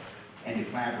risks and to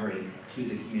collaborate to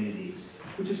the communities,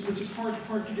 which is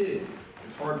hard to do.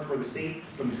 It's hard for the state,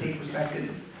 from the state perspective,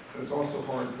 but it's also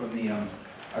hard from the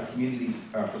community's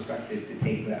perspective to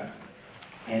take that.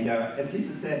 And as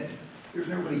Lisa said, there's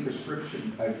no really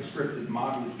prescriptive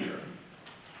model here.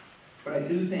 But I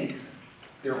do think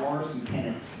there are some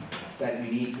tenets that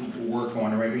we need to work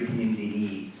on, or every community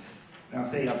needs. And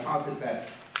I'll posit that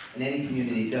in any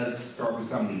community it does start with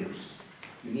some leaders.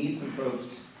 You need some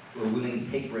folks who are willing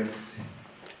to take risks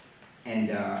and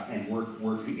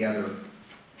work together,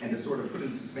 and to sort of put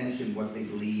in suspension what they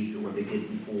believed or what they did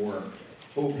before,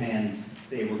 hold hands,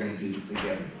 say we're going to do this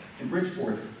together. In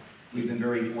Bridgeport, we've been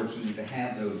very fortunate to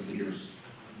have those leaders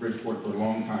in Bridgeport for a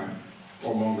long time,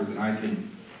 or longer than I've been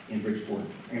in Bridgeport.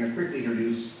 I'm going to quickly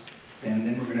introduce them,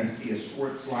 then we're going to see a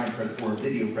short slide or a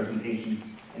video presentation,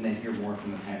 and then hear more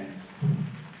from the panelists.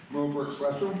 Merle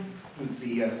Burke-Schlesser, who's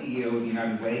the CEO of the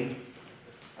United Way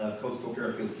of Coastal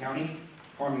Fairfield County.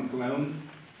 Carmen Colon,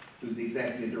 who's the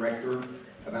Executive Director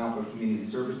of Alpha Community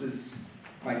Services.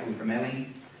 Michael Camelli,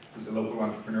 who's a local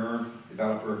entrepreneur,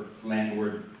 developer,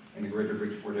 landlord in the greater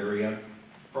Bridgeport area.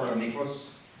 Carla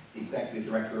Nicholas, the Executive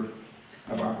Director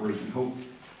of Operation Hope.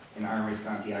 And Iris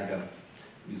Santiago,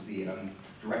 who's the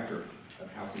Director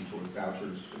of Housing Choice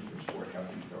Vouchers for the Bridgeport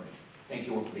Housing Authority. Thank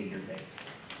you all for being here today.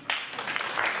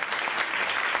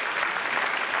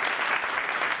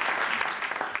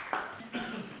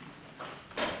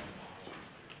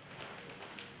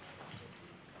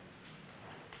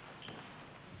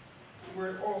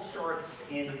 Where it all starts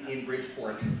in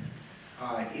Bridgeport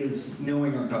is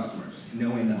knowing our customers,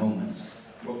 knowing the homeless.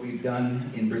 What we've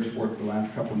done in Bridgeport for the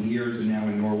last couple of years, and now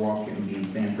in Norwalk and in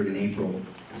Stanford in April,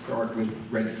 to start with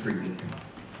Registry Week,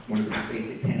 one of the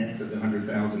basic tenets of the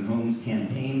 100,000 Homes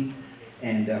campaign.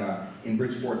 And in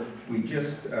Bridgeport, we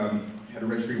just had a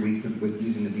Registry Week with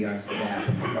using the DI-SPED app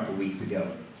a couple of weeks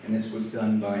ago. And this was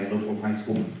done by a local high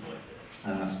school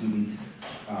student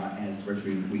as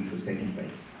Registry Week was taking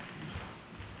place.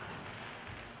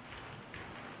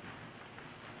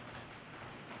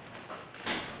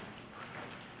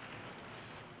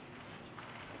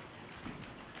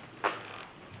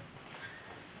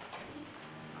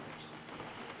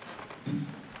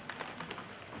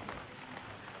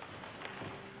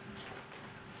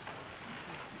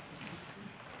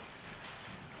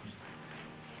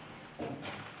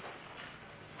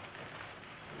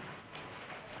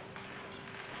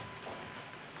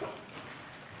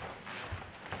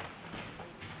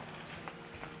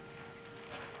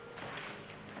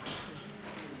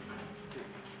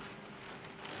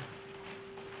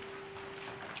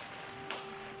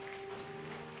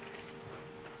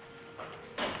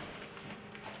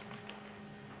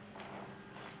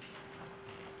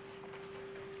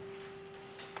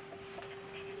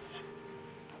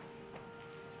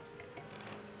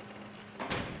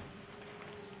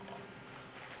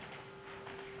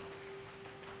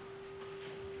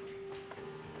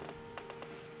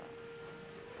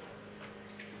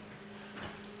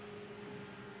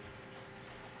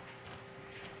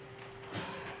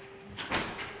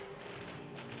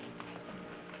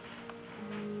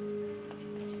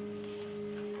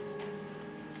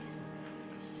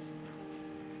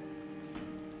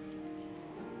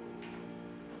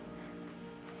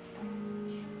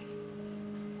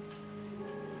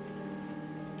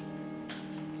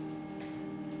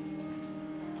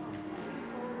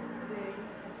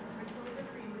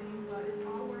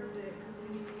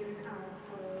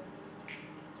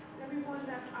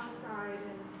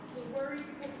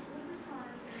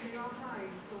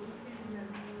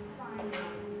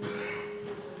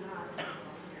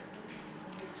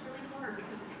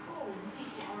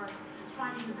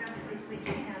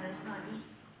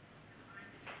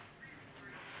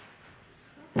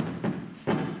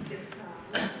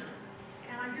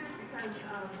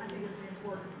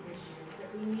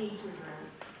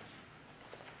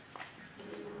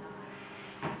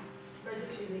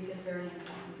 very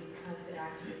important because it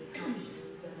actually captures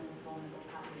the most vulnerable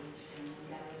population,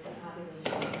 and that is the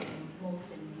population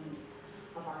most in need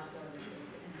of our services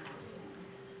and housing.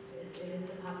 It is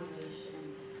the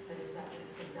population that is at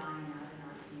risk of dying out in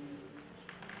our community.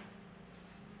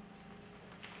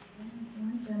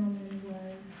 One gentleman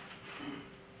was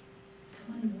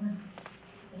 21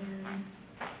 and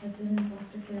had been in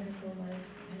foster care his whole life,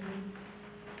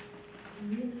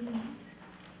 and really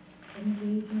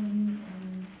engaging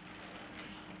and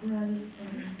bright,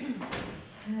 and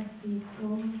had these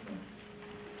goals of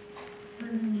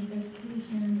furthering his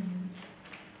education,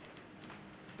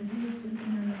 and he was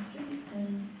sleeping on the street,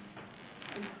 and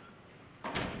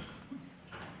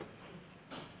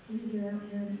you're out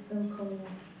here and it's so cold,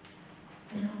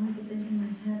 and all I could think in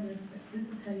my head was, this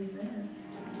is how you live.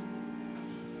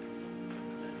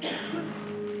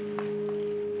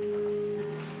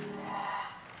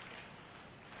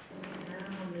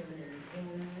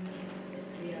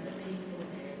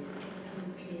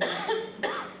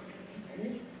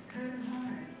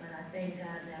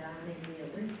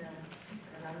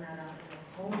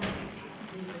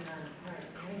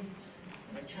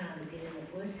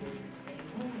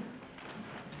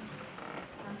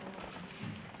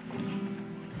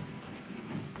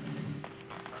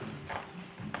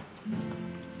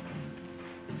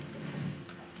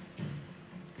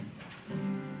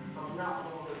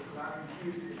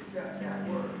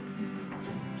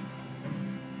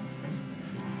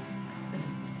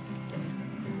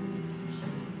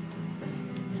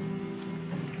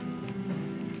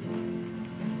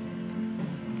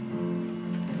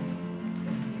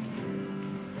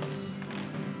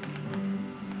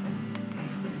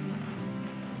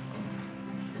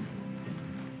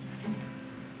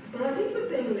 Well, I think the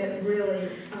thing that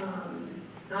really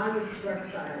I was struck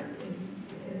by in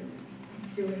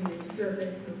doing the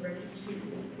survey for registry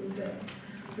was that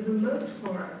for the most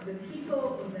part, the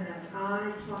people that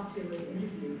I talked to and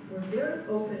interviewed were very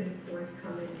open and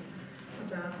forthcoming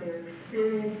about their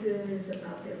experiences,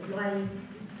 about their life,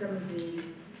 some of the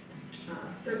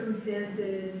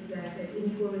circumstances that had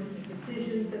influenced the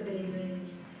decisions that they made.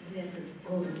 We had to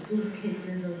go to soup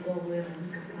kitchens or go wherever we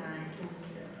could find food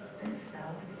and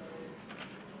stuff.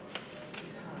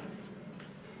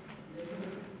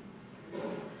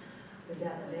 The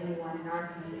death of anyone in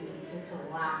our community due to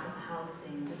a lack of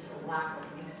housing, due to a lack of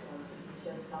resources, is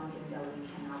just something that we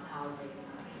cannot tolerate in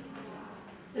our community.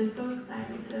 It's so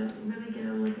excited to really get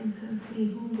a look into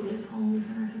see who is homeless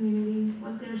in our community,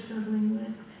 what they're struggling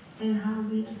with, and how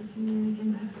we as a community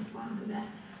can best respond to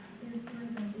that. Their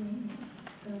stories are being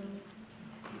so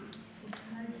it's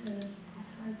hard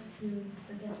to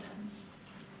forget them.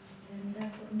 And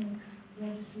that's what makes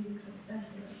Registry Week so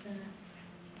special, is that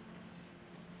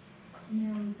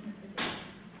now we can forget.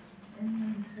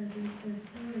 Anyone who's heard their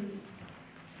stories,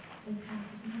 they have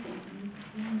to do something.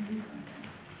 They want to do something.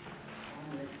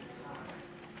 Homeless is hard,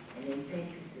 and they think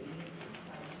it's easy,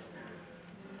 but it's not.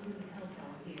 We need help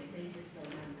out here, they just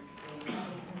don't understand. They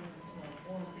come into a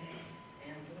woman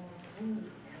and want food.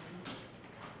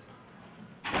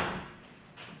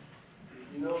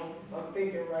 You know, I'm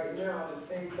thinking right now, at the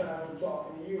same time I'm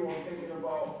talking to you, I'm thinking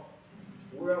about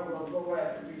where I'm gonna go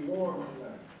at to be warm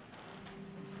tonight.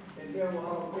 And then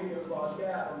while I'm thinking about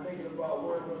that, I'm thinking about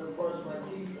where I'm gonna brush my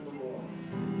teeth in the morning.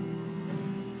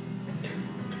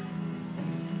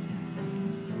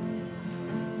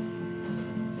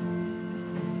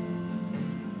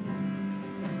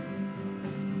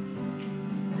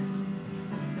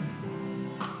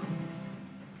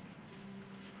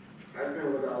 I've been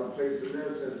without a place to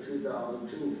live since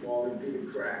 2002, falling through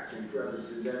the cracks and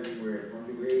crevices everywhere, from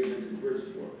New Haven to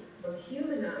Bridgeport. Of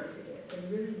humanizing it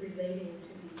and really relating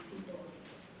to these people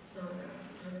on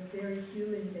a very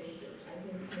human basis, I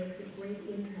think makes a great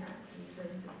impact in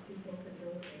terms of people's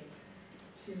ability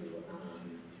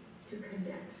to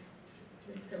connect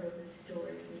with some of the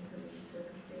stories and some of the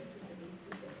circumstances of these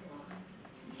people's lives.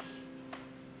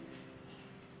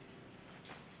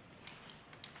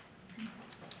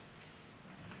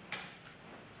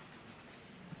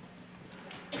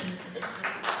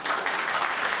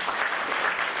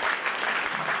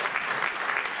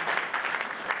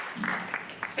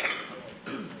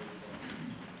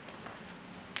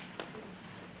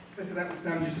 So that was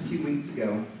done just a few weeks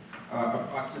ago.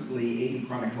 Approximately 80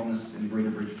 chronic homeless in the greater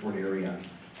Bridgeport area.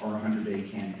 Our 100-day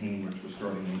campaign, which we're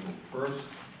starting April 1st,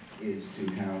 is to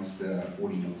house the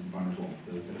 40 most vulnerable,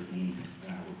 those that are need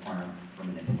require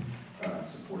permanent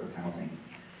supportive housing.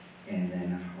 And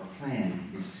then our plan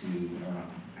is to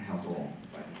house all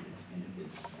by the end of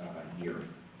this year.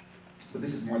 But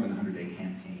this is more than a 100-day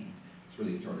campaign. It's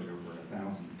really started over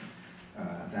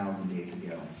 1,000 days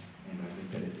ago. And as I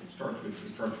said, it starts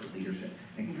with leadership.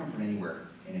 And it can come from anywhere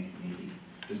in a community.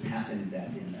 It just happened that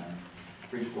in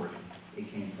Bridgeport, it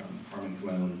came from Carmen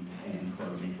Colon and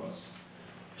Carla Miklos,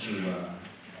 who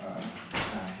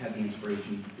had the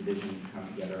inspiration, the vision to come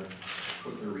together,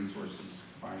 put their resources,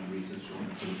 find research, join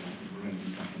the table, and said, we're going to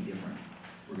do something different.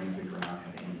 We're going to figure out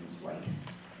how to end this fight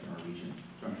in our region.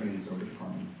 So I'm turning this over to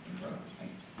Carmen and Carla.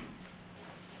 Thanks.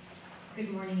 Good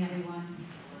morning, everyone.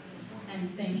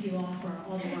 And thank you all for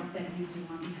all the work that you do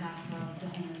on behalf of the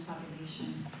homeless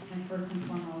population. And first and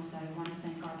foremost, I want to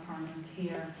thank our partners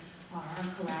here, our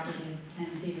collaborative,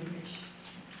 and David Rich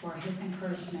for his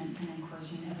encouragement and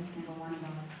encouraging every single one of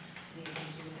us to be able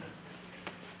to do this.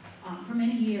 For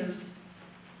many years,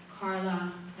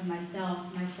 Carla and myself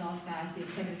as the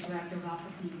Executive Director of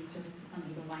Alpha Community Services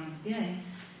under the YMCA,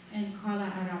 and Carla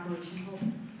at Operation Hope,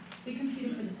 we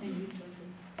competed for the same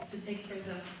resources to take care of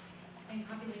the same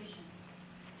population.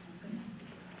 Oh, goodness.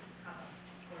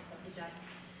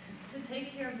 To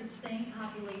take care of the same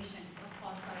population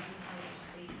across our entire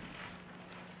state.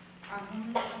 Our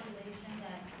homeless population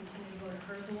that continue to go to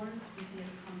her doors, continue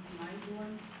to come to my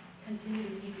doors, continue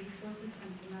to need resources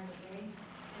from United Way,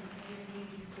 continue to need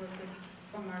resources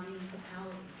from our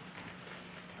municipalities.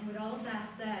 And with all of that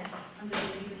said, under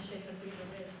the leadership of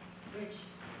David Rich,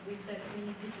 we said we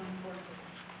need to join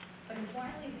forces. But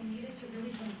importantly, we needed to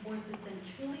really join forces and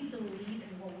truly believe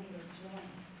in what we are doing.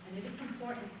 And it is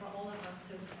important for all of us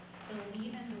to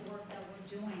believe in the work that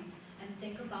we're doing and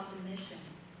think about the mission.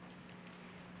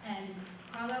 And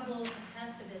Carla will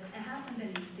attest to this. It hasn't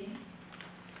been easy.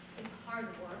 It's hard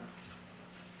work.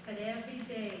 But every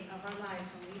day of our lives,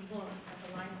 when we look at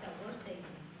the lives that we're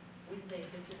saving, we say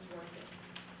this is worth it.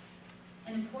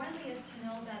 And importantly is to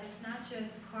know that it's not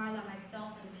just Carla,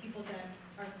 myself, and the people that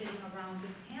are sitting around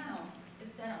this panel,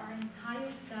 it's that our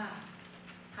entire staff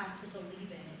has to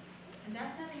believe in it. And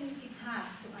that's not an easy task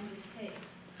to undertake,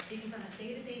 because on a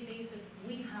day-to-day basis,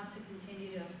 we have to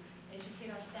continue to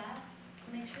educate our staff, to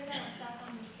make sure that our staff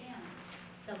understands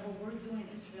that what we're doing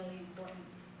is really important.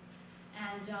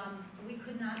 And we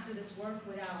could not do this work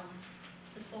without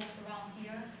the folks around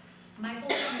here. Michael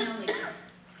Finelli,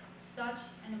 such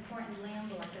an important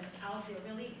landlord that's out there,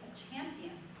 really a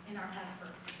champion in our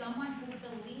effort, someone who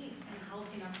believes in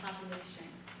housing our population,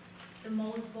 the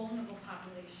most vulnerable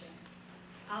population.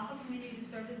 Alpha Community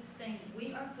Services is saying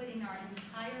we are putting our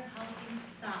entire housing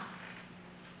stock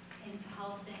into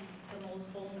housing the most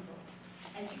vulnerable,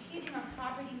 educating our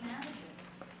property managers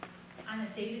on a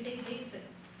day-to-day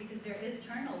basis, because there is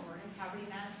turnover in property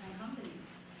management companies,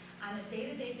 on a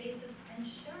day-to-day basis,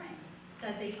 ensuring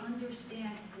that they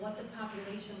understand what the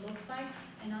population looks like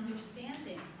and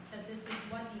understanding that this is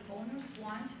what the owners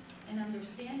want and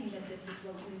understanding that this is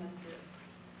what we must do.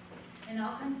 And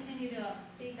I'll continue to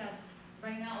speak as,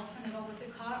 right now I'll turn it over to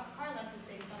Carla to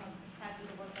say some of exactly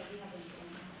the work that we have been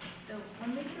doing. So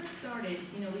when we first started,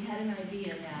 we had an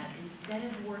idea that instead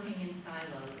of working in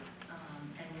silos,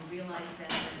 and we realized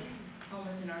that the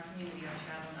homeless in our community are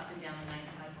traveling up and down the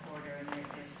 95 corridor, and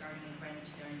they're starting in Greenwich,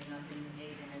 they're ending up in New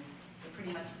Haven, and they're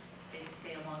pretty much, they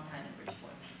stay a long time in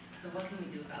Bridgeport. So what can we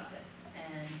do about this?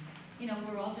 And,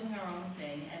 we're all doing our own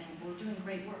thing, and we're doing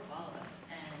great work, all of us.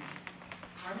 And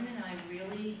Carmen and I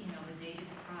really, with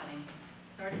David's prodding,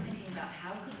 started thinking about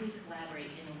how could we collaborate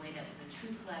in a way that was a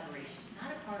true collaboration,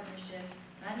 not a partnership,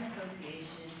 not an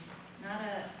association, not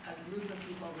a group of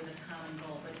people with a common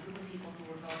goal, but a group of people who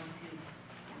were going to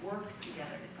work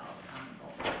together to solve a common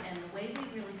goal. And the way we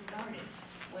really started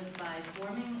was by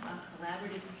forming a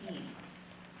collaborative team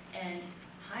and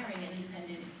hiring an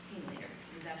independent team leader,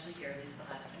 who's actually here, Lisa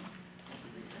Hudson. Thank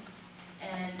you, Lisa.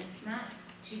 And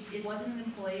it wasn't an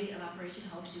employee of Operation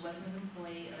Hope. She wasn't an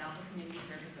employee of Alpha Community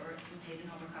Service or New Haven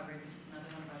Home Recovery, which is another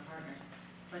one of our partners.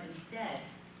 But instead,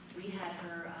 we had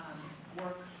her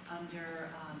work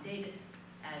under David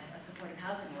as a supportive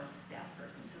housing work staff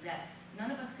person, so that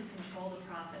none of us could control the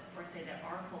process or say that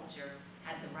our culture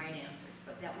had the right answers,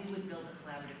 but that we would build a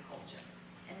collaborative culture.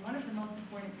 And one of the most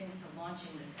important things to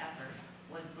launching this effort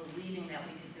was believing that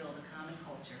we could build a common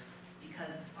culture,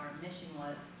 because our mission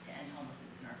was to end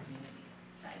homelessness in our community,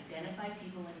 to identify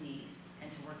people in need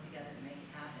and to work together to make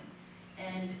it happen.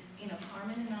 And,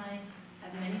 Carmen and I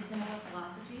have many similar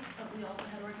philosophies, but we also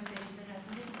had organizations that had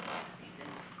some different philosophies,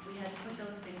 and we had to put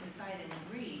those things aside and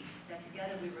agree that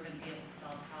together we were going to be able to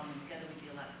solve problems, together we'd be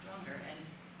a lot stronger. And,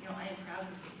 I am proud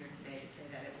to sit here today to say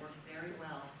that it worked very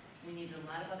well. We needed a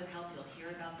lot of other help. You'll hear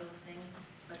about those things,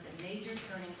 but the major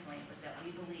turning point was that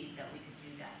we believed that we could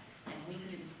do that, and we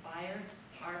could inspire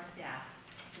our staffs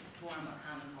to form a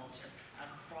common culture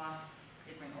across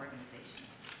different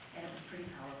organizations. And it was pretty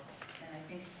powerful. And I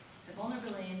think The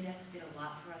vulnerability index did a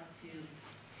lot for us to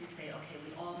say, okay,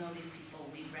 we all know these people,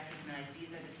 we recognize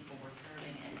these are the people we're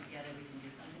serving, and together we can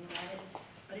do something about it.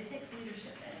 But it takes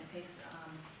leadership, and it takes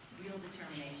real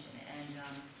determination and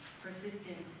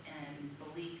persistence and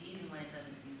belief, even when it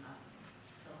doesn't seem possible.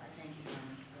 So I thank you,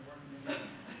 Carmen, for working with me.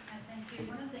 And thank you.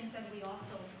 One of the things that we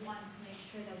also want to make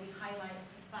sure that we highlight is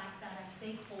the fact that as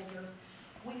stakeholders,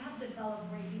 we have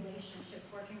developed great relationships,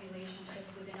 working relationships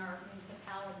within our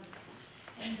municipalities.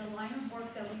 In the line of work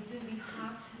that we do, we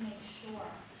have to make sure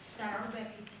that our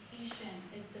reputation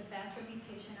is the best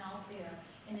reputation out there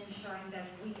in ensuring that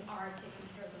we are taking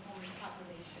care of the homeless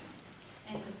population.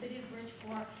 And the city of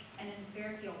Bridgeport and in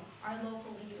Fairfield, our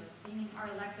local leaders, meaning our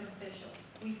elected officials,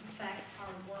 respect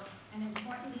our work. And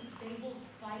importantly, they will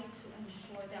fight to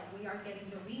ensure that we are getting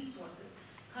the resources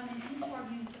coming into our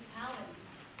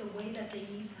municipalities the way that they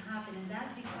need to happen. And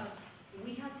that's because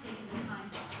we have taken the time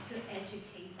to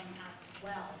educate them as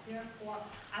well. Therefore,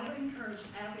 I would encourage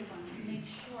everyone to make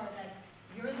sure that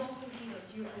your local leaders,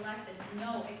 your elected,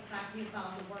 know exactly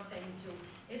about the work that you do.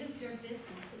 It is their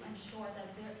business to ensure that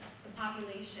the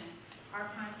population, our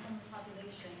current homeless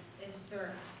population, is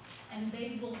served. And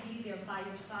they will be there by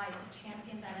your side to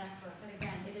champion that effort. But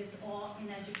again, it is all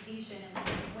in education. And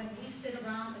when we sit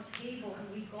around the table and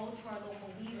we go to our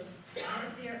local leaders,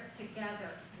 we're there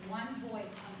together, one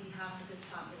voice on behalf of this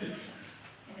population.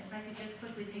 And if I could just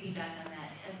quickly piggyback on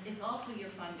that, it's also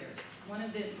your funders. One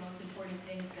of the most important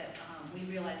things that we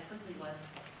realized quickly was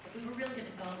if we were really going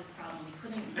to solve this problem, we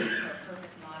couldn't look for a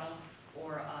perfect model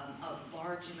or a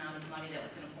large amount of money that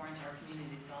was going to pour into our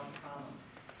community to solve the problem.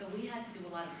 So we had to do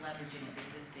a lot of leveraging of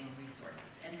existing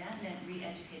resources, and that meant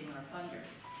re-educating our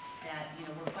funders that, you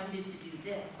know, we're funded to do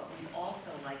this, but we'd also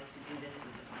like to do this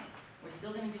with the money. We're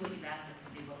still going to do what you've asked us to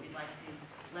do, but we'd like to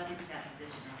leverage that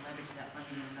position or leverage that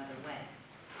funding in another way.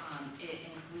 It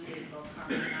included, both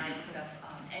Carmen and I put up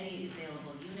any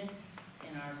available units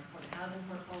in our supported housing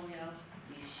portfolio.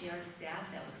 We shared staff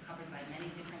that was covered by many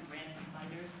different grants and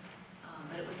funders.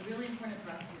 But it was really important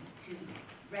for us to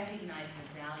recognize the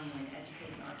value in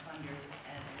educating our funders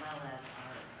as well as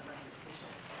our elected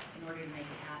officials in order to make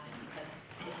it happen, because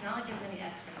it's not like there's any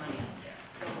extra money out there.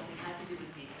 So what we had to do was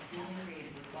be extremely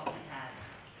creative with what we had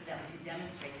so that we could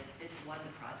demonstrate that this was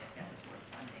a project that was worth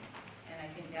funding. And I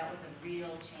think that was a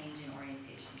real change in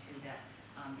orientation too, that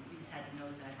we just had to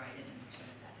nosedive right in and make sure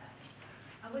that that happened.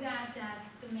 I would add that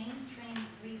the mainstream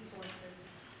resources,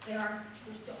 there's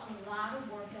still a lot of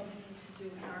work that we need to do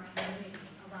in our community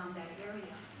around that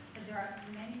area. But there are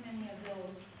many, many of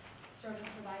those service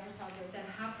providers out there that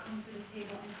have come to the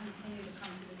table and continue to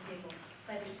come to the table.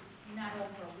 But it's not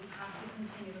over. We have to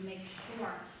continue to make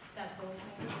sure that those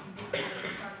mainstream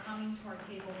resources are coming to our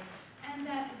table and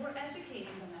that we're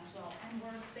educating them as well. And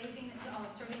we're serving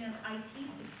as IT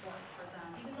support for them,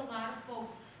 because a lot of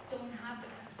folks don't have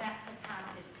that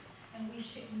capacity. And we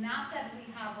should, not that we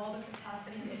have all the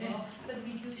capacity in the world, but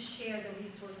we do share the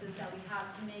resources that we have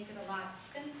to make it a lot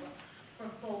simpler for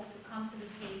folks who come to the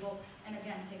table and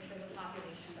again take care of the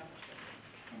population that we're serving.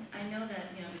 And I know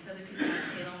that, you know, there's other people on the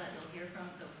panel that you'll hear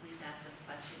from, so please ask us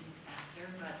questions after.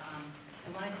 But I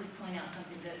wanted to point out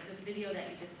something. The video that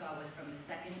you just saw was from the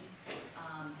second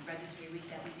registry week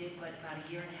that we did, but about a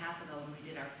year and a half ago when we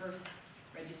did our first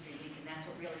registry week, and that's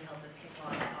what really helped us kick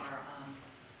off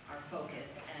our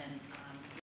focus. And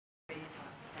Grace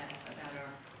talked about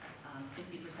our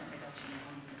 50% reduction in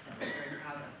homelessness that we're very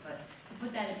proud of. But to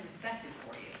put that in perspective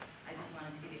for you, I just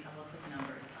wanted to give you a couple of quick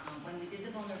numbers. When we did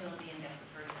the vulnerability index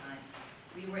the first time,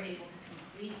 we were able to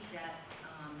complete that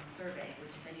survey,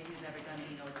 which if any of you have ever done it,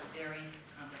 you know it's very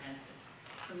comprehensive.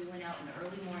 So we went out in the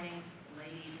early mornings,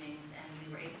 late evenings, and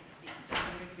we were able to speak to just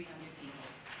under 300 people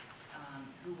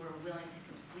who were willing to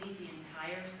complete the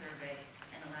entire survey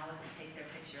and allow us to take their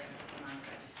picture and put them on the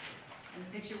registry. And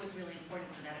the picture was really important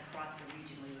so that across the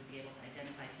region we would be able to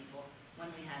identify people when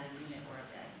we had a unit or a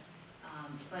bed.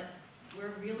 But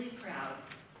we're really proud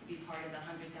to be part of the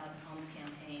 100,000 Homes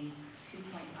Campaign's 2.5%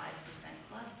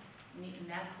 club. And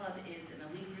that club is an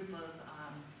elite group of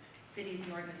cities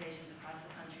and organizations across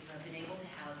the country who have been able to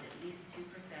house at least 2%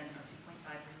 or 2.5%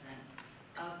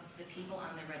 of the people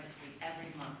on their registry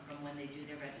every month from when they do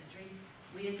their registry.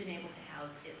 We have been able to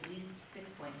house at least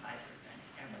 6.5%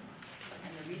 every month.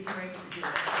 And the reason we're able to do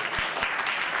it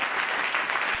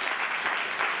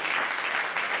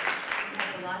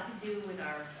has a lot to do with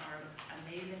our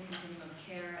amazing continuum of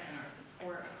care and our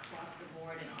support across the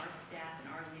board and our staff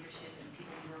and our leadership and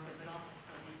people we work with, but also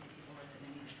these people who are sitting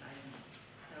on either side of me.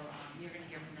 So you're going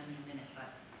to hear from them in a minute,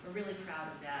 but we're really proud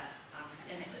of that.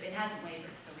 And it hasn't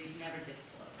wavered, so we've never dipped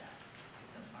below that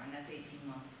so far, and that's 18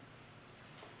 months.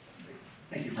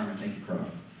 Thank you, Carmen. Thank you, Carmen.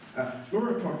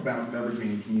 Laura talked about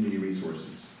leveraging community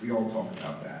resources. We all talk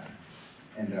about that.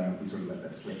 And we sort of let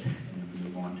that slip and then we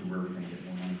move on to where we're going to get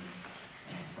more money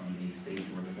from the state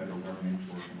or the federal government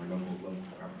or from our local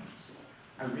governments.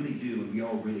 I really do, and we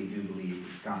all really do believe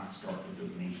it's got to start with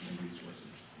those mainstream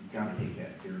resources. You've got to take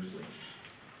that seriously.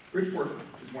 Bridgeport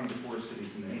is one of the poorest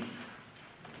cities in the nation.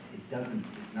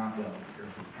 It's not well.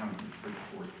 Fairfield County,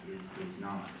 Bridgeport is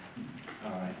not.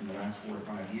 In the last 4 or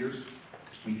 5 years,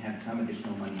 we've had some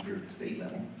additional money here at the state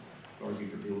level, largely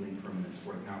for building permanent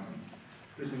supportive housing.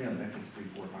 But as we know, that takes 3,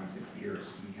 4, 5, 6 years.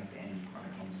 We have to end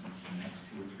chronic homelessness in the next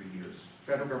 2 or 3 years.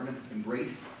 Federal government has been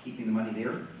great keeping the money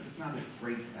there, but it's not a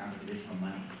great amount of additional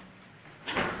money.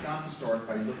 It's got to start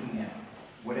by looking at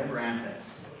whatever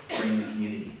assets are in the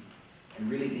community and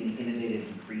really being innovative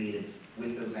and creative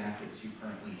with those assets you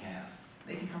currently have.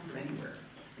 They can come from anywhere.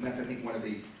 And that's, I think, one of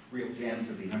the real gems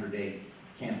of the 100-day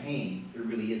campaign. There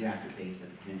really is asset-based at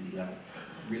the community level.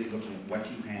 Really looking at what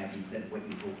you have instead of what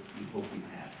you hope you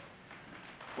have.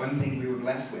 One thing we were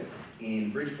blessed with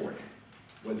in Bridgeport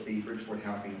was the Bridgeport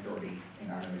Housing Authority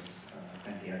in Iris,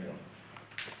 Santiago.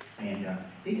 And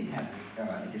they didn't have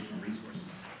additional resources,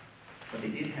 but they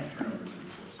did have turnovers of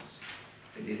resources.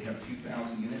 They did have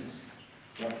 2,000 units,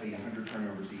 roughly 100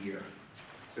 turnovers a year.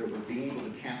 So it was being able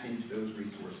to tap into those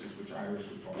resources, which Iris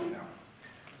would talk about.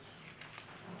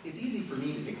 It's easy for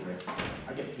me to take risks.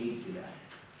 I get paid to do that.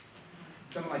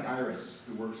 Someone like Iris,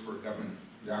 who works for a government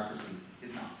bureaucracy,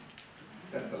 is not.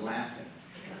 That's the last thing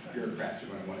bureaucrats are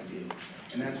going to want to do.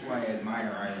 And that's why I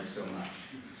admire Iris so much.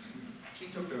 She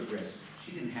took those risks.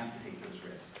 She didn't have to take those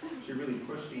risks. She really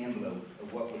pushed the envelope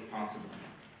of what was possible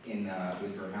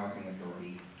with her housing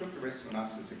authority, took the risks on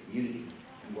us as a community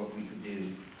and what we could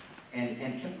do, and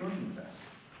kept learning with us.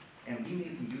 And we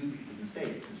made some doozies of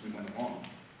mistakes as we went along,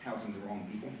 housing the wrong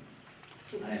people,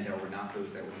 and were not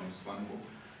those that were most vulnerable.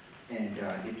 And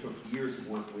it took years of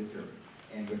work with her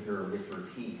and with her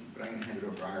team. But I'm going to hand it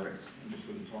over to Iris and just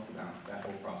really talk about that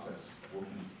whole process of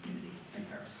working with the community.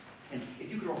 Thanks, Iris. And if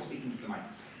you could all speak into the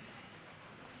mics.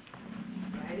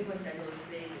 Anyone that knows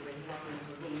Dave, when he walks into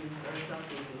a room, he stirs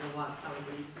something, and he walks out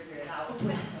and he's figured it out.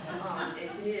 And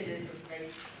to me, it is a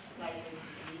great pleasure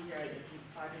to be here and to be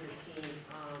part of the team.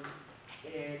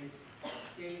 And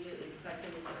David is such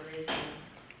an inspiration.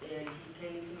 And he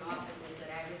came into my office and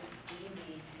said, I just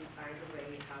need to find a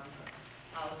way how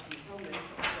these homeless,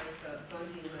 because the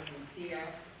funding wasn't there.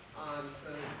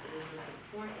 So it was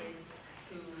important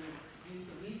to use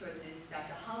the resources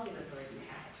that the housing authority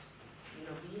had. You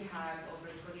know, we have over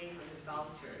 2,800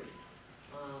 vouchers,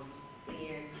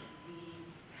 and we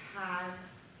have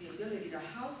the ability to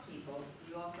house people.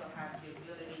 We also have the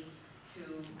ability to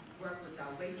work with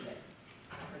our wait list.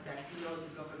 Because as you know, the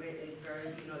government is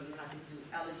very, you know, you have to do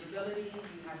eligibility,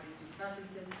 you have to do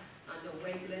preferences on the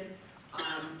wait list.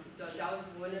 So that was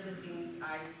one of the things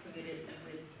I committed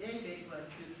with David, was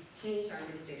to change our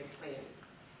administrative plan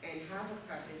and have a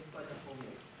preference for the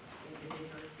homeless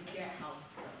individuals to get house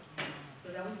first.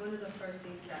 So that was one of the first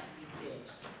things that we did.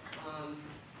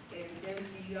 And then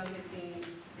the other thing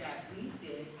that we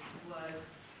did was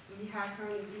we have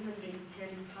currently 310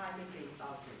 project-based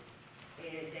vouchers.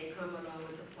 And they come along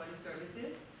with supportive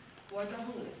services for the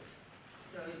homeless.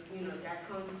 So, you know, that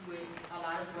comes with a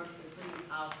lot of work in putting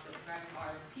out the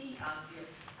RFP out there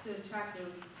to attract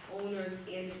those owners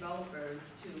and developers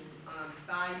to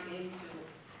buy into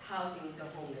housing the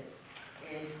homeless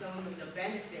and some of the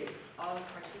benefits of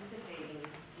participating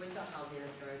with the housing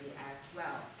authority as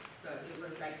well. So it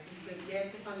was like you could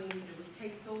get the funding, it would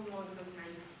take so long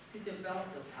sometimes to develop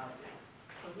those houses.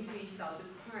 So we reached out to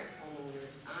current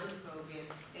homeowners on the program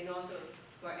and also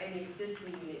for any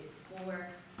existing units for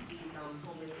these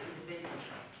homeless individuals.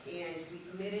 And we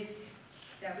committed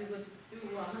that we would do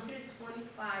 125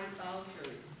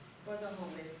 vouchers for the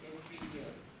homeless in 3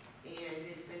 years. And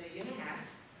it's been a year and a half.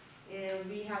 And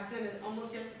we have done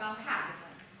almost just about half.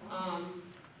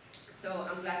 So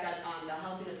I'm glad that the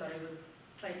housing authority would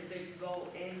play a big role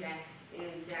in that.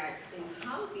 In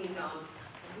housing,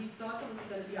 we thought there was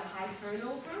going to be a high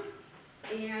turnover,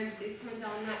 and it turned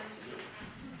out not to be.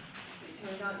 It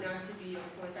turned out not to be,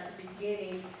 of course, at the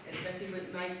beginning, especially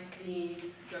with Mike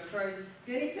being the first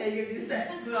guinea pig, if you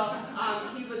said.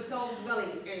 Well, he was so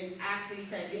willing and actually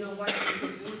said, you know what, we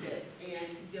can do this.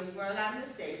 And there were a lot of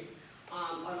mistakes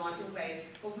along the way,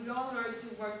 but we all learned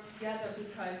to work together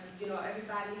because, you know,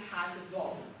 everybody has a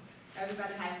role.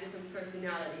 Everybody has different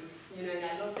personality. You know, and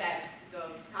I looked at the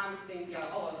common thing, you know,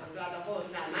 oh, I'm glad the whole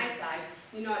is not my side.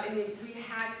 You know, and we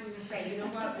had to say, you know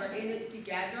what, we're in it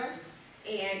together,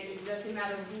 and it doesn't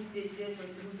matter who did this or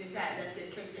who did that, let's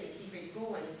just fix it and keep it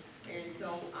going. And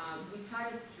so we try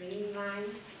to streamline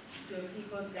the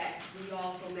people that we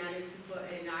also manage to put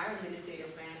in our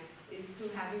administrative plan is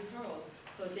to have referrals.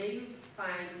 So they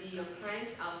find the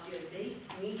clients out there, they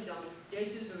screen them, they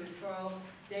do the referral,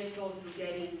 they go through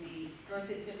getting the birth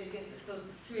certificates, the Social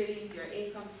Security, their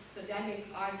income. So that makes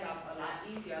our job a lot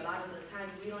easier. A lot of the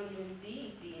times we don't even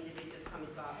see the individuals coming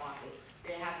to our office.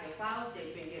 They have their files,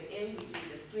 they bring them in, we do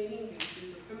the screening, we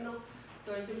do the criminal.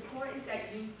 So it's important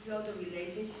that you build a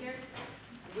relationship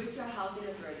with your housing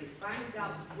authority. Find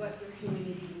out what your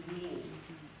community needs,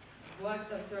 what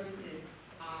the services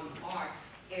are,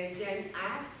 and then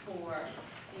ask for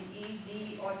the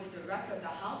ED or the director of the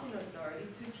housing authority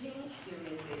to change the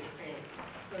administrative plan.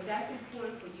 So that's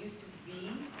important for you to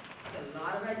read. It's a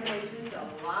lot of regulations,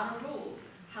 a lot of rules.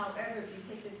 However, if you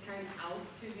take the time out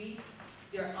to read,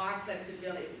 there are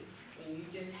flexibilities, and you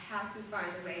just have to find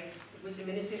a way. With the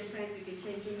administrative plans, you can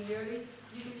change them yearly,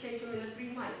 you can change them in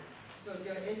 3 months. So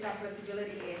there is that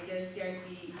flexibility, and just get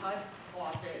the HUD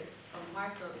office from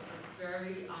Hartford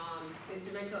very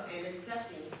instrumental in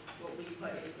accepting what we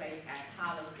put in place as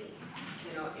policy.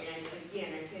 You know, and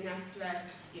again, I cannot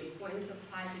stress the importance of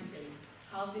project-based.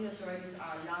 Housing authorities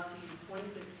are allowed to use 20%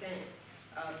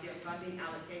 of their funding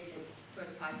allocation for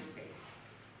the project-based.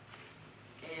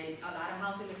 And a lot of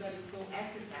housing authorities don't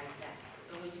exercise that.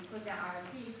 And when you put that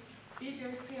RFP, be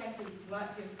very clear as to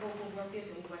what your scope of work is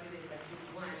and what it is that you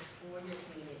want for your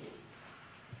community.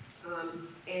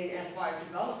 And as far as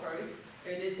developers,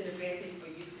 it is an advantage for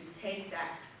you to take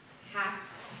that half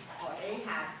or a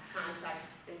half contract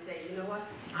and say, you know what,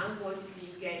 I'm going to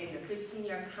be getting a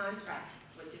 15-year contract,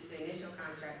 which is the initial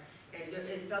contract, and there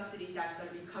is subsidy that's going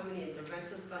to be coming in. The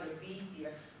rental's going to be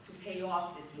there to pay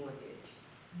off this mortgage.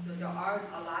 So there are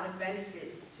a lot of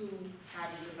benefits to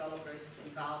having developers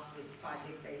involved with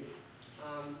project-based.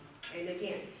 And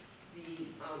again,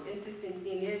 the interesting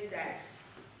thing is that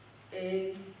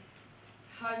in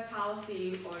HUD's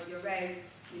policy or your regs,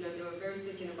 you know, they were very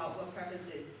strict about what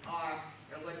preferences are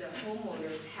and what the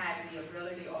homeowners had the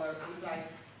ability, or I'm sorry,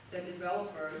 the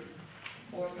developers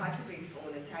or project-based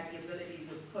owners had the ability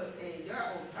to put in their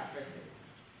own preferences.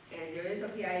 And there is a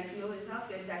PIH notice out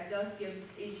there that does give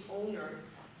each owner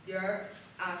their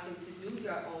option to do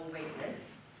their own wait list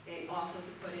and also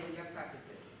to put in their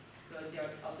preferences. So their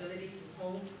ability to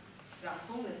the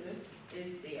homelessness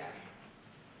is there.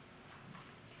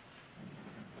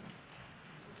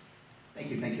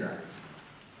 Thank you, Iris.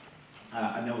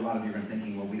 I know a lot of you are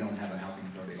thinking, well, we don't have a housing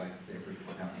authority like the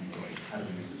Bridgeport Housing Authority. How do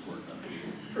we make this work?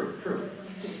 True.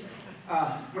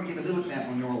 I'm going to give a little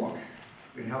example in Norwalk.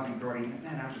 We had a housing authority,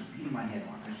 man, I was just beating my head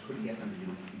on. I just couldn't get them to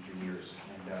do it for years.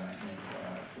 And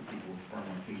took people with far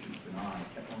more patience than I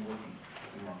kept on working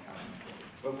in Norwalk Housing Authority.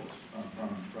 Locals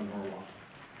from Norwalk.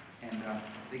 And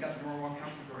they got the Norwalk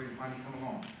Housing Authority to finally come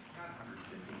along. Not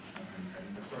 150,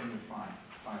 170, but starting with five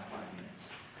units.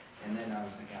 And then I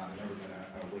was thinking, they're never going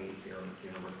to waive their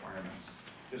requirements.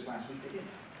 Just last week they did.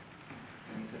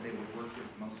 And he said they would work with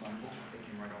most vulnerable. They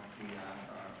came right off the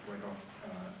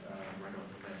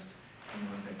list. And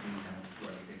those that do have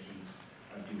drug addictions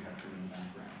do have criminal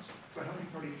backgrounds. So housing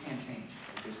authorities can change.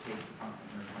 It just takes the constant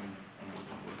nurturing and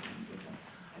working with them.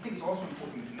 I think it's also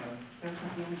important to know that's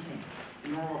not the only thing.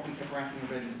 In Norwalk, we kept racking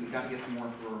the regs. We've got to get more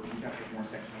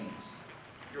Section 8s.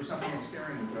 There was something else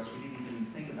staring with us we didn't even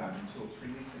think about until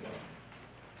 3 weeks ago.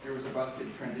 There was a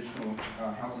busted transitional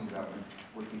housing development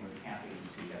working with a CAP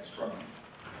agency that's struggling.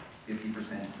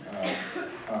 50%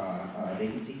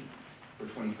 vacancy for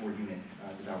 24-unit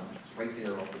developments. Right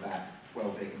there off the bat,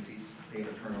 12 vacancies. They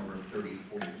have a turnover of 30 to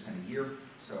 40% a year.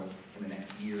 So in the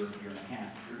next year and a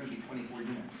half, there are going to be 24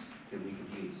 units that we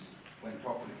could use. Went and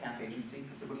talked to the CAP agency.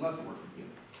 I said, we'd love to work with you.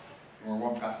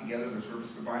 Norwalk got together the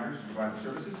service providers to provide the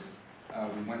services.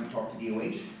 We went and talked to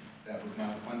DOH, that was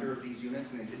now the funder of these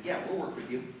units, and they said, yeah, we'll work with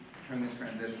you, turn this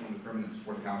transitional into permanent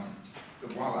supportive housing. So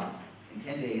voila, in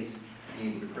 10 days, be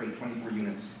able to create 24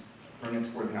 units, permanent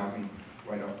supportive housing,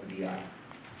 right off the BI.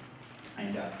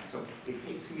 And so it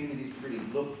takes communities to really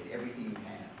look at everything you can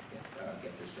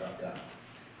get this job done.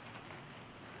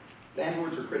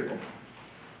 Landlords are critical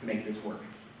to make this work,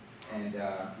 and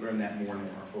learn that more and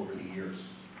more over the years.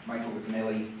 Michael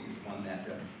McNally is one that,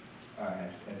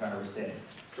 as Ira said,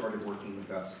 started working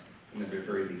with us from the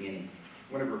very beginning.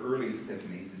 One of her earliest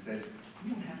epiphanies is says,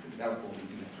 we don't have to develop all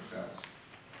these units ourselves.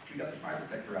 We've got the private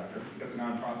sector out there, we've got the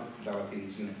nonprofits developing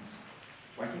these units.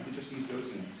 Why can't we just use those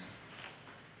units?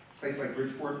 A place like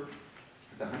Bridgeport,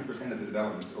 it's 100% of the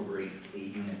developments over 8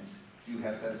 units do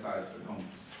have set-asides for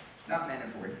homeless. Not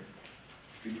mandatory.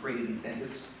 We've created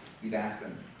incentives, we've asked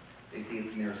them. They see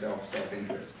it's in their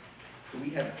self-interest. So we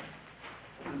have,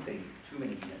 I wouldn't say too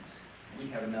many units, we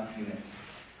have enough units.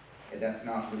 And that's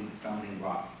not really the stumbling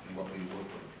block in what we work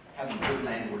with. Having good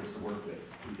landlords to work with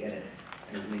who get it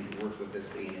and are willing to work with us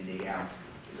day in and day out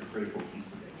is a critical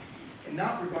piece of this. And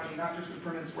not just with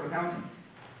permanent supportive housing.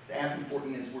 It's as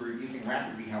important as we're using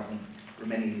rapid rehousing for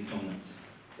many of these homeless.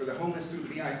 For the homeless through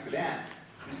the VI SCADAT,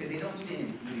 we say they don't need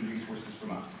any community resources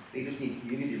from us. They just need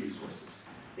community resources.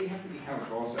 They have to be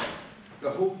housed also. So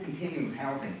the whole continuum of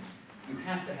housing, you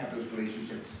have to have those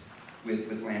relationships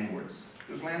with landlords.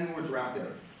 Those landlords are out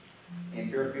there. In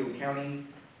Fairfield County,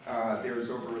 there's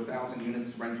over 1,000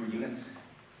 units, rental units,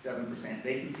 7%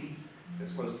 vacancy.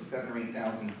 That's close to 7,000 or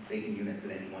 8,000 vacant units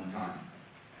at any one time.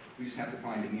 We just have to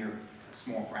find a mere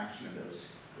small fraction of those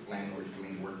with landlords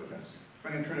willing to work with us.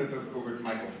 I'm going to turn it over to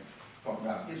Michael to talk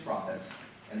about his process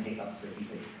and the hiccups that he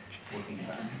faced working with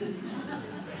us.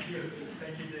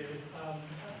 Thank you, David.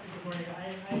 Good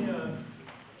morning.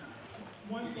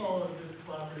 Once all of this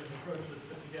collaborative approach was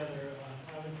put together,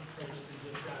 I was approached and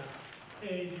just asked,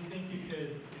 hey, do you think you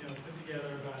could, put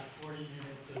together about 40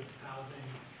 units of housing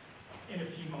in a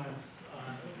few months,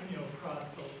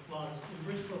 across a lot of, in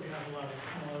Bridgeport we have a lot of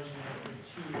smaller units of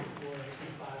 2 to 4, 2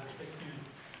 to 5 or 6 units,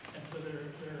 and so there's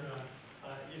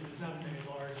not as many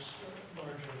larger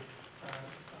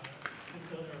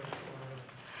facilities or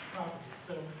properties.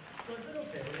 So I said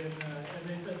okay, and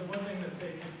they said the one thing that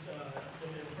they could that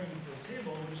they were bringing to the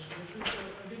table, which was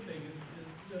a big thing, is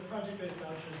the project-based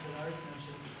vouchers that Iris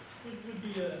mentioned would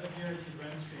be a guaranteed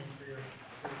rent stream for your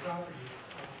properties.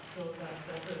 So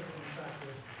that's an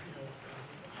attractive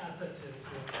asset to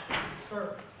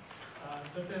start with.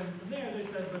 But then from there they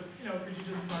said, but could you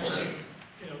just buy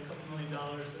a couple $1 million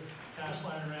of cash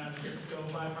lying around and just go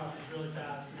buy properties really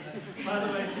fast? And by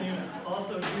the way, can you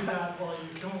also do that while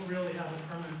you don't really have a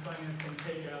permanent financing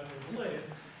takeout in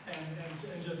place,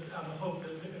 and just on the hope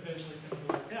that eventually things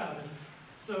will work out? And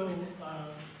so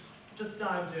just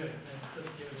dived in and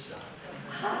just gave it a shot.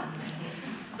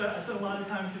 I spent a lot of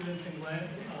time convincing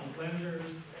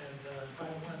lenders and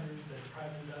private lenders and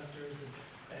private investors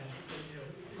and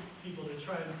people to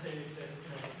try and say that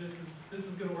this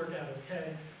was going to work out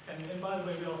okay. And by the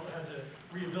way, we also had to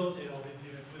rehabilitate all these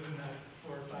units within that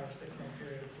 4 or 5 or 6 month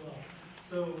period as well.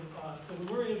 So we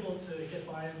were able to get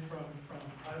buy-in from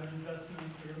private investment.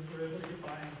 We were able to get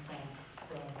buy-in from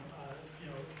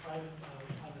private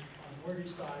on the mortgage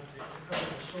side to cover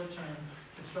the short-term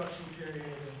construction period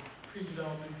and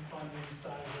pre-development funding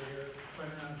side where you're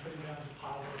running around putting down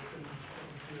deposits and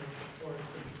doing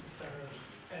reports and et cetera.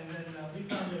 And then we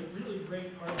found a really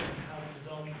great partner in the Housing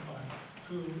Development Fund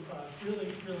who really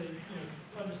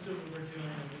understood what we're doing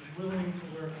and was willing to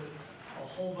work with a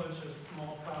whole bunch of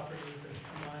small properties and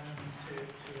combine them to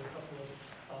a couple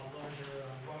of larger,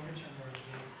 longer-term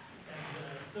mortgages.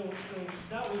 And so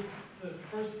that was the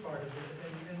first part of it.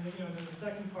 And then the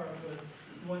second part was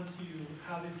once you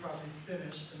have these properties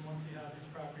finished and once you have these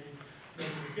properties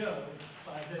ready to go,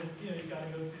 then you've got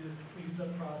to go through this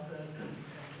lease-up process and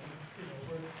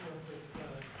work with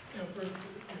first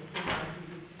figure out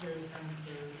where the tenants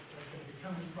are going to be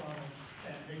coming from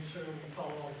and make sure we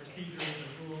follow all the procedures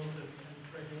and rules and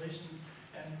regulations.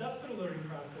 And that's been a learning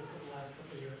process over the last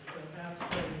couple of years. But I have to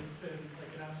say it's been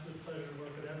like an absolute pleasure to work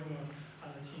with everyone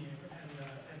on the team.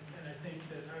 And I think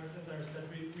that, as I said,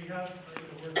 we have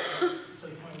worked to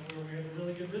the point where we have a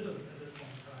really good rhythm at this point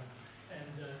in time.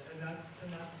 And that's been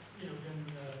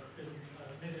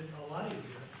made it a lot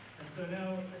easier. And so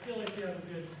now I feel like we have a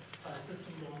good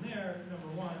system going there, number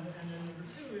one. And then number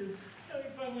two is we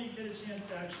finally get a chance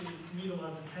to actually meet a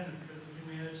lot of the tenants, because as we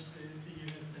manage the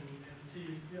units and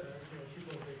see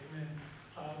people as they come in,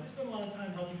 we spend a lot of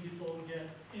time helping people get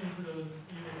into those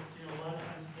units. A lot of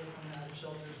times people are coming out of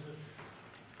shelters with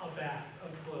a bag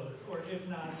of clothes, or if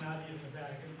not even a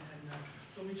bag. And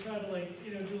so we try to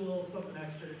do a little something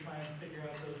extra to try and figure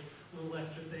out those little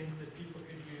extra things that people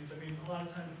could use. I mean, a lot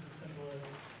of times it's as simple as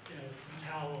some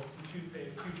towels, some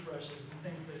toothpaste, toothbrushes, and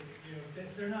things that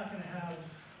they're not going to have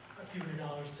a few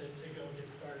 $100s to go get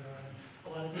started on. And a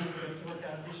lot of times we have to work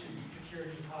out issues with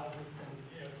security deposits, and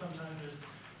sometimes there's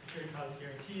security deposit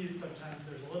guarantees, sometimes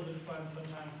there's a little bit of funds,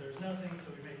 sometimes there's nothing.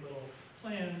 So we make little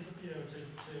plans,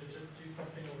 to just do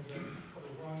something over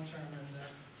the long term. And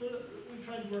so we've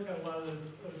tried to work out a lot of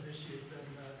those issues. And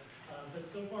but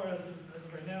so far, as of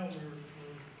right now, we're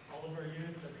all of our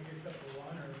units, I think except for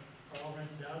one, are all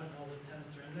rented out, and all the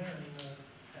tenants are in there,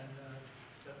 and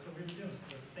that's what we're doing.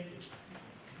 So thank you.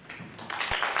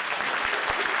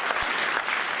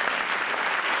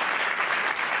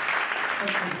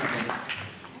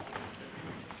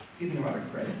 Giving a lot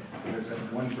of credit. There's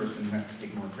one person who has to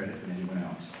take more credit than anyone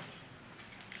else.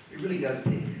 It really does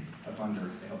take a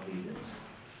funder to help lead this.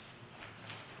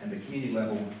 And the community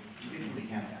level, we didn't really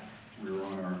have that. We were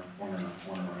on our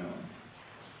own.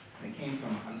 And it came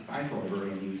from, at least I thought, a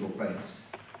very unusual place.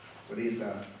 What is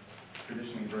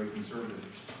traditionally a very conservative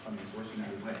funding source,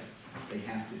 United Way. They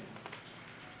have to.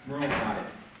 Myrtle got it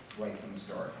right from the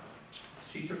start.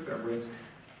 She took that risk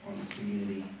on this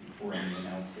community before anyone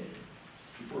else did.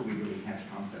 Before we really had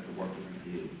a concept of what we're going to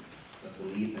do, but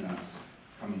believed in us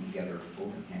coming together,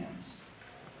 holding hands,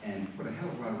 and put a hell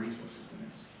of a lot of resources in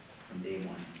this from day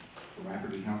one. For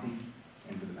rapid housing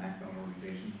and for the backbone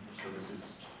organization for services,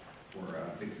 for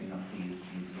fixing up these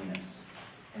units.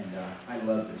 And I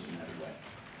love this United Way.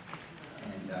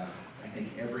 And I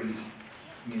think every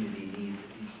community needs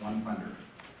at least one funder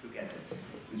who gets it,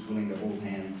 who's willing to hold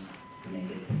hands to make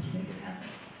it happen.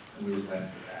 And we were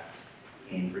blessed with that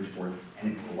in Bridgeport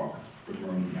and in co-op with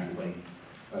Maroon United Way,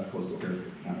 Coastal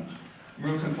Fairfield County.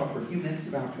 Maroon's going to talk for a few minutes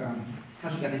about how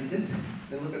she got into this, and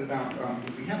a little bit about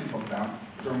what we haven't talked about,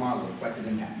 is our model of collective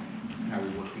impact, and how we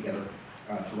work together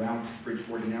throughout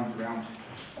Bridgeport and now throughout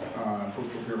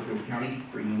Coastal Fairfield County,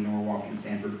 bringing Norwalk and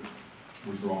Sanford,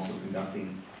 which we're also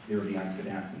conducting their VI's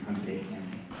Cadets and 100 Day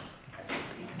campaign.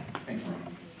 Thanks,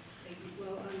 Maroon. Thank you.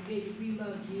 Well, David, we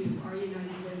love you. Our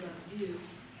United Way loves you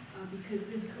because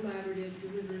this collaborative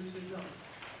delivers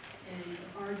results. And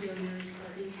our donors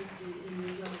are interested in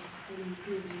results and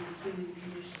improving the human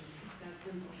condition. It's that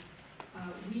simple.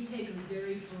 We take a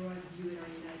very broad view at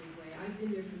our United Way. I've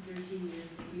been there for 13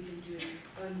 years, and we've been doing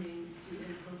funding to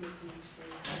end homelessness for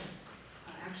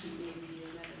actually maybe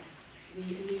 11. We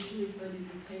initially funded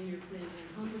the 10-year plan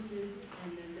on homelessness,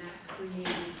 and then that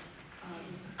created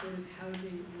the Supportive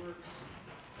Housing Works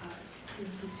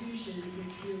institution,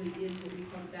 which really is what we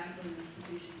call the backbone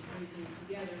institution to bring things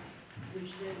together,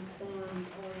 which then spawned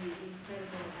all the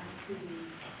incredible activity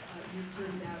you've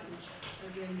heard about, which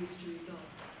again leads to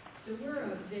results. So we're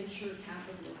a venture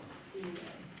capitalist in a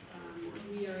way.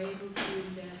 We are able to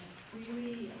invest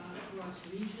freely across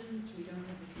regions. We don't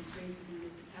have the constraints of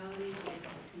municipalities. We don't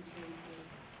have the constraints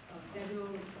of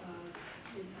federal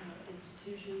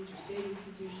institutions or state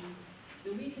institutions.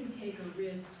 So we can take a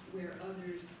risk where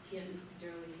others can't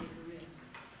necessarily take a risk.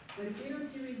 But if we don't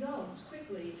see results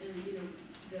quickly, and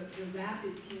the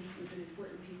rapid piece was an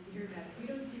important piece to hear about. If we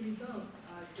don't see results,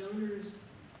 donors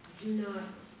do not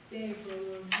stay for a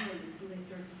long time until they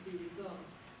start to see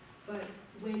results. But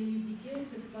when you begin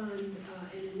to fund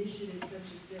an initiative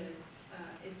such as this,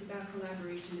 it's about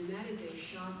collaboration, and that is a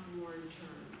shop-worn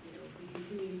term. If we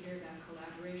continue to hear about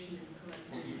collaboration and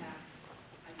collective impact,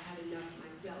 I've had enough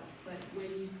myself. But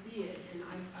when you see it, and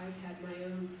I've had my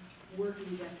own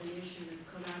working definition of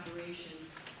collaboration,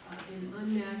 an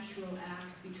unnatural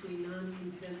act between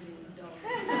non-consenting adults.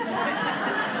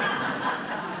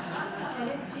 And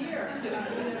it's here.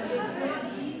 It's not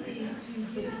easy to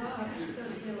give up. So,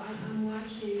 I'm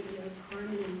watching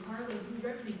Carmen and Carla, who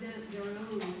represent their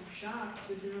own shops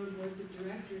with their own boards of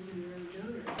directors and their own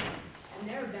donors. And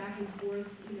they're back and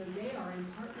forth, they are in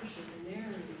partnership and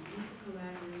they're in deep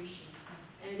collaboration.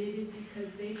 And it is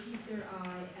because they keep their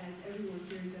eye, as everyone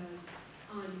here does,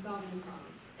 on solving the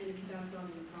problem. And it's about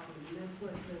solving the problem, and that's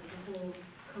what the whole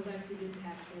collective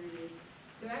impact theory is.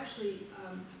 So actually,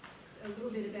 a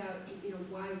little bit about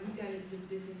why we got into this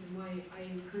business and why I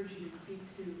encourage you to speak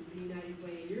to the United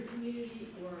Way in your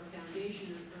community or a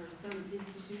foundation or some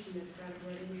institution that's got a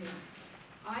broad interest.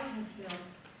 I have felt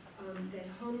that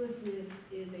homelessness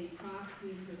is a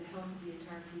proxy for the health of the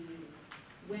entire community.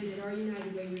 When at our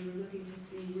United Way we were looking to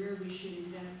see where we should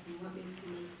invest and what makes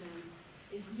the most sense,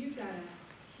 if you've got a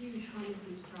huge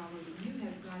homelessness problem, you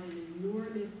have got an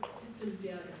enormous system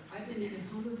failure. I believe that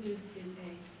homelessness is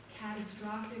a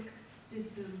catastrophic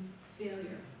system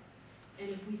failure. And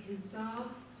if we can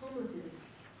solve homelessness,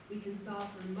 we can solve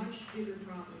for much bigger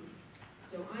problems.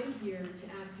 So I'm here to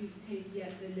ask you to take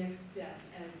yet the next step,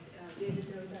 as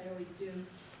David knows I always do,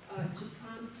 to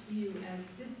prompt you as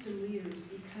system leaders,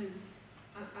 because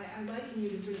I liken you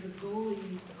to sort of the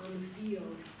goalies on the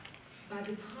field. By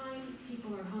the time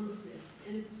people are homelessness,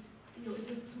 and it's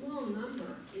a small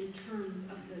number in terms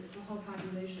of the whole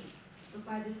population, but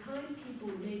by the time people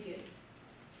make it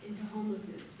into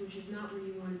homelessness, which is not where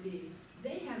you want to be,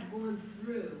 they have gone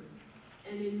through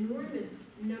an enormous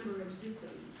number of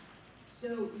systems.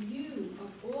 So you,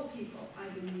 of all people, I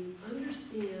believe,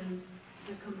 understand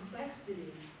the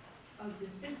complexity of the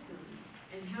systems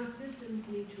and how systems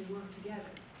need to work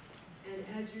together. And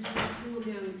as you're in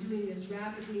school now and doing this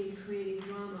rapidly and creating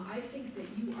drama, I think that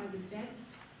you are the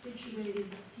best situated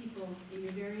people in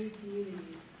your various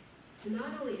communities to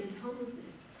not only end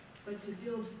homelessness, but to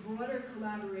build broader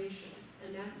collaborations.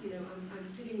 And that's, I'm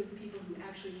sitting with people who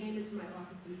actually came into my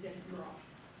office and said, girl,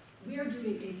 we are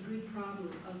doing a good problem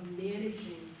of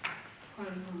managing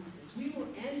chronic homelessness. We will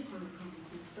end chronic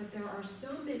homelessness, but there are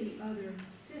so many other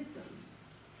systems.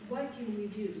 What can we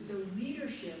do? So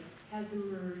leadership has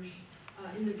emerged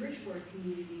in the Bridgeport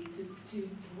community to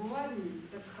broaden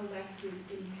the collective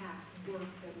impact work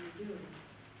that we're doing,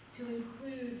 to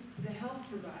include the health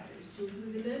providers, to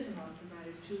include the mental health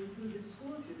providers, to include the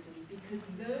school systems, because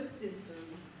those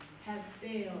systems have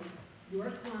failed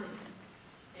your clients,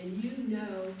 and you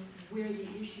know where the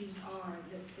issues are,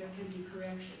 that there can be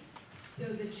correction. So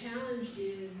the challenge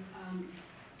is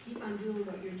keep on doing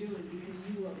what you're doing, because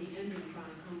you will be ending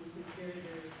chronic homelessness very,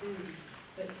 very soon.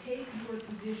 But take your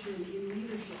position in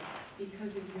leadership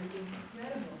because of your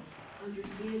incredible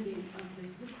understanding of the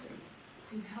system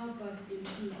to help us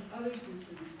improve other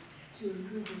systems to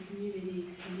improve the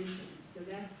community conditions. So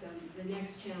that's the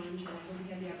next challenge, and I hope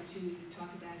we have the opportunity to talk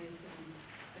about it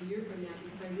a year from now,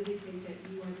 because I really think that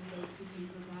you are the folks who can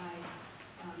provide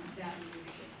that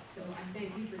leadership. So I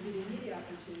thank you for giving me the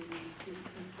opportunity to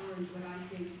fund what I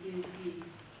think is the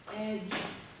edge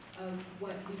of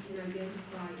what we can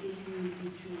identify in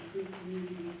communities to improve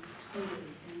communities totally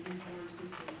and reform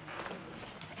systems totally.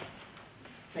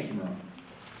 Thank you, Merle.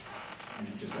 And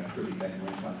just about 30 seconds,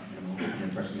 and we'll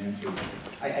open question and answers.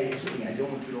 I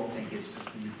don't want you to all think it's just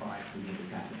these five who made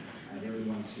this happen. They were the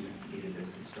ones who instigated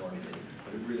this and started it,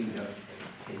 but it really does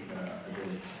take a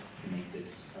village to make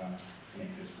this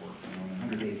work. On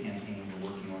the 100-day campaign we're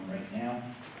working on right now,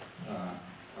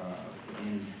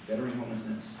 in veteran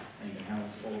homelessness and to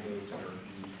house all those that are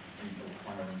in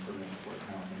requiring permanent support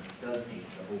housing, it does take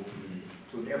the whole community.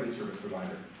 So it's every service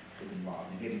provider is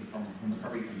involved. And getting from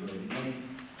recovery from the very beginning,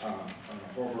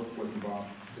 Holbrook was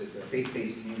involved. The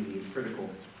faith-based community is critical,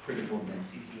 and then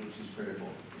CCH is critical.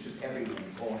 It's just everyone.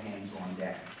 It's all hands on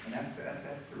deck, and that's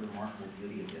the remarkable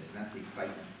beauty of this, and that's the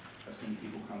excitement of seeing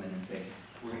people come in and say,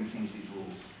 we're going to change these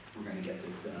rules, we're going to get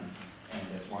this done, and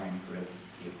that's why I'm thrilled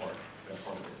to be a part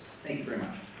of this. Thank you very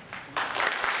much.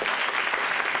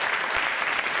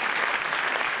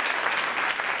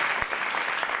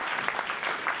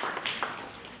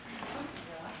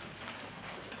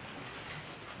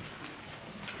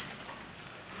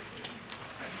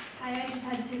 Hi, I just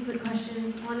had two quick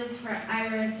questions. One is for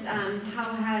Iris.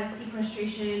 How has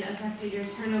sequestration affected your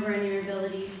turnover and your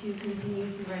ability to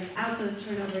continue to rent out those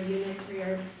turnover units for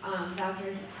your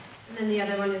vouchers? And then the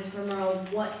other one is for Merle.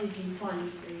 What did you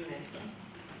fund for units?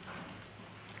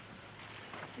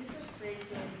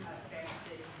 Sequestration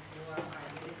affected more our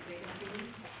administrative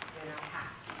fees than our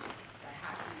HAP fees. The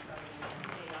HAP fees are the ones that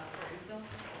paid off the rental,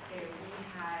 and we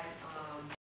had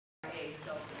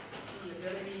so the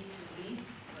ability to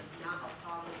lease was not a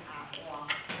problem at all.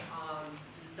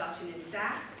 Reduction in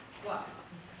staff was.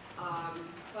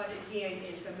 But again,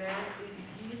 it's a matter,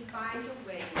 you find a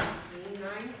way to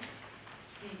streamline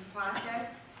the process,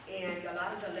 and a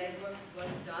lot of the legwork was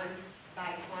done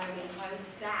by hiring our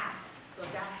staff, so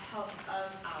that helped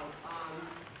us out.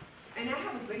 And I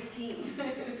have a great team.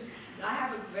 I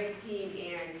have a great team,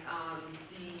 and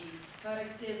the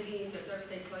productivity, the service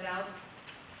they put out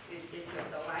is good.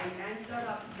 So I ended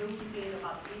up losing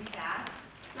about 3 staff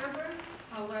members.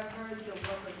 However, the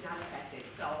work was not affected.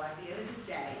 So at the end of the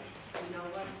day, you know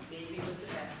what? Maybe it was the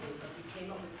best thing, but we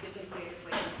came up with different creative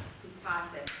ways to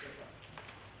process the work.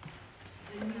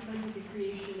 And we funded the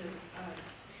creation of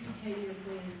 2 10-year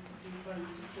plans. We fund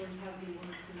supported housing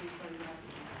works, and we fund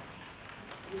rapid housing.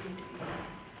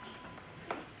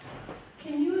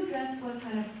 Can you address what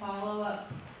kind of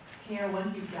follow-up care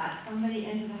once you've got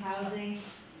somebody into the housing?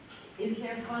 Is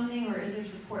there funding or is there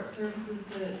support services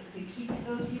to keep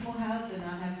those people housed and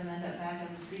not have them end up back on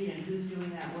the street, and who's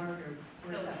doing that work, or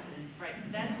where's that fit in? Right, so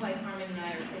that's why Carmen and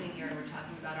I are sitting here and we're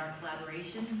talking about our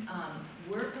collaboration.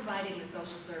 We're providing the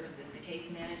social services, the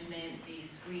case management, the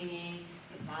screening,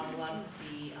 the follow-up,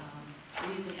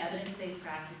 we're using evidence-based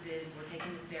practices. We're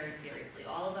taking this very seriously.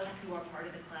 All of us who are part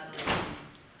of the collaboration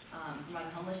run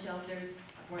homeless shelters,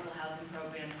 affordable housing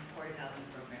programs, supportive housing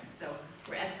programs. So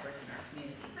we're experts in our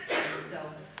community. And so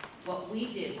what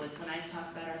we did was, when I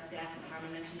talked about our staff, and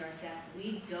Carmen mentioned our staff,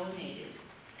 we donated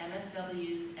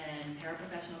MSWs and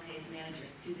paraprofessional case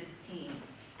managers to this team,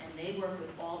 and they work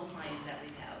with all the clients that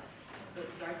we've housed. So it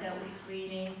starts out with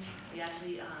screening. We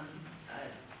actually,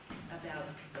 about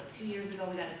 2 years ago,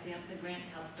 we got a SAMHSA grant to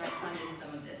help start funding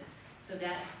some of this. So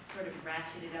that sort of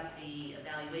ratcheted up the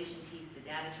evaluation piece, the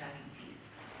data tracking piece.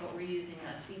 But we're using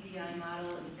a CTI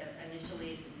model.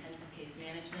 Initially, it's intensive case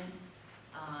management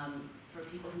for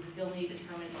people who still need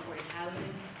permanent supported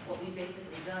housing. What we've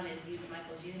basically done is use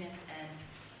Michael's units and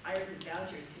Iris's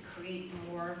vouchers to create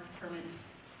more permanent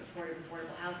supported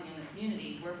affordable housing in the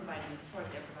community. We're providing the support,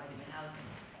 they're providing the housing.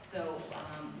 So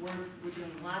we're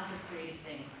doing lots of creative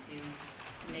things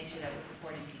to make sure that we're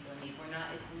supporting people in need.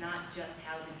 It's not just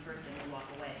housing first and we walk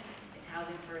away. It's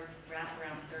housing first,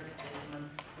 wraparound services. And when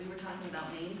we were talking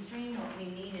about mainstream, what we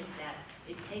mean is that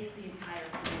it takes the entire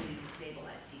community to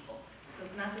stabilize people. So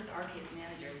it's not just our case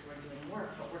managers who are doing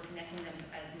work, but we're connecting them to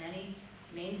as many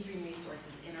mainstream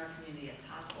resources in our community as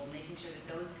possible, making sure that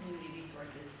those community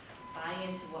resources buy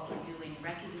into what we're doing,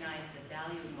 recognize the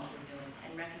value in what we're doing,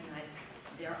 and recognize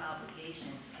their obligation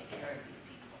to take care of these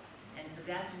people. And so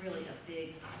that's really a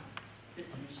big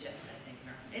system shift, I think.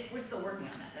 We're still working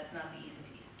on that. That's not the easy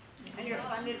piece. And you're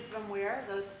funded from where?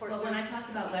 Those support Well, when I services? talked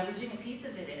about leveraging, a piece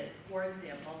of it is, for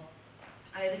example,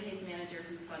 I have a case manager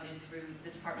who's funded through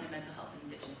the Department of Mental Health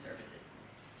and Addiction Services.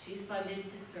 She's funded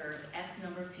to serve X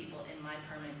number of people in my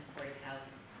permanent supportive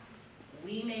housing.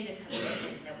 We made a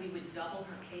commitment that we would double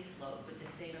her caseload with the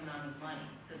same amount of money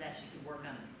so that she could work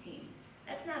on this team.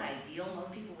 That's not ideal.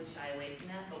 Most people would shy away from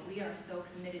that, but we are so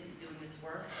committed to doing this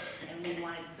work, and we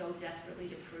wanted so desperately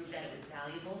to prove that it was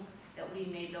valuable that we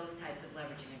made those types of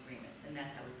leveraging agreements, and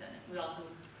that's how we've done it. We also,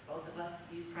 both of us,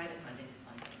 use private funding to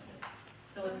fund some of this.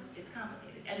 So it's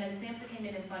complicated. And then SAMHSA came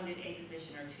in and funded a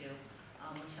position or two,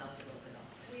 which helped a little bit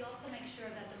also. We also make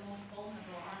sure that the most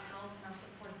vulnerable are housed in our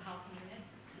supportive housing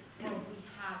units, where we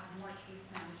have more case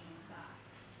management staff.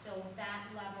 So that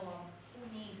level of who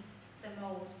needs the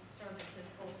most services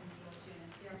goes into those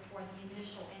units. Therefore, the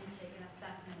initial intake and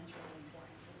assessment is really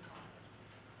important to the process.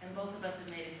 And both of us have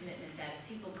made a commitment that if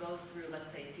people go through, let's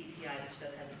say, CTI, which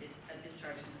does have a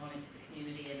discharge component to the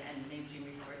community and mainstream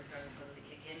resources are supposed to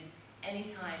kick in,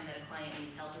 anytime that a client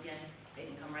needs help again, they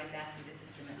can come right back through the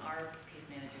system and our case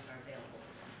managers are available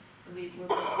to them. So we're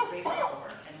great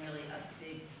support and really a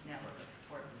big network of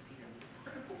support with Peter. A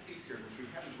critical piece here, which we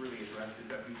haven't really addressed, is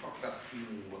that we talk about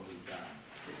feeling what we've done.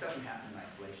 This doesn't happen in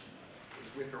isolation.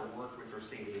 It's with our work with our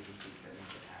state agencies that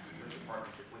makes it happen. There's a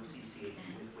partnership with CCH,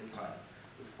 with HUD,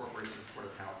 with Corporation of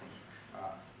Supportive Housing,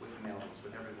 with the Melvins,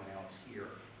 with everyone else here.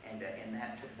 And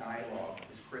that dialogue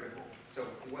is critical. So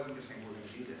it wasn't just saying we're going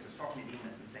to do this. It's talking to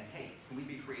Demas and saying, hey, can we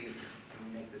be creative? Can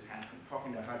we make this happen?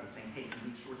 Talking to HUD and saying, hey, can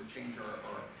we be sure to change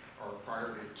our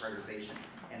prioritization?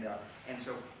 And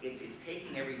so it's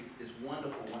taking this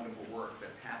wonderful, wonderful work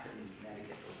that's happened in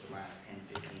Connecticut over the last 10,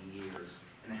 15 years,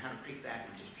 and then how to take that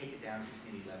and just take it down to the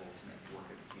community level to make it work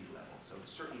at the community level. So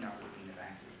it's certainly not working in a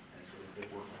vacuum, and it's really good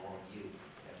work with all of you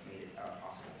that's made it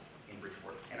possible in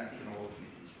Bridgeport, and I think in all the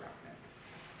communities throughout Connecticut.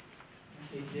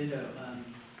 They did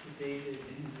to David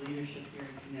and his leadership here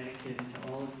in Connecticut, and to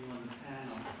all of you on the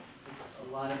panel. It's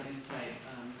a lot of insight.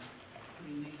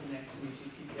 Lisa next to me, she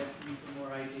keeps asking me for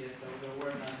more ideas, so we'll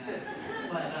work on that.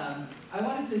 But I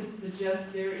wanted to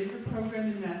suggest there is a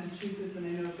program in Massachusetts, and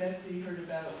I know Betsy heard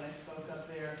about it when I spoke up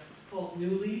there, called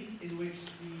New Leaf, in which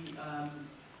the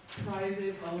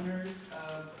private owners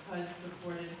of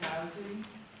HUD-supported housing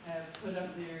have put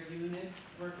up their units,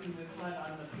 working with HUD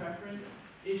on the preference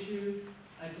issue.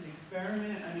 It's an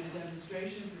experiment, a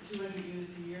demonstration for 200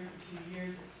 units a year for 2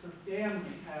 years. It's for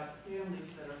families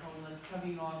that are homeless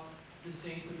coming off the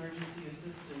state's emergency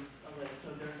assistance list.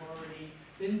 So there's already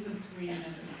been some screening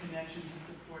and some connection to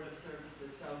supportive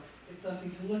services. So it's something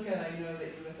to look at. I know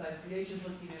that USICH is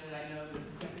looking at it. I know that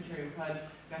the Secretary of HUD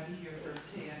got to hear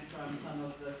firsthand from some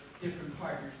of the different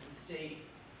partners, the state,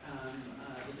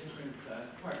 the different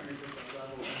partners at the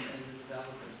level and the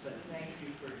developers. But thank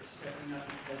you for stepping up,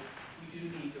 because we do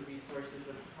need the resources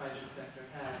that the private sector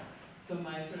has. So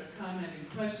my sort of comment and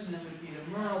question then would be to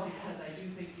Merle, because I do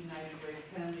think United Ways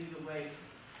can lead the way.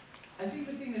 I think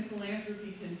the thing that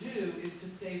philanthropy can do is to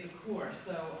stay the course.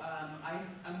 So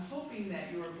I'm hoping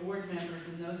that your board members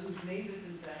and those who've made this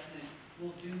investment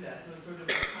will do that. So it's sort of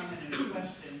a comment and a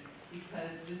question,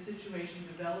 because this situation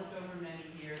developed over many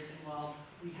years, and while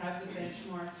we have the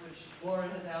benchmarks, which Laura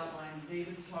has outlined,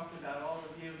 David's talked about, all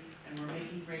of you, and we're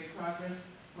making great progress,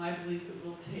 my belief it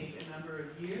will take a number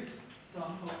of years. So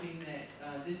I'm hoping that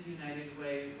this United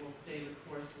Way will stay the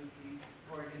course with these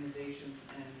organizations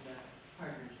and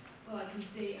partners. Well, I can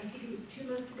say, I think it was 2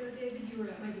 months ago, David, you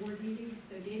were at my board meeting,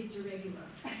 so David's a regular.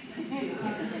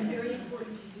 And very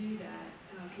important to do that,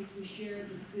 because we share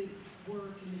the good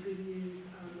work and the good news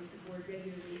with the board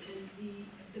regularly. And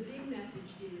the big message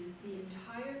is the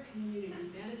entire community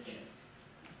benefits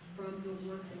from the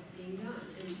work that's being done.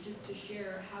 And just to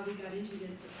share how we got into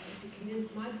this, to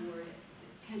convince my board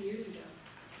 10 years ago,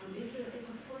 it's a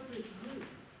corporate group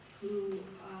who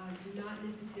do not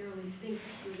necessarily think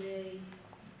the way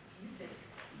you think.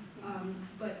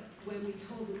 But when we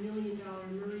told the $1 million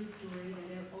Murray story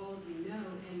that all of you know,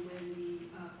 and when the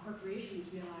corporations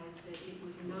realized that it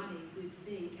was not a good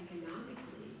thing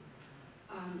economically,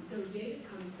 so David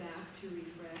comes back to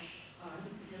refresh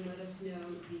us and let us know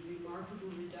the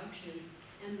remarkable reduction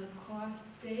and the cost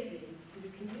savings to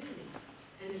the community.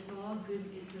 And it's all good,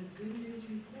 it's a good news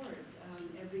report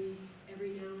every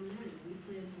now and then. We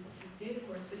plan to stay the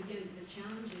course, but again, the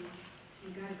challenge is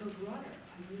you've got to go broader.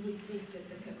 I really think that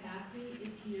the capacity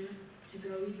is here to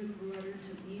go even broader,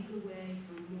 to lead the way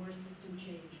for more system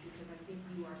change, because I think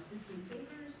you are system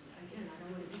thinkers. Again, I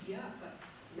don't want to beat you up, but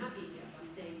not beat you up. I'm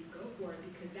saying go for it,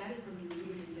 because that is something we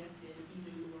would invest in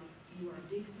even more. You are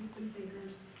big system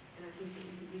thinkers, and I think that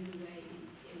you can lead the way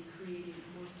in creating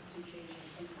more system change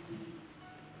and we need.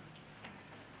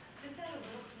 Just add a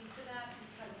little piece to that,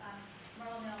 because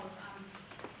Merle knows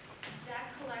that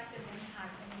collective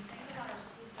impact, when we think about our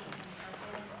school systems, our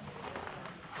building school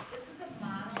systems, this is a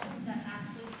model that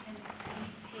actually can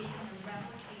be taken and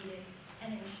replicated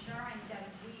and ensuring that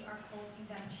we are closing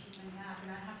that achievement gap.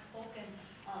 And I have spoken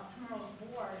to Merle's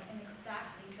board in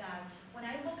exactly that. When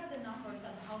I look at the numbers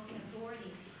of the Housing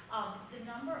Authority, the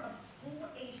number of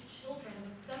school-aged children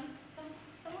was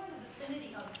somewhere in the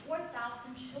vicinity of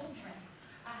 4,000 children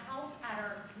housed at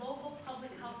our local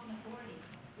public housing authority.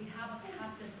 We have a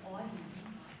captive audience.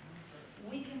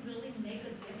 We can really make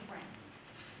a difference.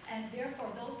 And therefore,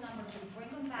 those numbers, we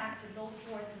bring them back to those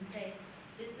boards and say,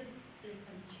 this is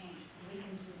systems change. We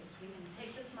can do this. We can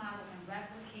take this model and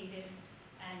replicate it,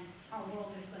 and our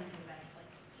world is going to be a better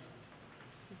place.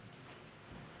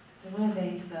 I want to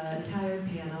thank the entire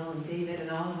panel and David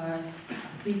and all of our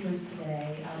speakers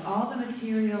today. All the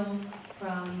materials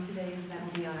from today's event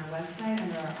will be on our website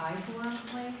under our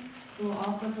iForum link. So we'll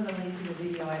also put a link to the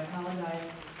video. I apologize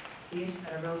for the issue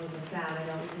that arose with the sound. I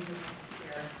don't see it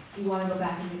here. If you want to go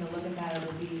back and take a look at that, it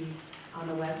will be on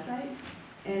the website.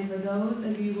 And for those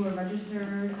of you who are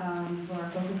registered for our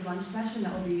focus lunch session,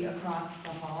 that will be across the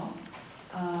hall.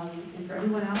 And for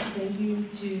everyone else, thank you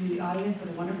to the audience for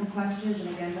the wonderful questions, and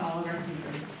again to all of our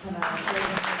speakers.